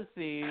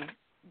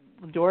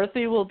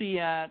Dorothy will be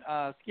at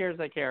Scares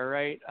I Care,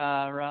 right,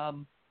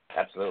 Rob?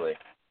 Absolutely.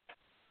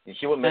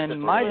 She wouldn't miss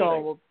and my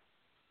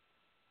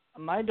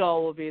my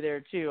doll will be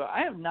there too.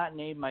 I have not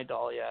named my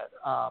doll yet.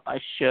 I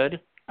should.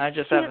 I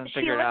just haven't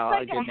figured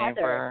out a good name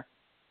for her.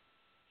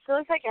 She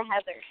looks like a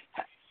Heather.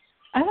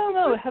 I don't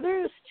know.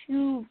 Heather is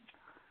too.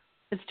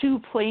 It's too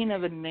plain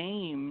of a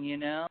name, you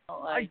know.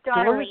 Like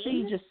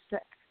Dorothy just.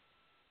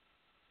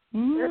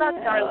 What about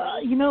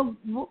Darlene? You know,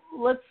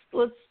 let's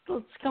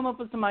come up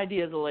with some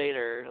ideas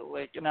later.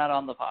 Like not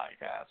on the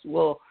podcast.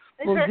 We'll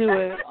do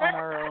it on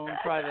our own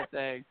private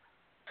thing.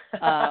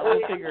 We'll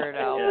figure it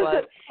out.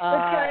 But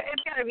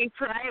it's gotta be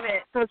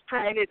private. Those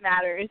private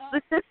matters.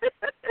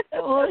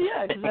 Well,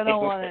 yeah, because I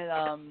don't want it.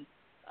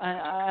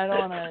 I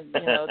don't want to.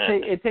 You know,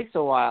 it takes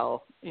a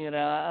while. You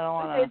know, I don't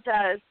want to. It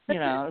does. You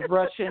know,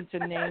 rush into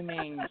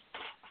naming.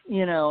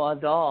 You know, a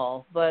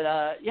doll. But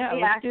let's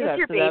do that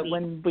so that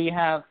when we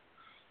have.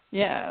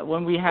 Yeah,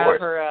 when we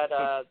have her at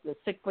the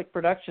Sick Flick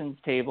Productions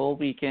table,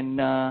 we can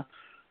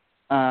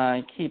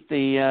keep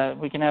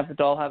we can have the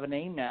doll have a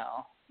name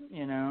now.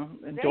 You know,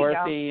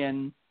 Dorothy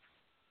and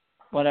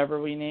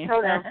whatever we name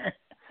her.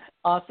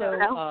 Also,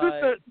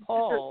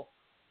 Paul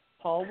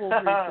will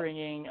be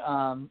bringing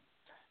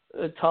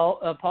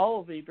Paul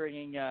will be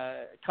bringing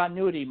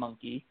Continuity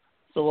Monkey,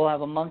 so we'll have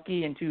a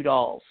monkey and 2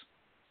 dolls.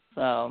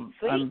 So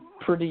Sweet. I'm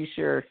pretty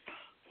sure.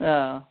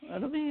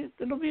 It'll be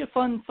a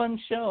fun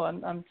show.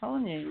 I'm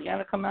telling you, you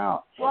gotta come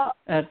out. Well,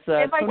 if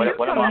I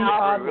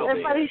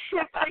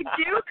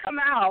do come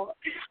out,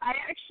 I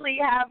actually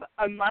have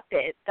a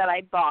Muppet that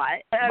I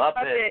bought.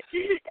 Muppet.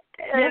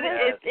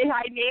 And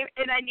I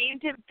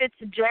named him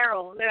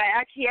Fitzgerald, and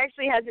he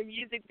actually has a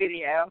music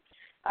video.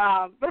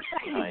 But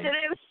nice.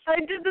 I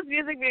did this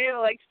music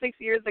video like 6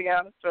 years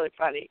ago. It's really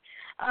funny.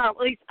 At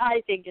least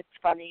I think it's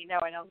funny. No,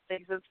 I don't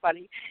think it's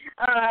funny.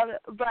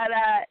 But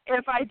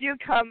if I do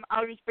come,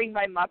 I'll just bring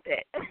my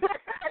Muppet.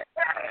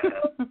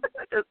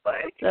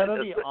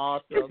 That'll be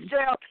awesome.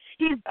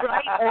 He's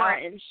bright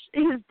orange.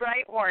 He's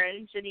bright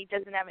orange, and he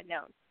doesn't have a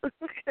nose.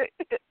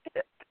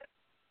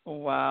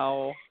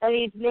 Wow. And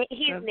he's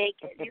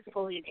naked. He's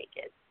fully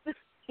naked.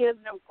 He has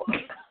no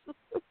clothes.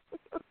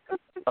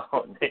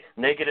 Oh,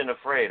 naked and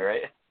afraid,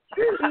 right? I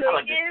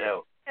like this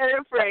show.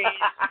 And afraid.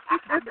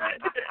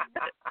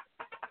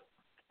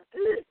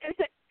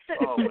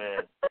 Oh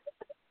man.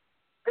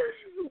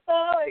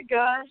 Oh my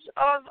gosh.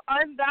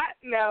 On that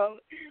note,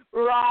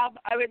 Rob,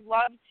 I would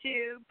love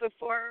to,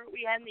 before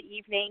we end the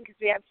evening, because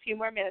we have a few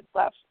more minutes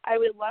left, I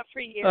would love for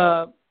you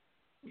to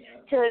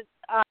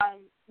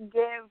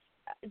give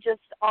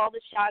just all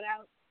the shout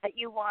outs that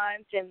you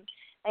want and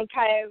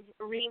kind of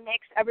remix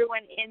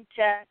everyone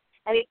into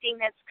anything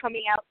that's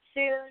coming out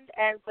soon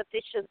and what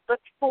they should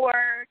look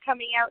for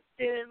coming out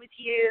soon with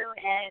you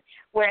and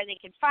where they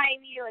can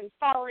find you and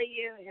follow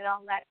you and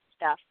all that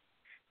stuff.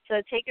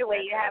 So take it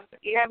away. You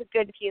have a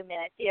good few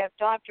minutes. You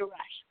don't have to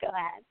rush. Go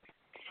ahead.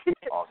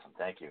 Awesome.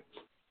 Thank you.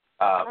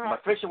 My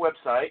official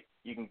website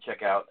you can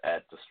check out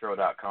at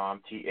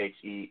thestro.com,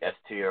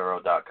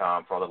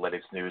 THESTRO.com for all the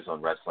latest news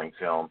on wrestling,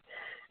 film,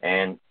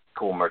 and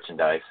cool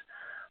merchandise.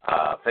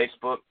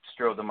 Facebook,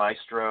 Stro the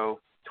Maestro.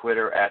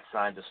 Twitter,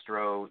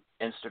 @Stro,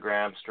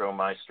 Instagram, Stro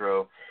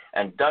Maestro,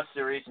 and Dust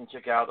Series, and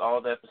check out all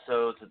the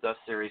episodes of Dust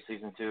Series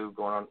Season 2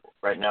 going on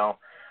right now,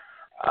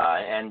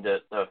 and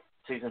the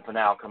season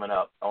finale coming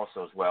up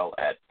also as well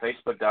at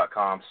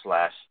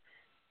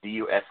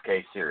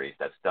facebook.com/DUSK Series.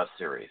 That's Dust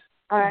Series.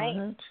 All right.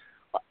 Mm-hmm.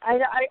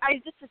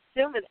 I just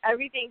assumed with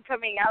everything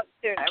coming out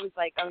soon, I was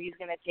like, oh, he's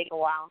going to take a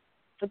while.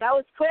 But that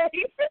was quick.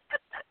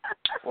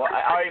 Well,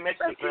 I already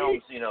mentioned the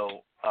films, you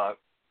know,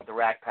 The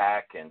Rack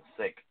Pack and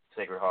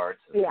Sacred Hearts,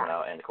 you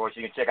know, and of course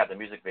you can check out the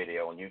music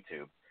video on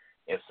YouTube.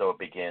 If So It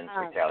Begins,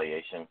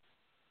 Retaliation.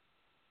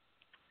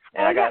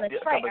 And I got a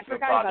couple of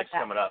projects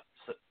coming up.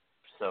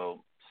 So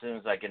as soon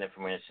as I get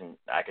information,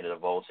 I can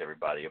divulge to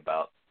everybody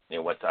about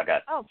what I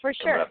got. Oh, for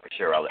sure. Coming up for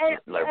sure. I'll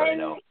let everybody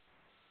know.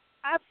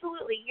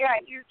 Absolutely, yeah.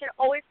 You can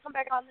always come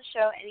back on the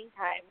show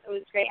anytime. It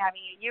was great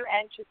having you. You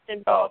and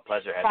Tristan. Oh,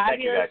 pleasure.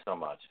 Thank you guys so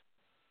much.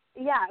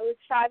 Yeah, it was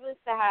fabulous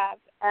to have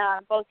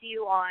both of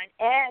you on.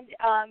 And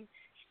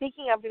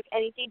speaking of, if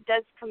anything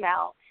does come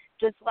out,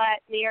 just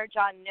let me or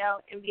John know,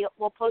 and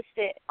we'll post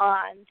it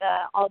on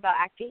the All About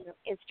Acting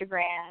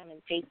Instagram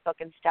and Facebook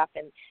and stuff,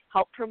 and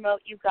help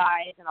promote you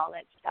guys and all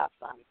that stuff.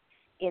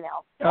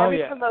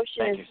 Every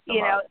promotion is,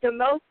 the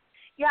most.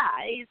 Yeah,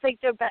 it's like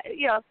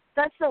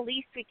that's the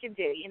least we can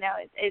do,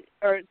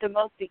 or the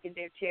most we can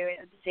do too.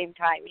 At the same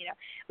time,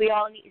 we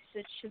all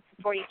should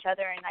support each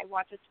other, and I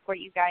want to support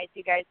you guys.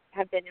 You guys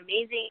have been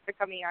amazing for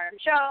coming on our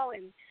show,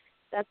 and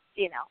that's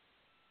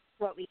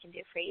what we can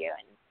do for you.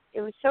 And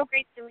it was so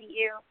great to meet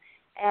you.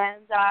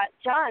 And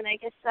John, I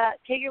guess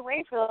take it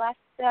away for the last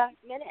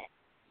minute.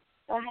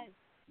 Go ahead.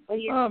 What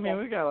do you I mean,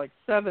 we got like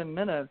 7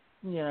 minutes,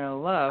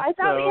 left. I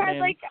thought we had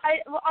on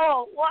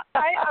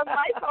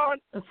my phone.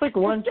 It's like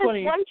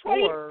 1:24.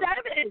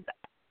 1:27.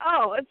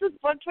 Oh, it's just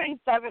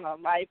 1:27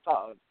 on my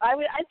phone. I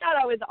thought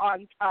I was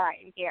on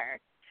time here.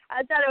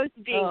 I thought I was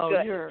being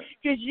good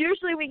because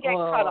usually we get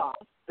cut off.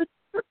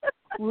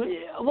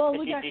 we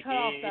got cut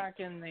off back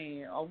in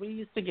the. We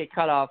used to get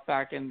cut off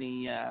back in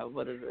the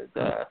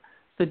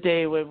the the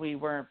day when we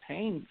weren't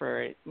paying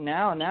for it.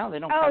 Now they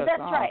don't cut us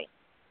that's off. Right.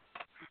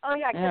 Oh,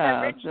 yeah, because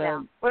we're rich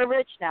now. We're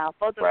rich now,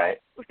 both of us.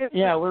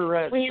 Yeah, we're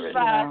rich.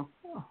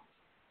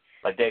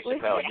 Like Dave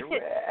Chappelle, you're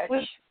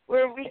rich.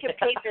 Where we can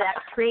pay for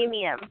that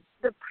premium,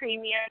 the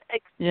premium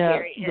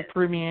experience. Yeah, the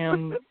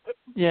premium,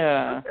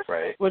 yeah.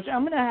 Right. Which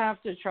I'm going to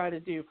have to try to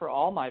do for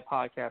all my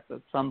podcasts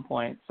at some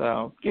point,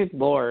 so good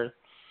Lord.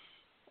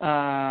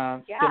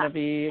 It's going to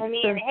be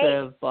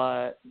expensive,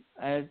 but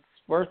it's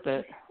worth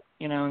it,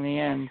 in the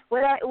end.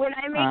 When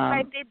I make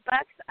my big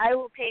bucks, I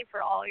will pay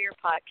for all your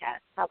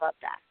podcasts. How about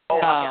that? Oh,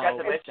 I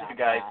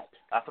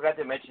forgot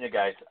to mention you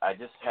guys. I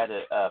just had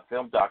a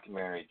film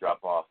documentary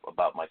drop off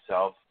about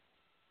myself.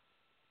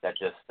 That's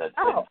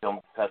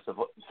film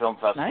festivals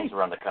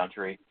around the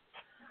country.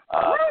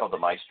 It's called the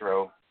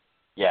Maestro.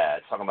 Yeah,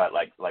 it's talking about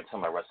like some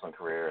of my wrestling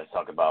career. It's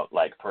talking about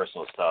like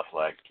personal stuff,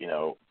 like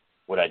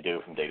what I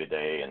do from day to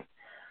day, and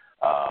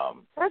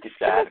that's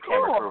I have a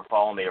camera crew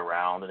following me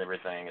around and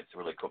everything. It's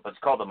really cool. But it's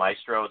called the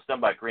Maestro. It's done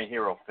by Green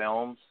Hero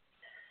Films.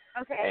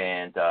 Okay.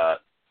 And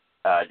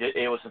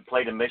it was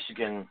played in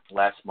Michigan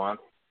last month,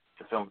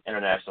 the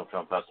International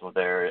Film Festival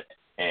there,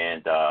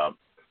 and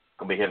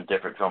gonna be hitting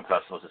different film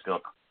festivals. It's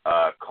gonna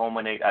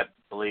culminate, I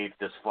believe,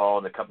 this fall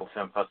in a couple of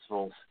film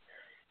festivals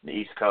in the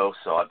East Coast.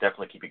 So I'll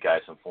definitely keep you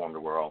guys informed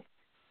of where it's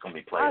gonna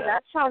be played. Oh,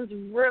 that sounds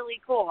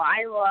really cool.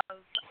 I'm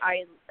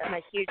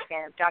a huge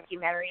fan of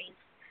documentaries.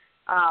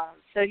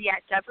 So yeah,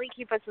 definitely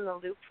keep us in the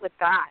loop with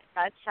that.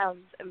 That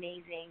sounds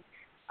amazing.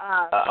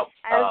 I'll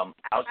send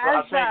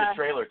you the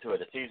trailer to it,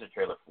 the teaser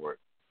trailer for it.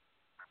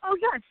 Oh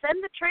yeah,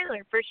 send the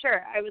trailer for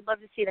sure. I would love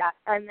to see that.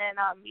 And then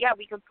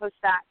we can post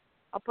that.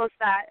 I'll post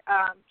that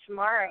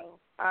tomorrow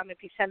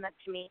if you send that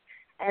to me.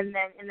 And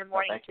then in the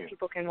morning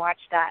people can watch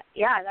that.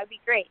 Yeah, that'd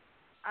be great.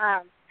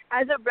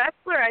 As a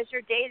wrestler, as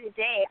your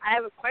day-to-day, I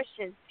have a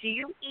question. Do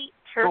you eat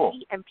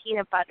turkey and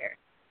peanut butter?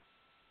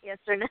 Yes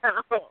or no?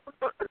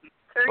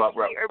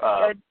 Turkey or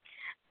peanut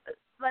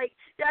Like,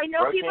 I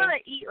know protein? People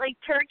that eat, like,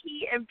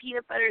 turkey and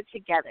peanut butter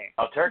together.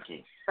 Oh,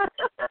 turkey.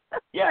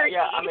 Yeah,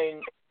 I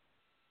mean,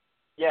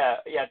 yeah,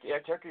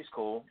 turkey's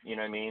cool. You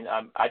know what I mean?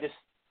 I just,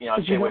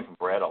 I stay away from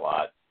bread a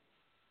lot.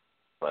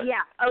 But,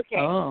 yeah, okay,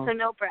 so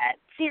no bread.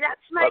 See,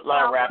 that's my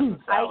problem.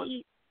 I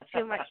eat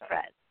too much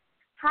bread.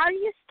 How do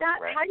you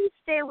stop? Right. How do you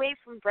stay away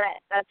from bread?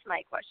 That's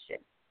my question.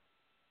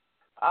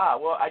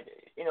 Well,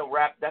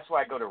 wrap. That's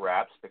why I go to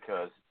wraps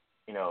because,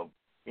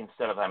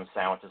 instead of having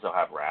sandwiches, I'll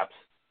have wraps.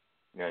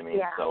 You know what I mean?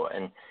 Yeah. So,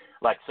 and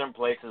like some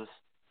places,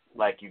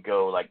 like you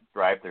go like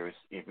drive-thrus.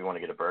 If you want to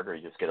get a burger,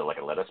 you just get a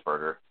lettuce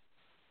burger.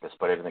 Just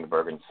put everything in the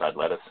burger inside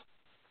lettuce.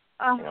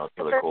 Oh, it's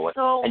really cool.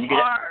 So and you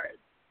hard.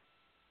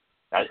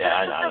 I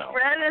know. The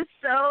bread is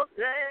so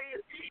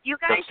good. You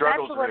guys,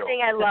 that's the one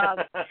thing I love.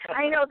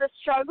 I know the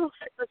struggle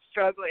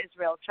is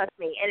real. Trust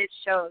me, and it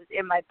shows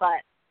in my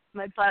butt.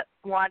 My butt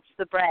wants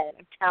the bread.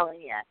 I'm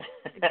telling you.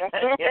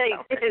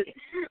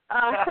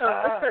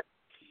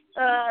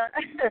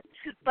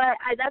 But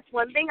that's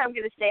one thing I'm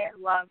going to say I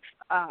love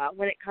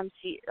when it comes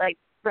to like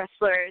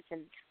wrestlers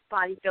and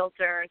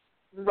bodybuilders,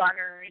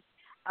 runners.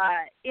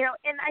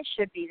 And I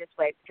should be this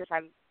way because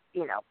I'm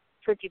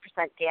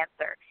 50%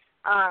 dancer.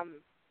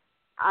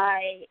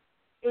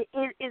 It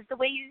is the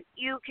way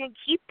you can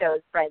keep those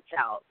breads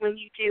out when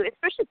you do,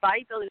 especially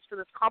bodybuilders for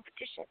those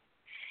competitions.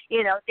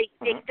 They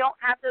don't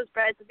have those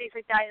breads and things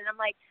like that, and I'm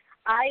like,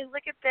 I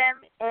look at them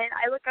and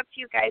I look up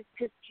to you guys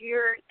because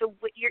your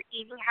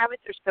eating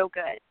habits are so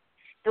good.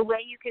 The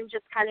way you can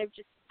just kind of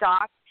just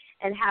stop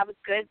and have a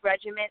good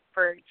regimen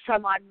for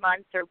some odd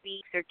months or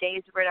weeks or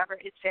days or whatever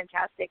is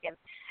fantastic. And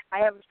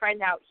I have a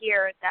friend out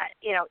here that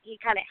he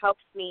kind of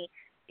helps me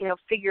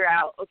figure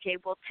out, okay,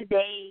 well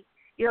today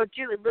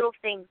do little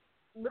things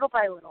little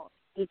by little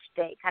each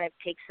day, kind of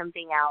take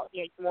something out,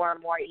 more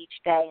and more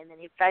each day, and then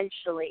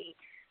eventually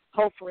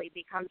hopefully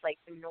becomes like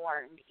the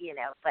norm,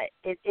 but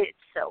it's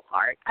so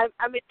hard.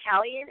 I'm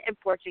Italian and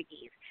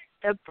Portuguese.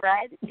 The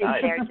bread is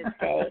there to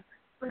stay.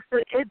 It's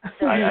there to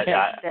stay. I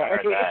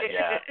heard that,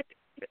 yeah.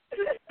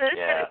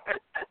 Yeah,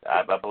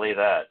 I believe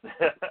that.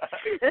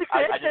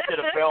 I just did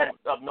a film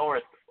up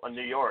north in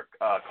New York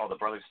called The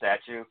Brothers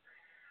Statue,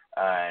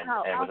 and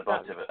with a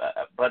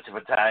bunch of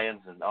Italians,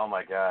 and oh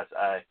my gosh,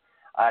 I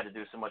had to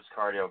do so much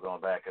cardio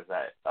going back because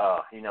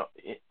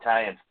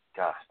Italians,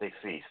 gosh, they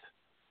feast.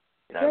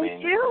 They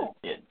do.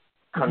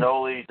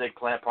 Cannolis,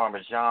 eggplant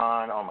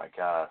parmesan. Oh my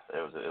gosh,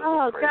 it was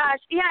crazy.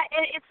 Gosh, yeah,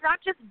 and it's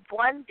not just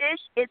one dish.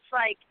 It's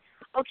like,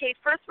 okay,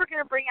 first we're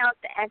gonna bring out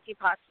the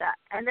antipasta,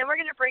 and then we're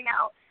gonna bring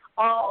out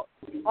all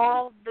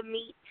the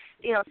meats,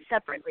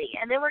 separately,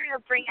 and then we're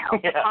gonna bring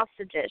out the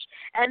pasta dish,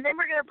 and then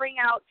we're gonna bring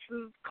out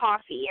some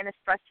coffee and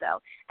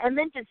espresso, and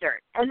then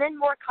dessert, and then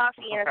more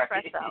coffee and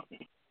espresso.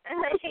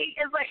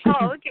 It's like,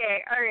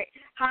 okay, all right.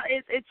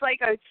 It's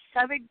like a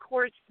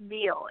 7-course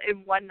meal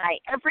in one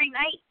night every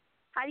night.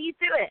 How do you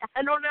do it?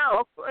 I don't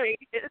know. Like,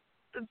 it's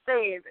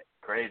insane.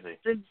 Crazy.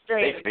 It's insane.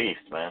 They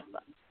feast, man.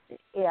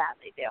 Yeah,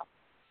 they do.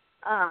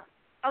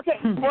 Okay.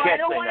 Well, I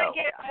don't want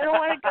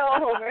to go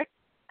over.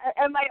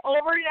 Am I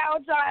over now,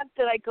 John?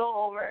 Did I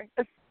go over?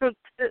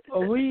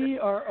 We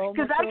are almost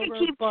over. Because I could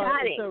keep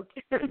chatting.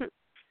 Okay.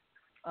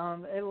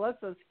 It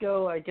lets us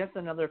go, I guess,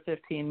 another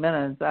 15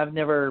 minutes.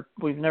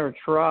 We've never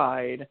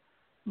tried,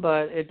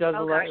 but it does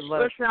let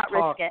let's not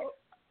talk. risk it.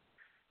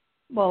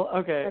 Well,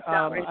 okay. Let's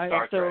not risk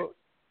it. So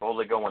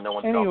boldly go when no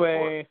one's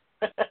anyway,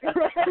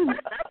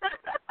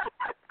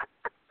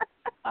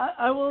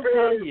 I will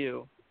tell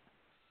you,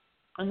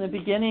 in the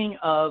beginning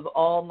of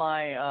all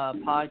my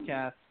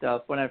podcast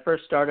stuff, when I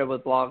first started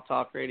with Blog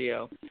Talk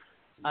Radio,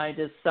 I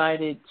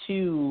decided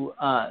to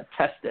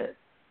test it.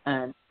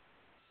 And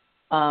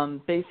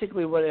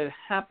basically what had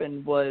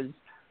happened was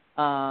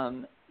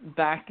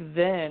back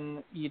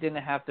then you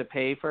didn't have to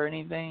pay for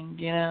anything,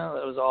 you know.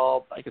 It was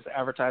all, I guess,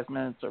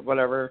 advertisements or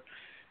whatever.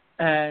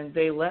 And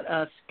they let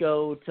us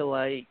go to,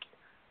 like,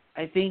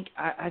 I think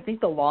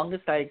the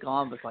longest I had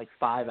gone was like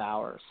 5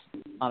 hours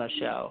on a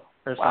show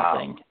or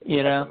something,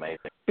 you know,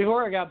 amazing.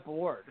 Before I got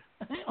bored.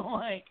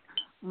 Like,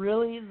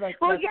 really? Like,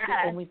 that's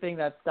the only thing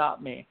that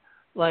stopped me.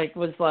 Like,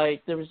 was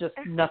like, there was just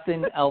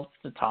nothing else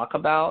to talk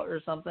about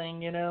or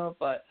something, you know,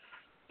 but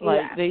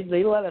like,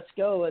 they let us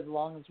go as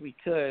long as we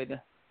could.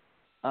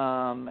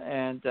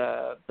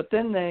 But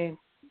then they,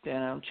 you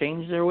know,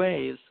 changed their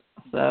ways.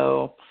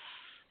 So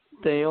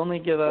they only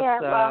give us,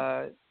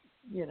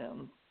 you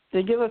know,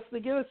 they give us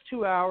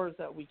 2 hours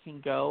that we can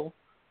go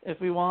if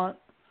we want.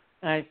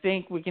 And I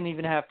think we can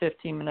even have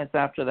 15 minutes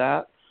after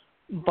that.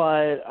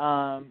 But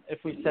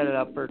if we set it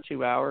up for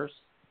 2 hours,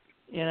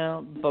 you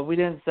know, but we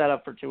didn't set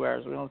up for 2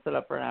 hours. We only set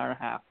up for an hour and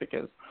a half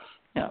because,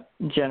 you know,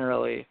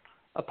 generally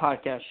a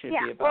podcast should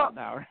be about an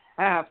hour and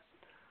a half.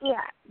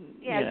 Yeah,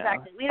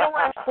 exactly. We don't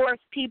want to force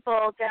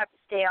people to have to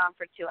stay on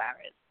for 2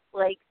 hours.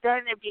 Like,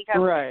 then it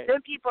becomes,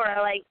 then people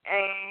are like,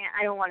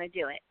 I don't want to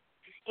do it.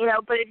 You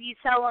know, but if you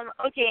tell them,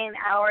 okay, an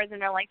hour, then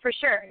they're like, for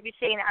sure. If you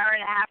say an hour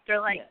and a half,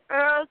 they're like,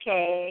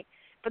 okay,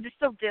 but they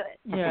still do it.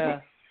 Yeah.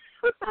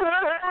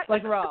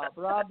 Like Rob.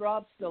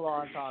 Rob's still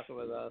on talking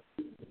with us.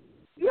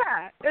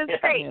 Yeah,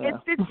 it's great. Yeah.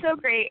 It's so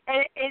great.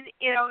 And,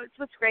 you know, it's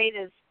what's great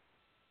is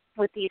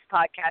with these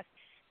podcasts,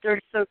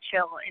 they're so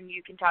chill and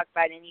you can talk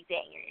about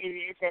anything.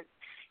 It isn't,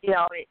 you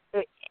know,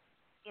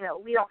 you know,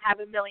 we don't have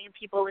a million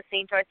people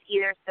listening to us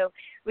either, so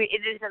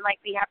it isn't like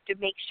we have to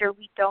make sure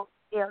we don't,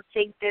 you know,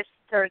 think this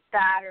or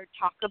that or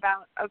talk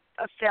about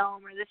a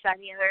film or this, that,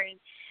 and the other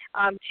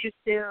and too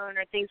soon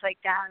or things like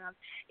that.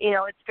 You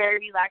know, it's very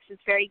relaxed.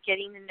 It's very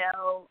getting to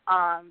know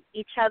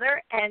each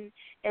other, and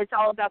it's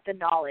all about the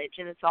knowledge,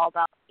 and it's all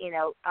about, you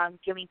know,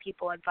 giving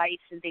people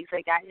advice and things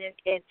like that.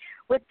 And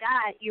with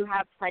that, you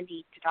have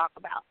plenty to talk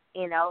about.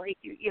 You know, like,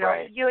 you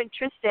know, you and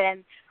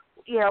Tristan,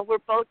 you know, we're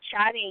both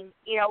chatting.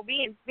 You know,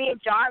 me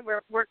and John,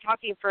 we're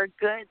talking for a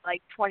good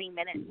like 20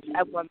 minutes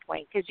at one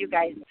point because you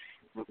guys,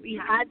 you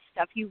had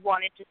stuff you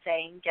wanted to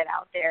say and get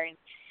out there, and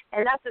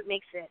that's what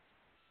makes it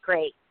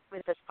great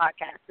with this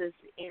podcast is,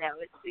 you know,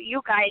 it's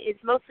you guys,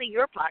 it's mostly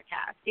your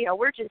podcast. You know,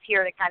 we're just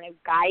here to kind of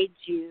guide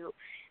you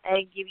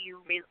and give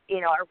you,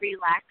 you know, a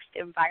relaxed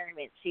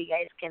environment so you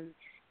guys can,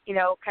 you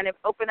know, kind of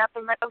open up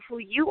and let know who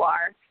you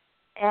are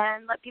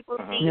and let people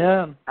see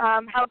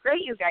how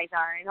great you guys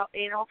are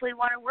and hopefully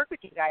want to work with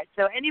you guys.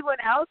 So anyone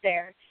out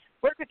there,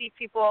 work with these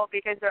people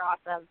because they're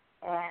awesome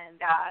and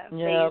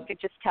you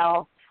could just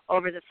tell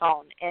over the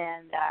phone.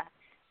 And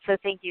so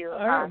thank you.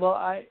 All right, well,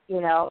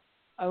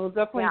 I will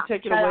definitely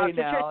take it away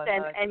now.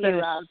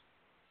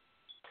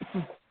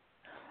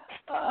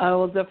 I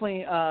will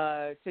definitely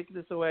take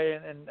this away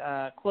and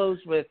close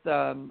with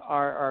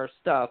our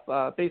stuff.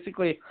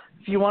 Basically,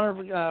 if you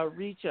want to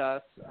reach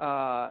us,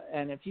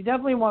 and if you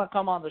definitely want to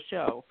come on the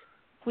show,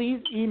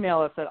 please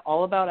email us at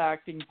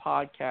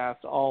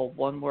allaboutactingpodcast, all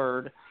one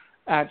word,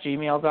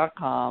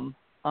 @gmail.com,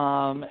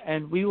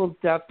 and we will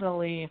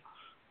definitely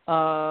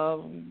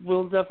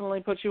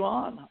put you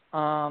on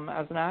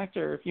as an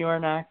actor. If you're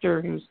an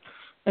actor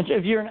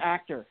if you're an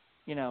actor,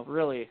 you know,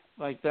 really,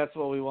 like, that's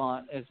what we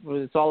want.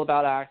 It's all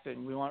about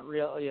acting. We want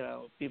real, you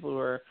know, people who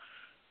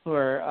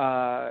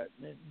are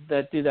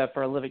that do that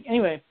for a living.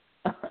 Anyway,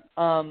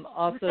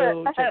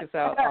 also check us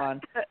out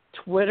on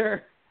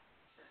Twitter,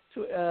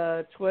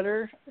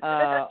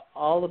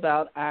 all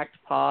about Act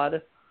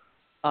Pod,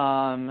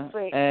 and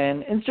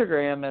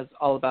Instagram is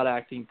All About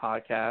Acting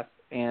Podcast,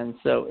 and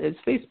so is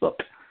Facebook.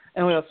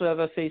 And we also have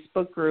a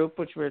Facebook group,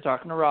 which we were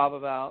talking to Rob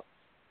about.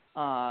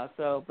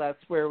 So that's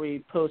where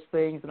we post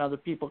things, and other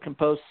people can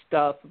post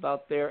stuff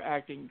about their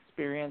acting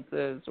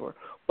experiences or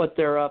what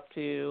they're up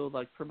to,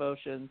 like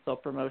promotion,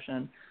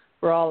 self-promotion.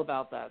 We're all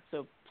about that.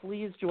 So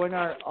please join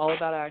our All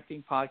About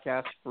Acting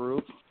podcast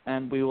group,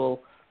 and we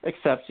will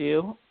accept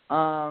you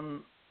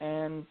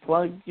and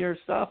plug your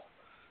stuff.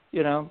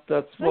 You know,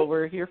 that's what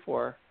we're here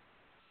for.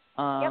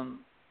 And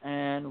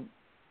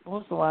what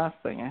was the last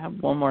thing? I have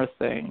one more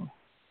thing.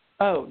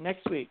 Oh,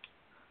 next week.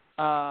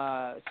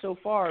 So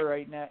far,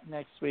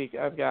 next week,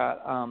 I've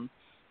got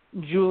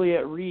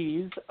Juliet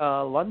Rees,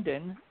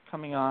 London,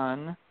 coming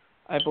on.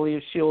 I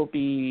believe she'll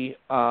be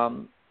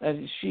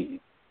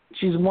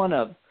she's one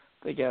of,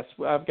 I guess.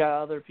 I've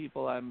got other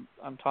people I'm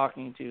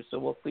talking to, so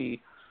we'll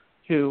see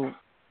who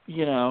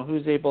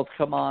who's able to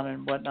come on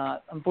and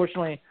whatnot.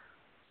 Unfortunately,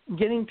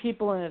 getting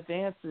people in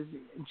advance is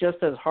just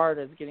as hard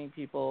as getting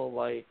people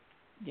like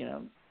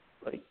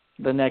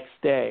the next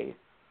day.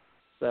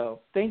 So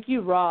thank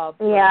you, Rob,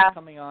 for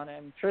coming on,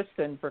 and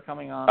Tristan for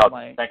coming on.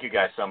 Thank you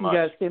guys so much. You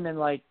guys came in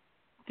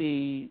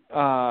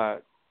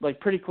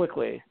pretty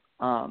quickly.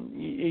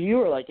 You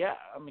were like, yeah,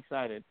 I'm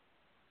excited.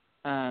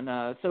 And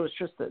so was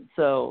Tristan.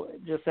 So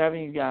just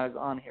having you guys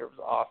on here was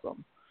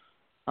awesome.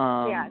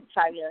 Yeah, it's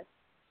fabulous.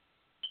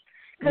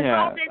 Because we're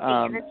all busy,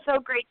 and it's so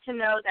great to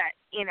know that,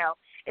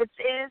 it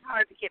is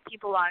hard to get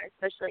people on,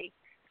 especially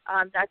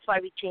that's why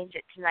we changed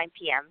it to 9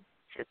 p.m.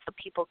 So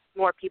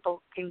more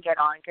people can get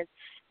on. Because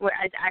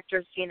as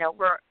actors,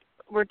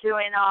 we're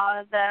doing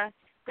all the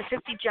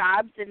 50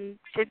 jobs and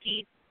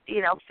 50,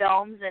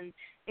 films, and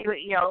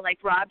like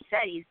Rob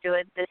said, he's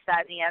doing this,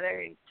 that, and the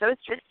other. And so is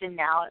Tristan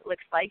now. It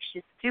looks like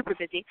she's super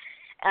busy,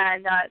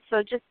 and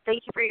so just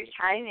thank you for your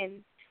time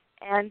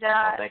and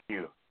thank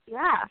you.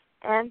 Yeah,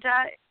 and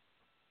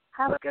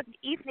have a good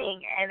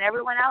evening, and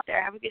everyone out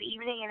there, have a good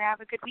evening and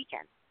have a good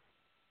weekend.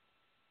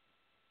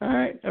 All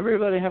right,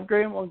 everybody, have a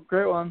great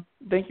one.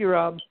 Thank you,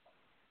 Rob.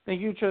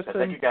 Thank you, Tristan.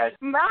 Thank you, guys.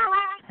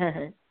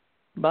 Bye.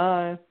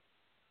 Bye.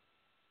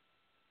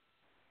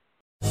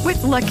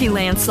 With Lucky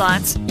Land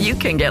Slots, you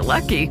can get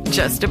lucky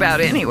just about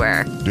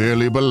anywhere.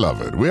 Dearly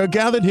beloved, we are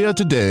gathered here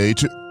today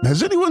to...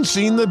 Has anyone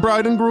seen the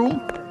bride and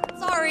groom?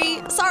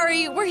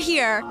 Sorry, we're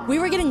here. We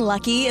were getting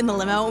lucky in the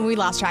limo and we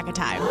lost track of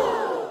time.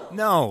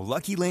 No,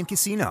 Lucky Land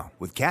Casino,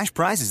 with cash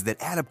prizes that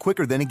add up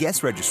quicker than a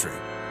guest registry.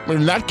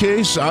 In that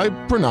case, I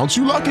pronounce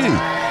you lucky.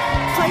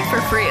 Play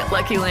for free at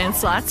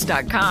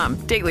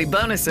LuckyLandSlots.com. Daily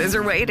bonuses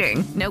are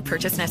waiting. No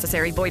purchase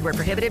necessary. Void where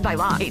prohibited by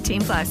law.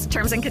 18+.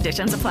 Terms and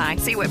conditions apply.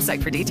 See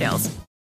website for details.